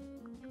 So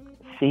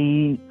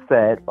she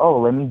said,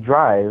 oh, let me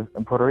drive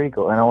in Puerto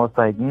Rico. And I was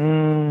like, I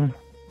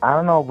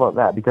don't know about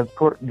that because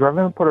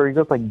driving in Puerto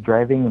Rico is like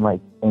driving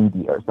in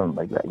India or something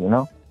like that, you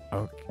know?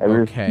 Okay.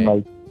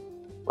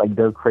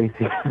 They're crazy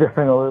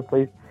driving all over the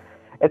place.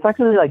 It's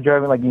actually like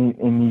driving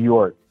in New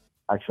York.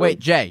 Actually. Wait,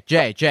 Jay,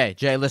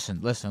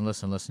 listen,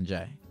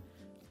 Jay.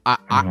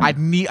 I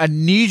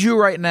need you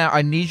right now.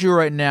 I need you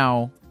right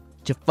now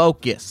to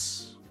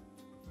focus.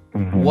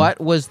 Mm-hmm.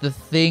 What was the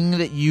thing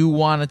that you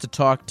wanted to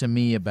talk to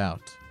me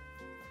about?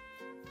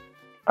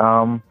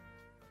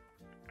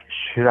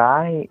 Should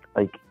I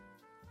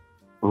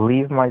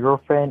leave my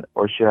girlfriend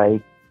or should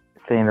I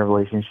stay in a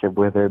relationship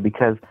with her?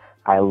 Because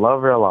I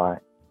love her a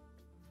lot.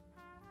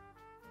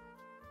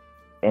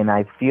 And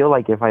I feel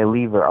like if I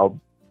leave her, I'll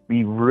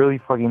be really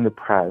fucking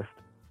depressed.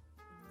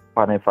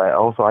 But I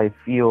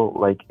feel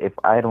like if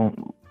I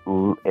don't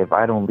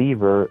leave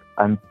her,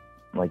 I'm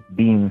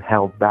being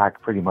held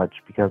back pretty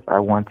much because I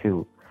want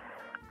to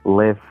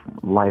live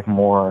life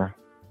more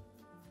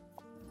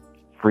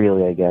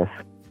freely, I guess.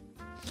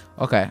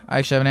 Okay, I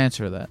actually have an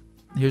answer to that.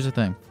 Here's the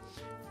thing: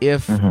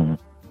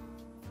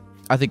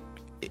 I think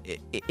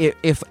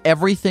if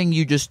everything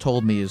you just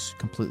told me is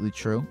completely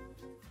true.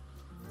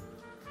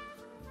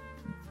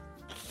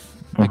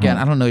 Again,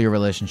 I don't know your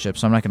relationship,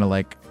 so I'm not going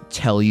to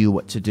tell you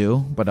what to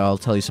do, but I'll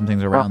tell you some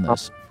things around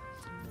this.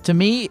 To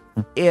me,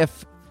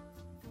 if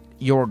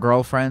your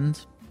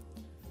girlfriend,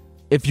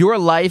 if your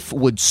life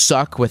would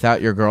suck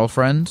without your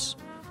girlfriend,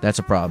 that's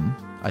a problem,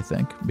 I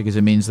think, because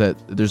it means that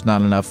there's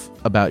not enough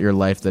about your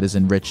life that is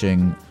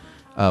enriching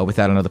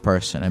without another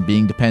person. And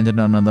being dependent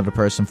on another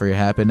person for your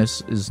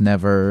happiness is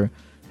never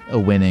a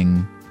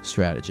winning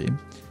strategy.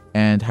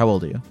 And how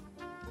old are you?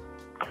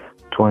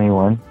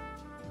 21.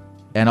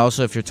 And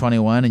also, if you're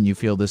 21 and you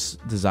feel this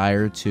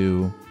desire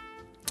to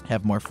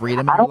have more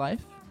freedom in your life,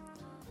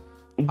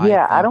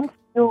 I don't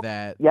feel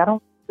like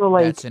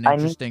that's an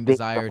interesting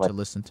desire to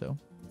listen to.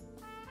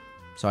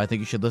 So I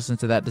think you should listen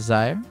to that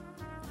desire.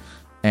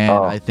 And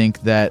I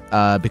think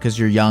that because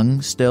you're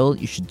young still,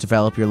 you should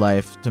develop your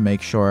life to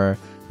make sure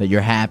that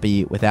you're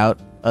happy without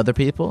other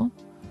people.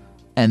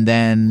 And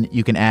then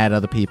you can add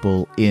other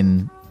people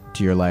in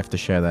to your life to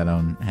share that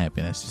own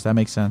happiness. Does that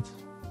make sense?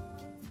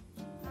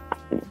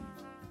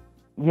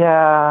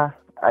 Yeah.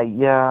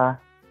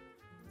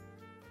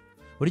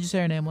 What did you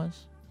say her name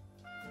was?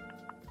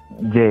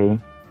 Jay.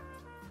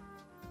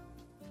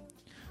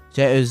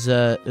 Jay,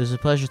 it was a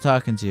pleasure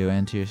talking to you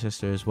and to your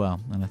sister as well,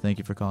 and I thank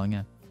you for calling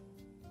in.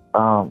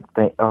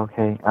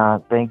 Okay.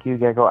 Thank you,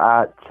 Gecko.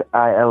 I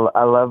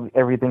love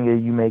everything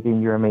that you make,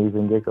 and you're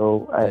amazing,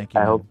 Gecko. I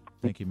hope.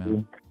 Thank you,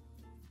 man.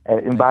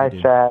 And bye,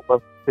 chat.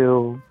 Love you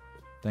too.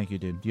 Thank you,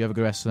 dude. You have a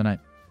good rest of the night.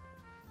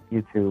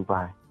 You too.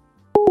 Bye.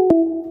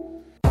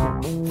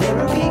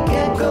 Therapy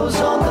Get-Go's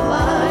on the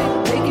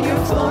line, taking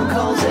your phone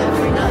calls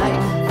every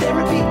night.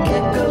 Therapy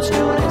Get-Go's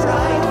doing it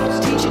right, he's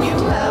teaching you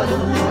how to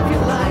live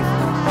your life,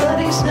 but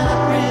he's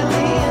not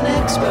really an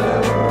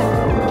expert.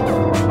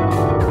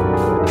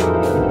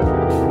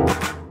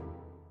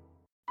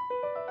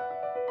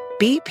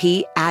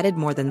 BP added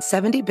more than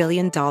 $70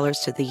 billion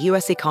to the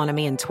U.S.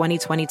 economy in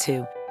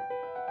 2022.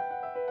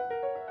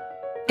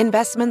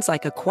 Investments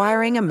like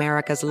acquiring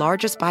America's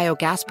largest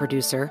biogas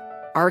producer,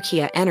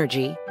 Archaea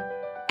Energy,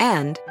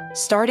 and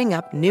starting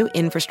up new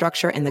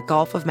infrastructure in the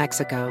Gulf of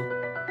Mexico.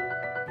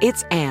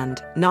 It's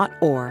and, not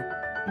or.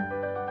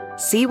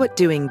 See what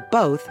doing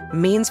both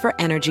means for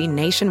energy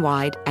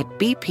nationwide at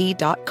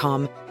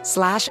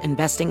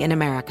bp.com/investing in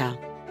America.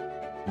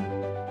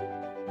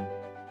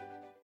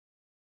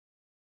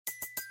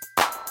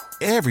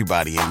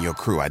 Everybody in your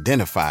crew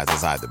identifies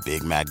as either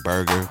Big Mac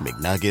Burger,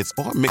 McNuggets,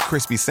 or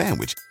McCrispy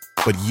Sandwich.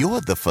 But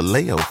you're the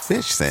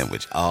Filet-O-Fish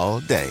Sandwich all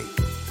day.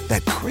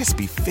 That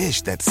crispy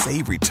fish, that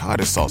savory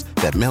tartar sauce,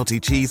 that melty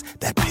cheese,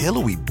 that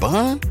pillowy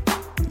bun.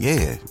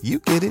 Yeah, you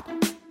get it.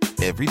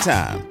 Every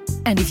time.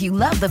 And if you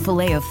love the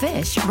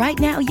Filet-O-Fish, right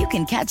now you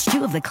can catch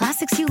two of the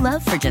classics you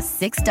love for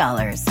just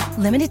 $6.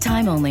 Limited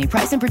time only.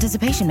 Price and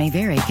participation may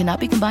vary. Cannot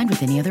be combined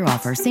with any other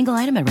offer. Single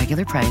item at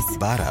regular price.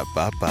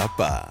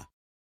 Ba-da-ba-ba-ba.